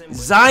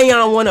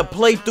 Zion wanna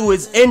play through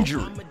his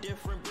injury.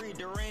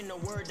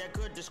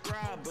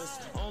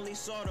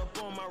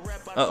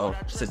 Uh-oh,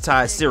 it's a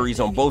tie series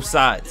on both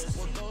sides.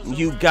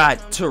 You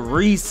got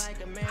Therese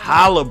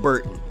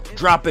Halliburton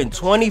dropping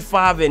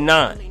 25 and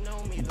 9,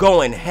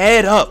 going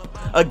head up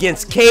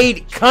against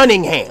Cade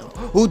Cunningham,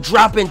 who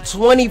dropping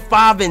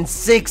 25 and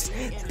 6.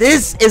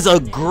 This is a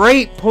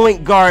great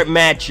point guard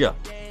matchup.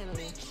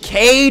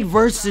 Cade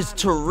versus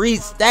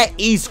Therese. That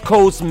East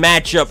Coast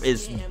matchup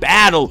is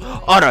Battle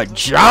of the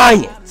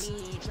Giants.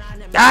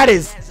 That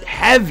is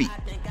heavy.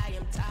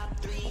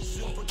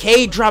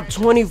 Cade dropped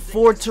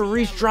 24,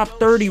 Therese dropped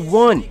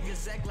 31.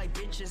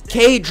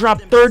 Cade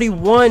dropped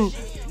 31,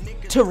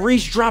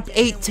 Therese dropped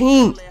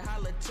 18.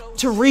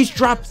 Therese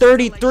dropped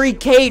 33,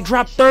 Cade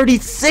dropped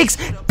 36.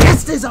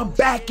 This is a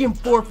back and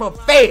forth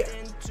affair.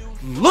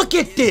 Look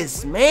at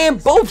this, man.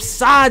 Both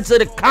sides of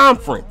the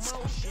conference.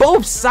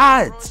 Both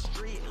sides.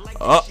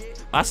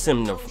 I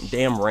simmed the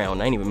damn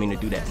round. I ain't even mean to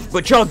do that.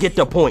 But y'all get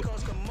the point.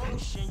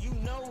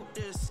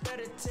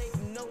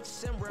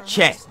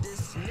 Chat.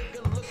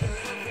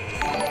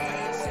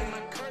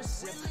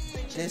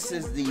 This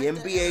is the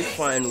NBA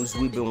Finals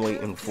we've been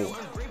waiting for.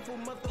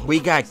 We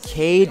got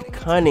Cade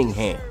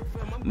Cunningham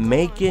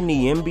making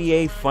the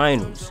NBA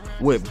Finals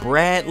with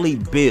Bradley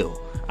Beal.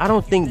 I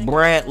don't think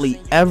Bradley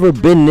ever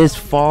been this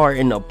far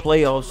in the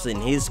playoffs in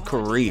his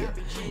career.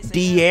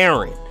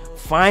 De'Aaron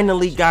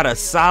finally got a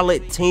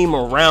solid team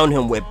around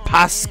him with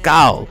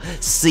Pascal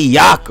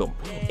Siakam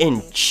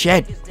and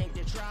Chet.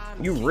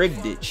 You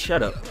rigged it.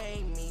 Shut up.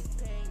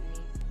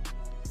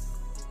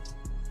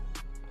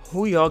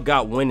 Who y'all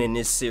got winning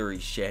this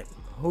series, chat?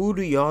 Who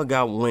do y'all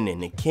got winning?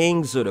 The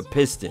Kings or the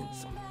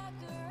Pistons?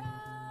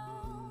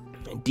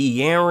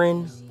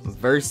 De'Aaron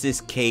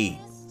versus Cade.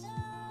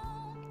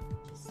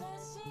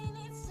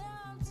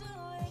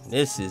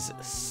 This is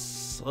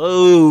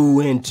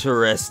so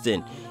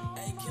interesting.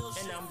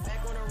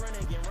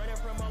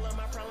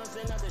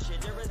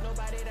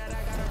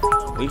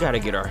 We gotta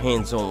get our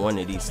hands on one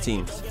of these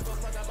teams.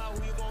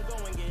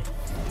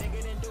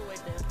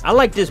 I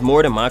like this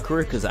more than Mycareer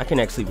because I can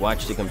actually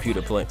watch the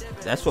computer play.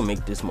 That's what makes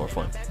this more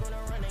fun.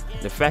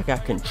 The fact I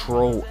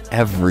control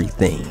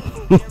everything.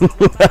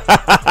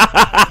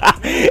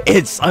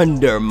 It's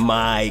under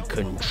my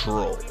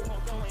control.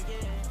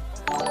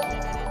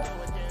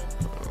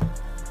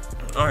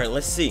 All right,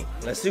 let's see.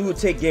 Let's see who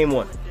take game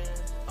one.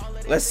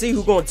 Let's see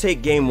who's gonna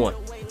take game one.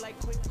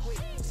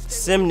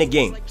 Sim the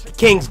game. The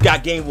Kings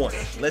got game one.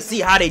 Let's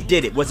see how they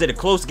did it. Was it a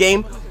close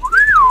game?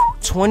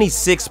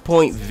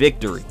 26-point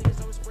victory.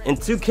 In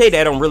 2K,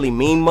 that don't really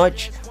mean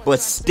much, but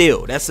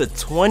still, that's a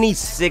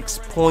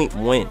 26-point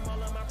win.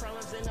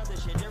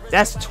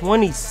 That's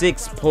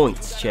 26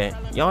 points, chat.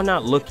 Y'all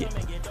not looking.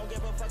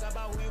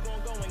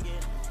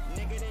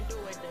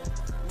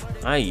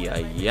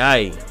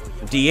 Ay.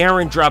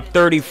 De'Aaron dropped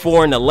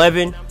 34 and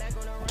 11.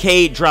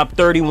 Cade dropped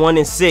 31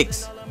 and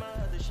 6.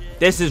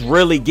 This is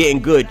really getting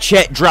good.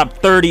 Chet dropped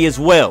 30 as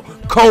well.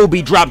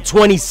 Kobe dropped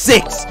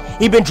 26.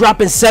 He been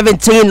dropping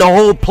 17 the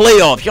whole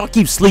playoffs. Y'all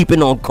keep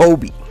sleeping on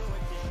Kobe.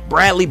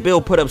 Bradley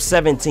Beal put up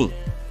 17.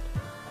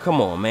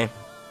 Come on, man.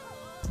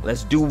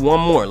 Let's do one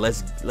more.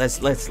 Let's.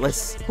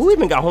 Who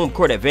even got home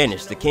court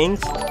advantage? The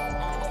Kings?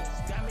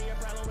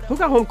 Who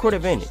got home court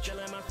advantage?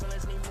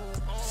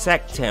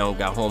 Sacktown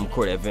got home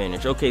court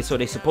advantage. Okay, so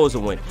they supposed to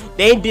win.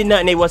 They ain't did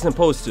nothing they wasn't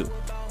supposed to.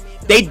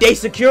 They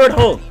secured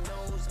home.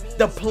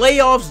 The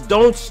playoffs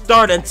don't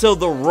start until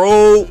the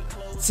road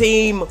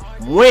team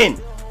win.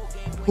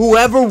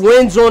 Whoever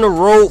wins on the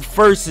road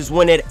first is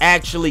when it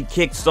actually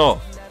kicks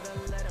off.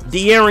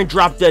 De'Aaron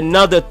dropped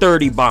another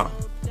 30 bomb.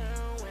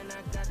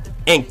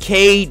 And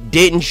Cade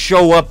didn't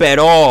show up at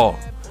all.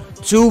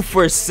 2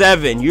 for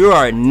 7. You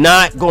are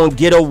not going to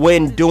get a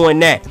win doing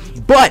that.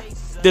 But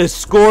the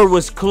score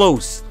was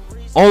close.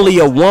 Only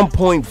a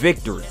 1-point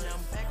victory.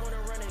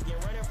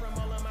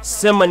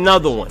 Sim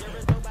another one.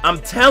 I'm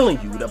telling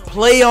you, the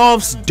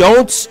playoffs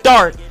don't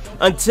start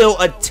until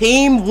a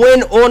team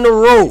win on the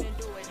road.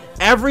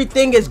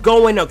 Everything is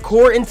going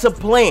according to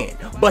plan,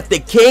 but the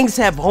Kings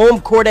have home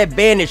court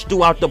advantage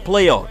throughout the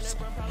playoffs.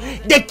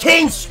 The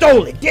Kings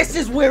stole it. This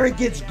is where it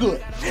gets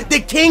good. The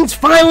Kings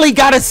finally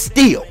got a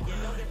steal.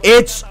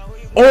 It's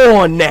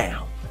on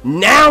now.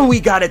 Now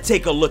we got to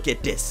take a look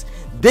at this.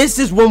 This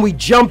is when we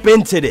jump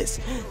into this.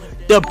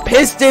 The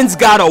Pistons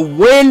got to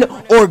win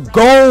or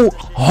go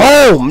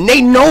home.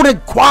 They know the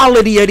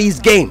quality of these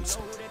games.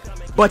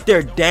 But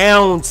they're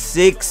down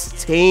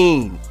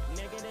 16.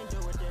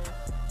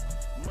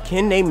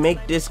 Can they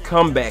make this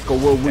comeback, or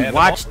will we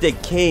watch the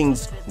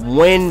Kings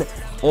win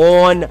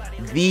on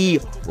the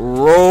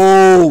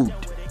road?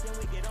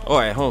 All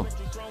right, home.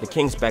 The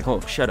Kings back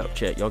home. Shut up,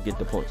 Chet. Y'all get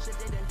the points.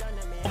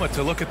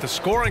 To look at the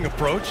scoring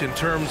approach in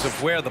terms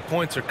of where the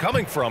points are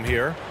coming from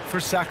here for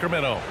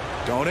Sacramento.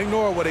 Don't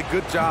ignore what a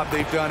good job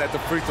they've done at the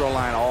free throw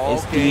line all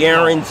game.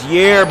 De'Aaron's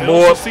year, boy. It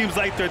also seems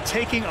like they're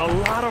taking a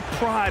lot of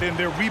pride in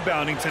their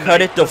rebounding tonight.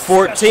 Cut it to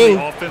 14.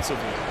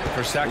 Offensively.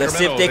 Let's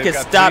see if they can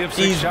stop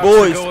these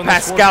boys.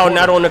 Pascal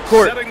not on the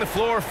court. The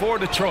floor for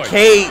Detroit.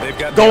 Cade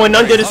going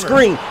under the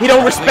screen. He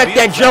don't respect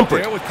that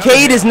jumper.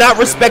 Cade is not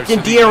respecting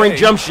De'Aaron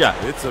jump shot.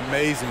 It's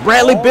amazing.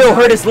 Bradley Beal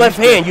hurt his left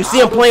hand. You see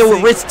him playing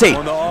with wrist tape.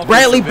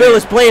 Bradley Beal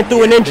is playing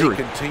through an injury.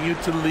 Continue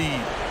to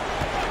lead.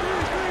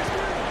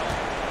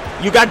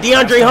 You got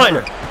DeAndre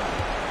Hunter.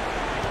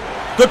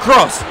 Good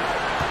cross.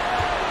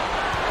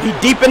 He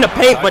deep in the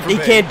paint, but he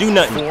can't do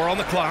nothing. 4 on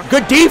the clock.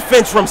 Good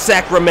defense from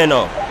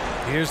Sacramento.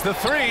 Here's the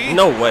 3.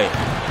 No way.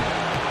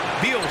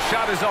 Beal's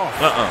shot is off.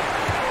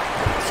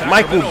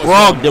 Michael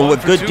Brogdon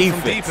with good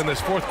defense. Deep in this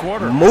fourth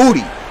quarter.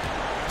 Moody.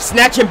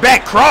 Snatching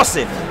back,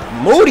 crossing.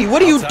 Moody,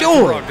 what are you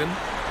doing?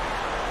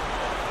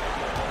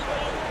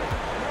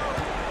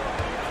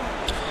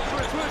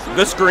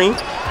 Good screen.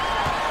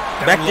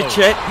 Back to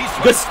Chet.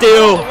 Good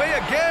steal.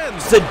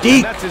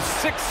 Sadiq. That's his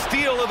 6th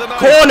steal of the night.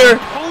 Corner.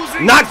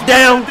 Knocked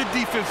down.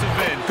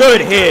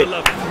 Good hit.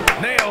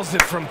 Nails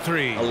it from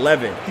 3.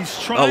 11.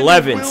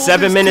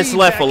 7 minutes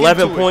left.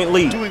 11-point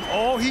lead. Doing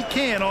all he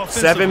can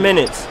offensively. 7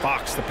 minutes.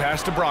 Fox the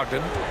pass to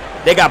Brogdon.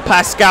 They got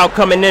Pascal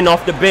coming in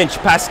off the bench.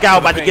 Pascal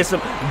about to get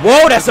some.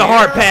 Whoa, that's a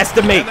hard pass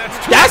to make.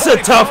 That's a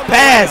tough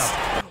pass.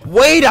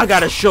 Wait, I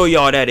gotta show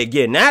y'all that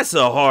again. That's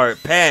a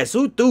hard pass.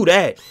 Who threw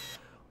that?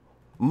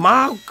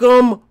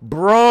 Malcolm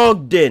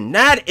Brogdon.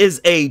 That is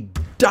a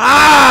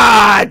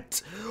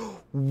dot.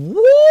 Whoa,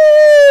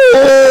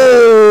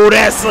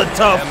 that's a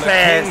tough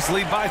pass. Kings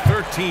lead by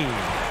 13.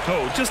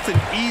 Oh, just an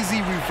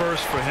easy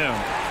reverse for him.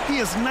 He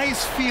has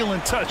nice feel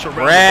and touch around.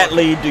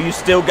 Bradley, do you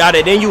still got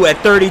it in you at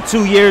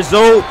 32 years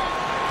old?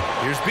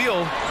 Here's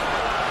Beal.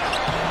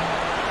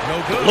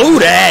 No good. Blew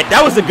that.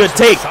 That was a good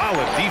take.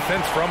 Solid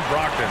defense from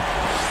Brogdon.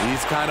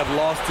 He's kind of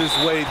lost his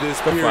way this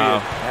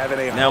period. Having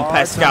a now hard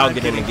Pascal time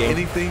get in the game.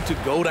 Anything to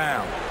go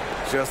down.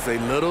 Just a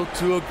little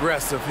too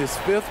aggressive. His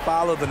 5th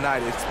foul of the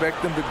night.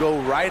 Expect them to go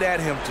right at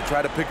him to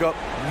try to pick up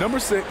number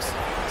 6.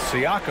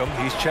 Siakam,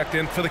 he's checked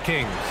in for the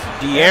Kings.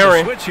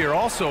 De'Aaron, switch here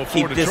also for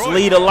keep Detroit. this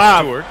lead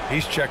alive. Stewart,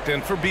 he's checked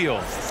in for Beal.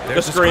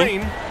 There's the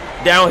screen.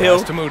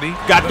 Downhill. To Moody.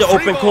 Got the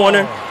open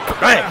corner.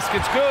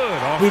 Basket's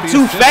good. He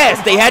too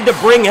fast. They had to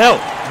bring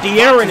help.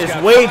 De'Aaron is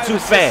way too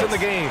fast. In the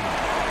game.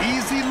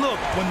 Easy look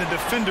when the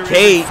defender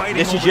Cade,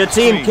 this is your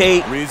team,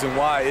 Cade. Reason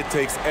why it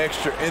takes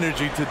extra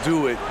energy to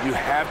do it. You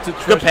have to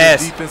trust your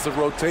defensive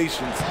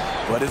rotations,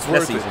 but it's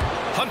worth it.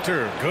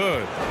 Hunter,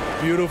 good.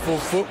 Beautiful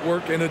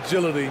footwork and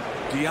agility.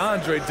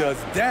 DeAndre does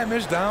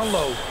damage down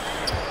low.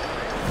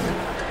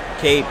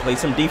 Cade, play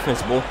some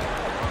defense, boy.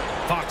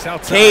 Fox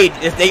outside. Cade,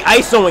 if they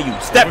ice on you,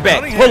 step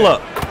back, pull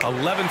up.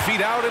 11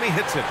 feet out, and he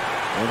hits it.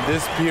 In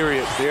this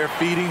period, they're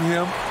feeding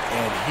him,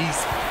 and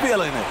he's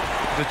feeling it.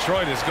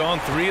 Detroit has gone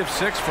 3 of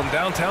 6 from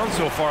downtown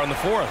so far in the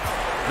 4th.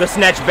 Good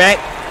snatch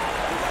back.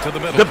 To the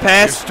middle. Good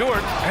pass. Here's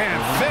Stewart, and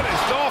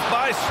finished off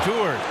by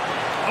Stewart.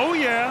 Oh,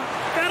 yeah.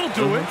 That'll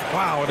do it.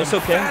 Wow, it's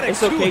okay.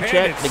 It's okay,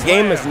 Chet. The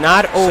game is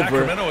not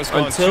over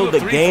until the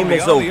game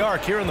is over.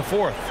 Here in the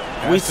fourth.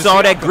 We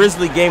saw that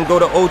Grizzly game go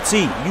to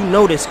OT. You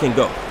know this can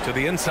go. To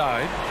the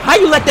inside. How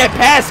you let that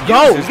pass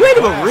go? You ain't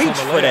even reach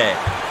for that.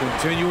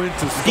 Continuing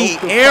to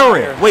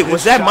De'Aaron. Wait,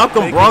 was that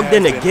Malcolm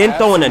Brogdon again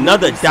throwing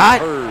another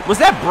dot? Was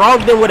that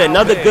Brogdon with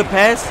another good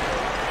pass?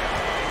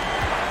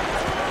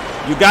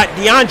 You got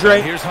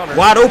DeAndre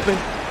wide open.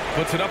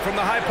 Puts it up from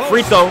the high post.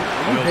 Free throw.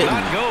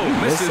 You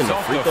missing the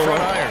free throw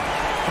iron.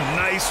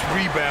 Nice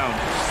rebound.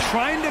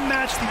 Trying to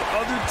match the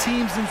other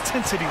team's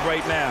intensity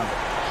right now.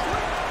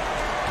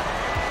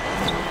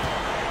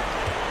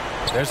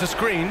 There's a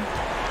screen.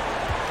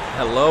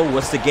 Hello,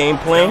 what's the game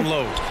plan? Down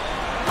low.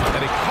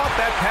 And he caught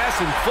that pass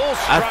in full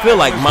stride. I feel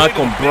like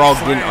Malcolm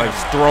Brogdon is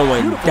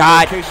throwing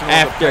dot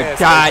after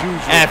dot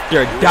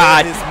after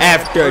dot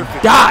after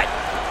dot.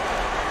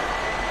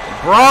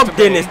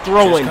 Brogdon is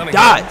throwing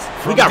dots.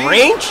 We got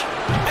range?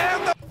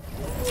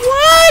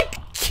 What?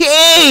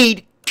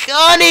 Cade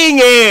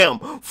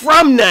Cunningham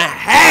from the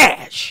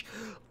hash.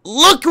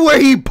 Look where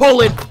he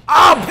pulling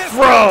up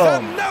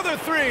from. Another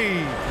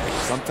three.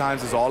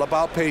 Sometimes it's all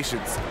about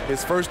patience.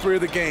 His first three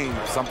of the game,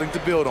 something to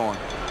build on.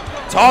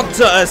 Talk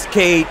to us,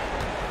 Cade.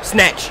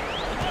 Snatch.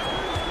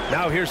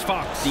 Now here's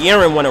Fox.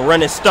 De'Aaron want to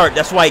run and start.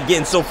 That's why he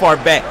getting so far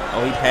back.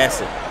 Oh, he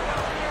passing.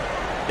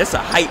 That's a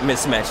height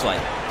mismatch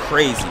like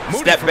crazy.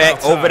 Step back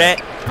outside. Over that.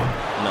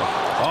 No.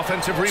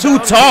 Offensive rebound. Too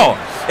tall.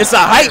 It's a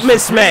height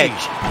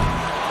mismatch.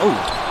 Oh.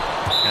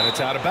 And it's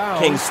out of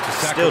bounds. Kings to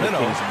still the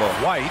Kings ball.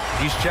 White,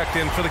 he's checked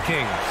in for the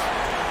Kings.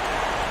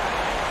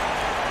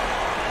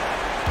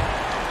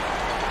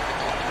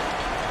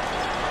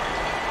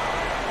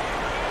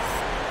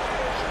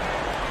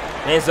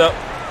 Hands up.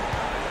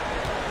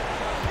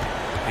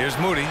 Here's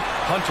Moody.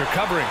 Hunter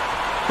covering.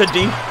 Good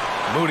D.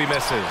 Moody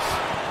misses.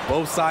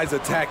 Both sides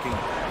attacking.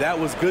 That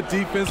was good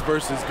defense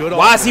versus good offense.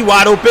 Why is he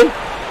wide open?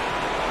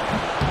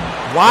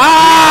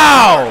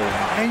 Wow!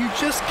 And you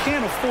just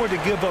can't afford to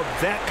give up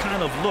that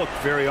kind of look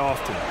very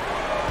often.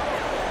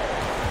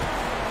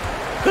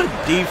 Good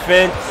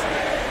defense.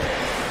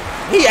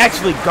 He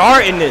actually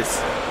guarding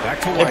this. Back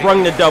to White. They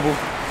brung the double.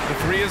 The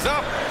three is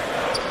up.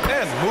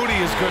 And Moody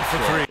is good for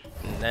three.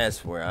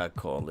 That's where I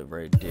call it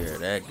right there.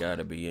 That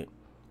gotta be it.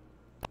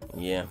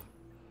 Yeah.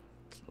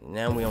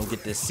 Now we don't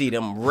get to see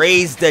them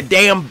raise the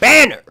damn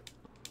banner.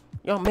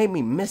 Y'all made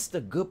me miss the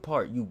good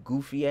part, you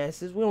goofy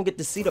asses. We don't get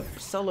to see the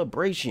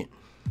celebration.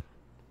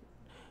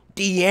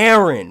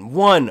 De'Aaron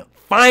won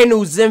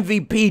Finals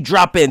MVP,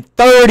 dropping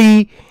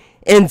 30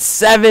 and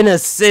 7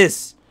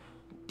 assists.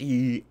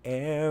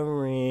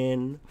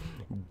 De'Aaron.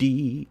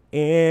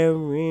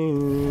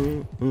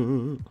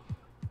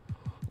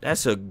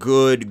 That's a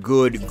good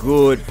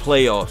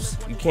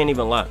playoffs. You can't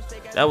even lie.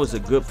 That was a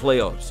good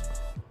playoffs.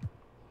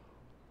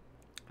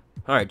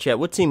 All right, chat.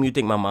 What team you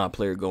think my mod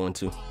player going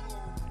to?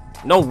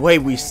 No way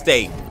we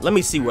stay. Let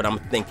me see what I'm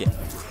thinking.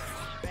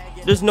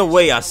 There's no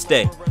way I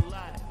stay.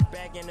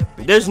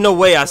 There's no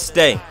way I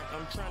stay.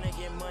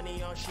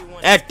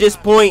 At this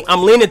point,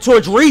 I'm leaning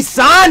towards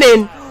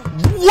re-signing.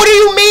 What do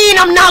you mean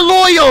I'm not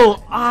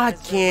loyal? I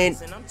can't.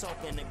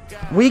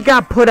 We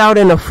got put out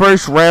in the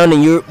first round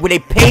and they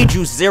paid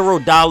you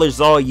 $0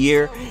 all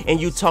year and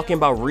you talking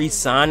about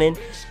re-signing?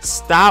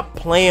 Stop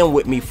playing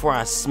with me before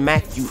I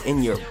smack you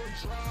in your...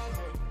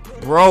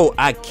 Bro,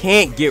 I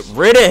can't get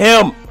rid of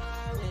him.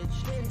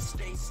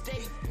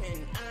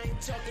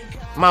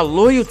 My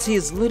loyalty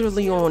is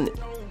literally on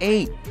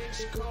 8.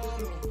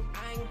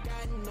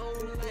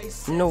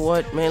 You know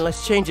what, man?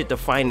 Let's change it to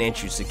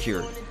financial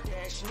security.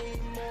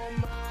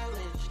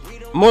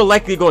 More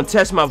likely going to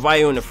test my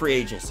value in the free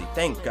agency.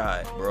 Thank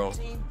God, bro.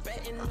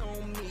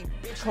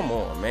 Come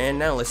on, man.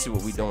 Now let's see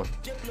what we doing.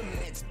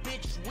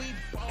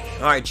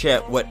 All right,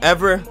 chat.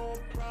 Whatever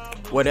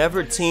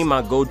team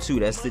I go to,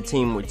 that's the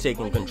team we're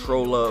taking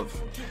control of.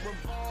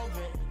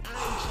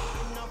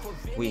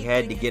 We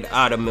had to get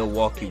out of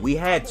Milwaukee. We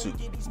had to.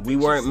 We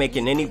weren't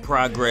making any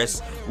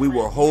progress. We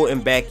were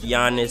holding back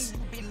Giannis.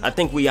 I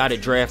think we out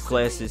of draft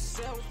classes.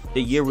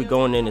 The year we're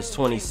going in is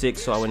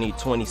 26, so I would need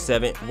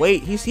 27.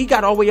 Wait, he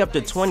got all the way up to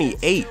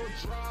 28.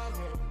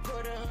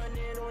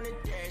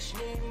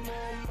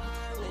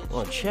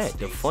 Well, chat,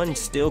 the fun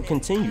still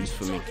continues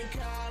for me.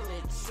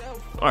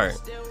 Alright,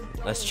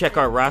 let's check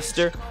our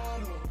roster.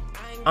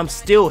 I'm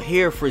still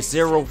here for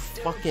 $0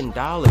 fucking,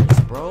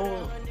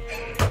 bro.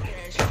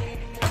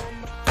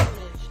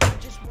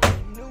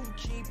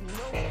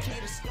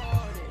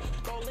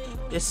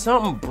 There's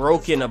something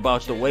broken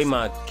about the way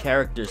my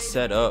character's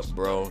set up,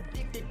 bro.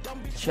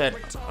 Chat,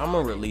 I'm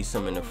gonna release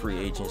him in the free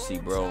agency,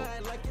 bro,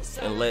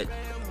 and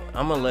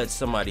I'm gonna let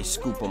somebody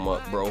scoop him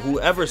up, bro.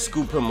 Whoever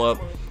scoop him up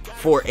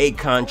for a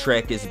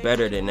contract is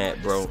better than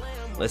that, bro.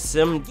 Let's see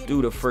him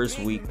do the first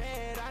week.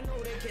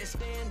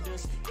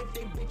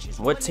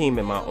 What team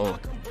am I on?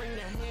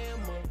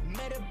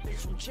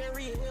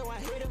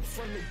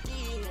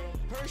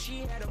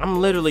 I'm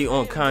literally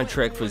on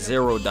contract for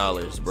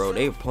 $0, bro.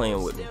 They're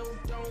playing with me.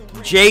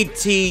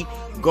 JT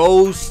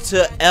goes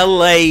to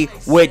LA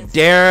with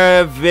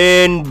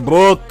Devin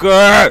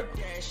Booker.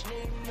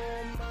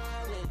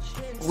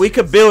 We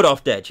could build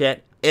off that,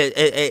 chat.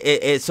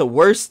 It's a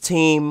worse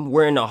team.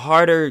 We're in a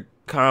harder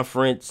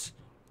conference.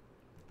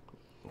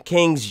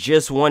 Kings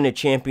just won the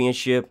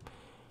championship.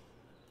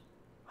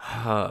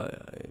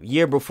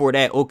 Year before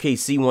that,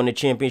 OKC won the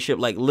championship.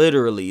 Like,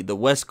 literally, the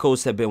West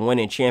Coast have been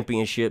winning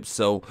championships.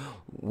 So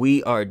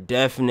we are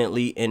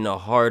definitely in a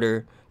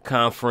harder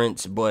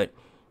conference, but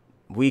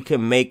we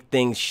can make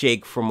things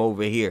shake from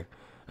over here.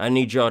 I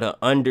need y'all to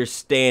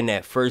understand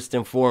that first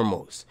and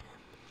foremost.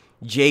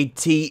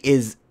 JT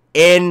is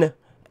in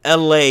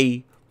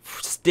LA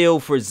still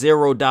for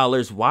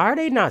 $0. Why are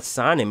they not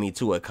signing me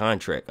to a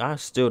contract? I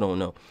still don't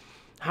know.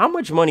 How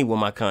much money will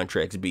my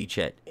contracts be,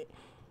 chat?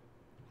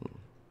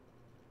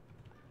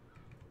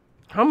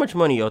 How much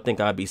money y'all think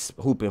I'd be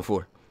hooping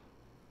for?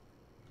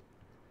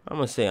 I'm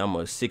going to say I'm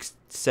a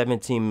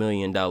 $17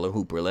 million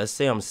hooper. Let's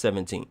say I'm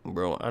 17,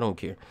 bro. I don't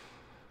care.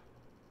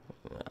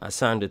 I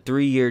signed a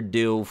 3-year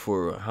deal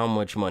for how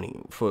much money?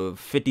 For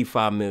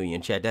 $55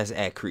 million, chat. That's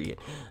accurate.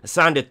 I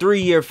signed a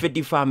 3-year,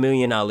 $55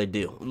 million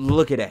deal.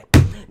 Look at that.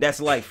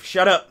 That's life.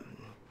 Shut up.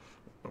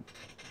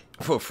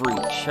 For free.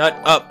 Shut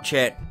up,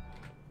 chat.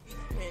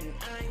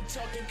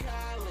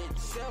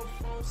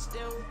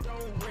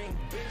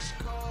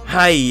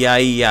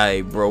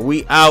 Hi, bro.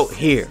 We out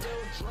here.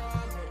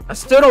 I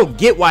still don't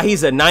get why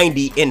he's a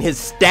 90 and his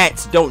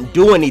stats don't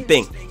do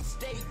anything.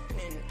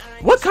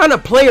 What kind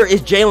of player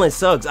is Jalen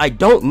Suggs? I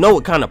don't know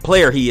what kind of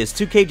player he is.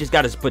 2K just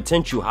got his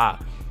potential high.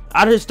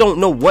 I just don't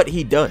know what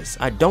he does.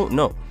 I don't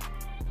know.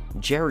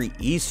 Jerry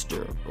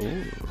Easter.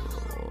 Ooh.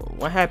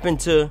 What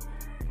happened to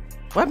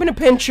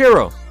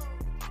Panchero?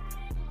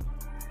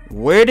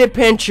 Where did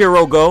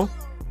Panchero go?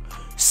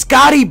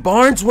 Scotty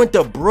Barnes went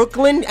to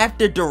Brooklyn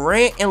after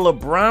Durant and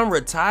LeBron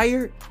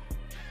retired.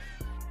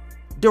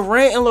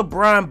 Durant and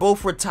LeBron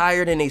both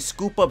retired and they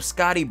scoop up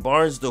Scotty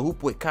Barnes to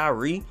hoop with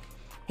Kyrie.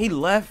 He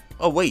left.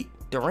 Oh, wait.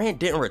 Durant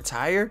didn't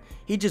retire.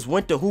 He just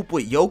went to hoop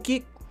with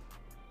Jokic.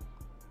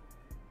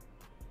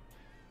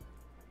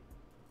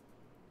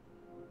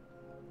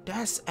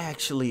 That's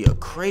actually a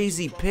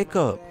crazy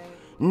pickup.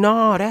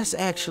 No, that's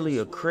actually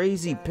a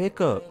crazy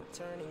pickup.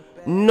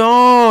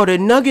 No, the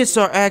Nuggets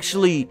are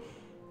actually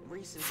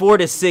 4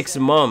 to 6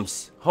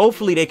 months.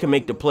 Hopefully they can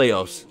make the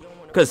playoffs.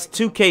 Because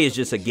 2K is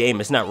just a game.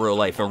 It's not real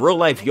life. In real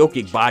life,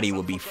 Jokic body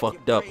would be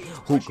fucked up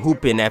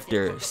hooping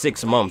after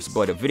 6 months.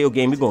 But a video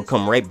game, he's going to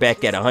come right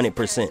back at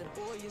 100%.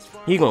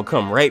 He's going to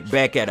come right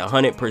back at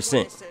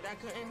 100%.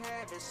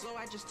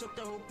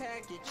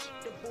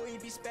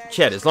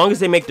 Chat, as long as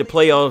they make the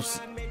playoffs,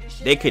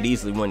 they could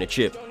easily win the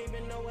chip.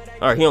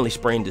 Alright, he only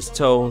sprained his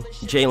toe.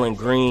 Jalen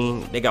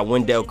Green. They got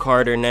Wendell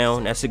Carter now.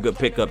 That's a good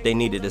pickup. They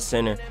needed a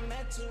center.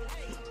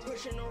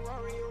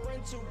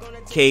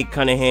 Cade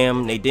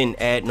Cunningham. They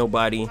didn't add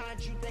nobody.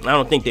 I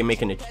don't think they're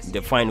making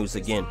the finals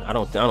again. I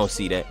don't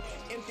see that.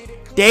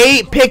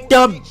 They picked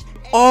up.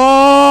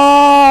 Oh,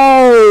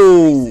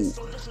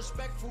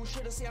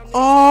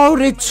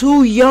 the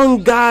two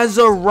young guys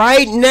are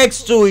right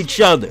next to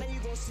each other.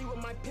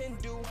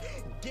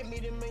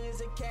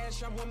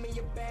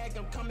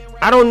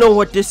 I don't know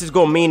what this is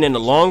going to mean in the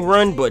long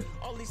run, but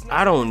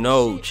I don't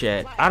know,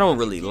 chat. I don't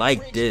really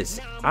like this.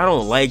 I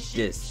don't like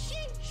this.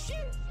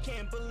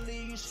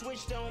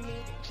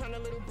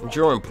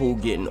 Jordan Poole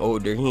getting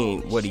older. He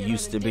ain't what he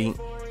used to be.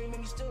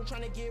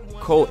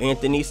 Cole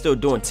Anthony still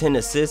doing 10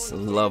 assists.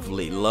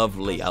 Lovely,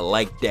 lovely. I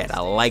like that. I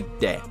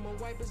like that.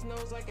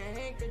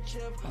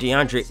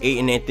 DeAndre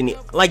Ayton, Anthony.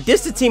 Like,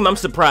 this is a team I'm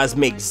surprised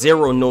makes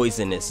zero noise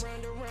in this.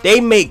 They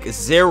make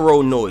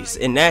zero noise,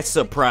 and that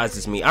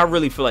surprises me. I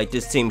really feel like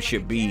this team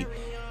should be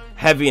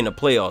heavy in the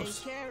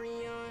playoffs.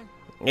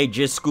 They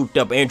just scooped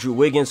up Andrew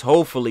Wiggins.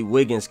 Hopefully,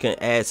 Wiggins can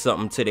add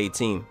something to their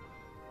team.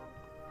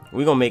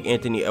 We're going to make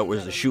Anthony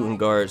Edwards the shooting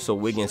guard so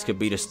Wiggins could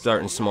be the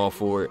starting small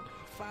forward.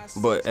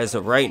 But as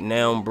of right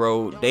now,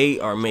 bro, they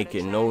are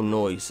making no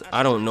noise.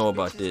 I don't know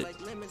about this.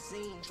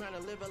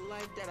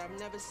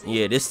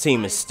 Yeah, this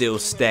team is still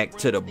stacked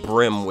to the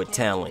brim with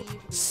talent.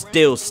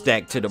 Still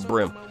stacked to the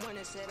brim.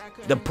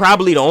 They're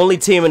probably the only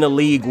team in the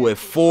league with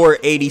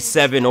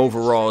 487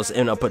 overalls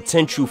and a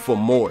potential for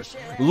more.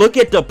 Look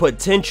at the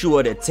potential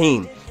of the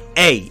team.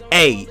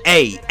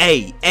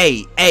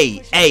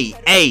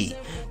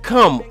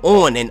 Come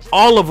on, and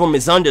all of them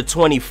is under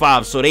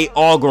 25, so they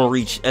all gonna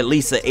reach at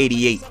least an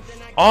 88.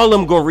 All of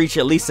them gonna reach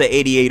at least an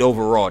 88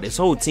 overall. This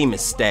whole team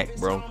is stacked,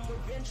 bro.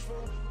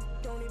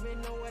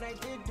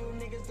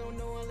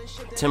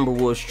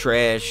 Timberwolves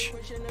trash.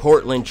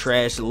 Portland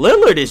trash.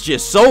 Lillard is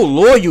just so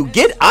loyal.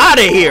 Get out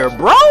of here,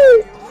 bro.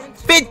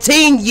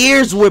 15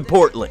 years with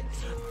Portland.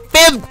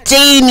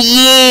 15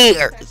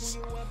 years.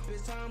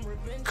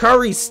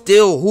 Curry's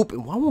still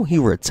hooping. Why won't he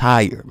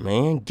retire,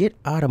 man? Get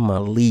out of my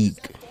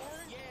league.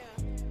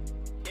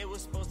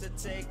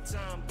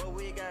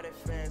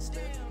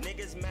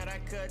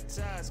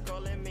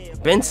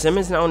 Ben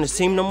Simmons not on this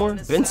team no more?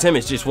 Ben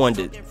Simmons just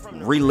wanted to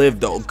relive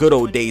the good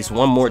old days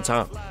one more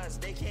time.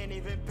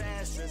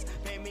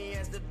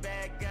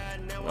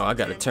 Oh, I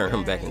gotta turn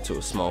him back into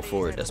a small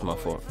forward. That's my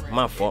fault.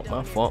 My fault.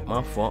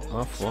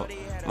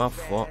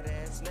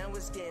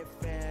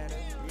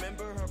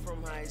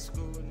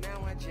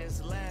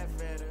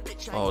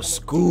 Oh,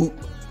 Scoot,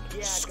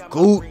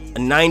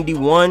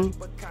 91.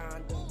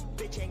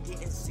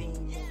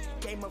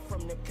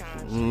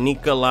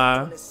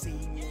 Nikolai.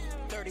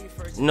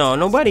 No,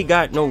 nobody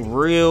got no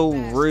real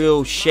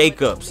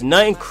shakeups.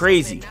 Nothing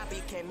crazy.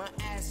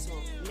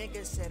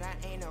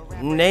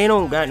 They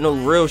don't got no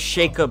real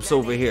shakeups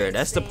over here.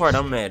 That's the part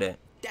I'm mad at.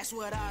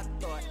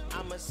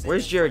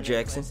 Where's Jared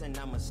Jackson?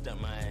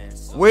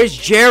 Where's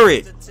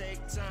Jared?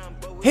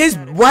 His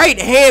right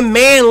hand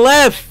man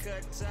left.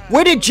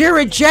 Where did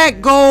Jared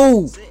Jack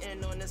go?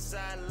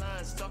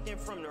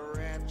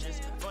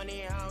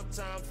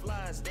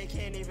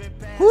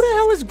 Who the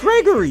hell is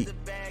Gregory?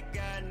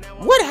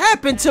 What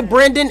happened to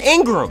Brandon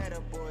Ingram?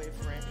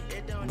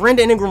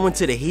 Brandon Ingram went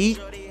to the Heat?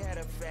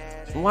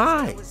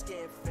 Why?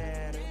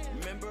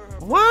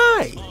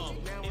 Why?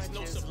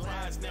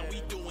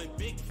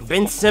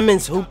 Ben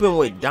Simmons hooping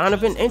with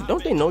Donovan? And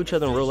don't they know each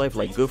other in real life,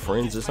 like good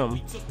friends or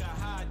something?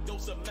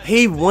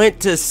 He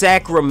went to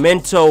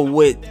Sacramento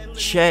with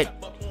Chet.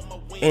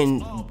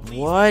 And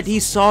what? He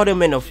saw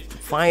them in the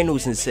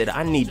finals and said,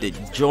 I need to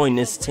join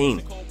this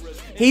team.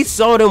 He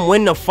saw them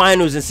win the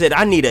finals and said,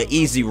 I need an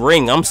easy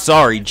ring. I'm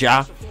sorry,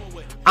 Ja.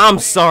 I'm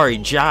sorry,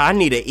 Ja. I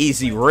need an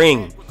easy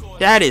ring.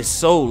 That is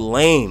so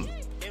lame.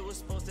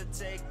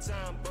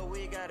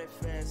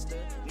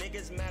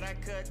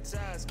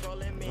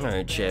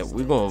 Alright, chat.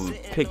 We're going to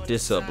pick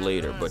this up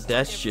later, but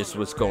that's just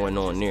what's going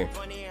on there.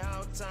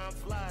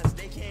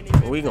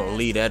 We're going to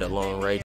leave that alone right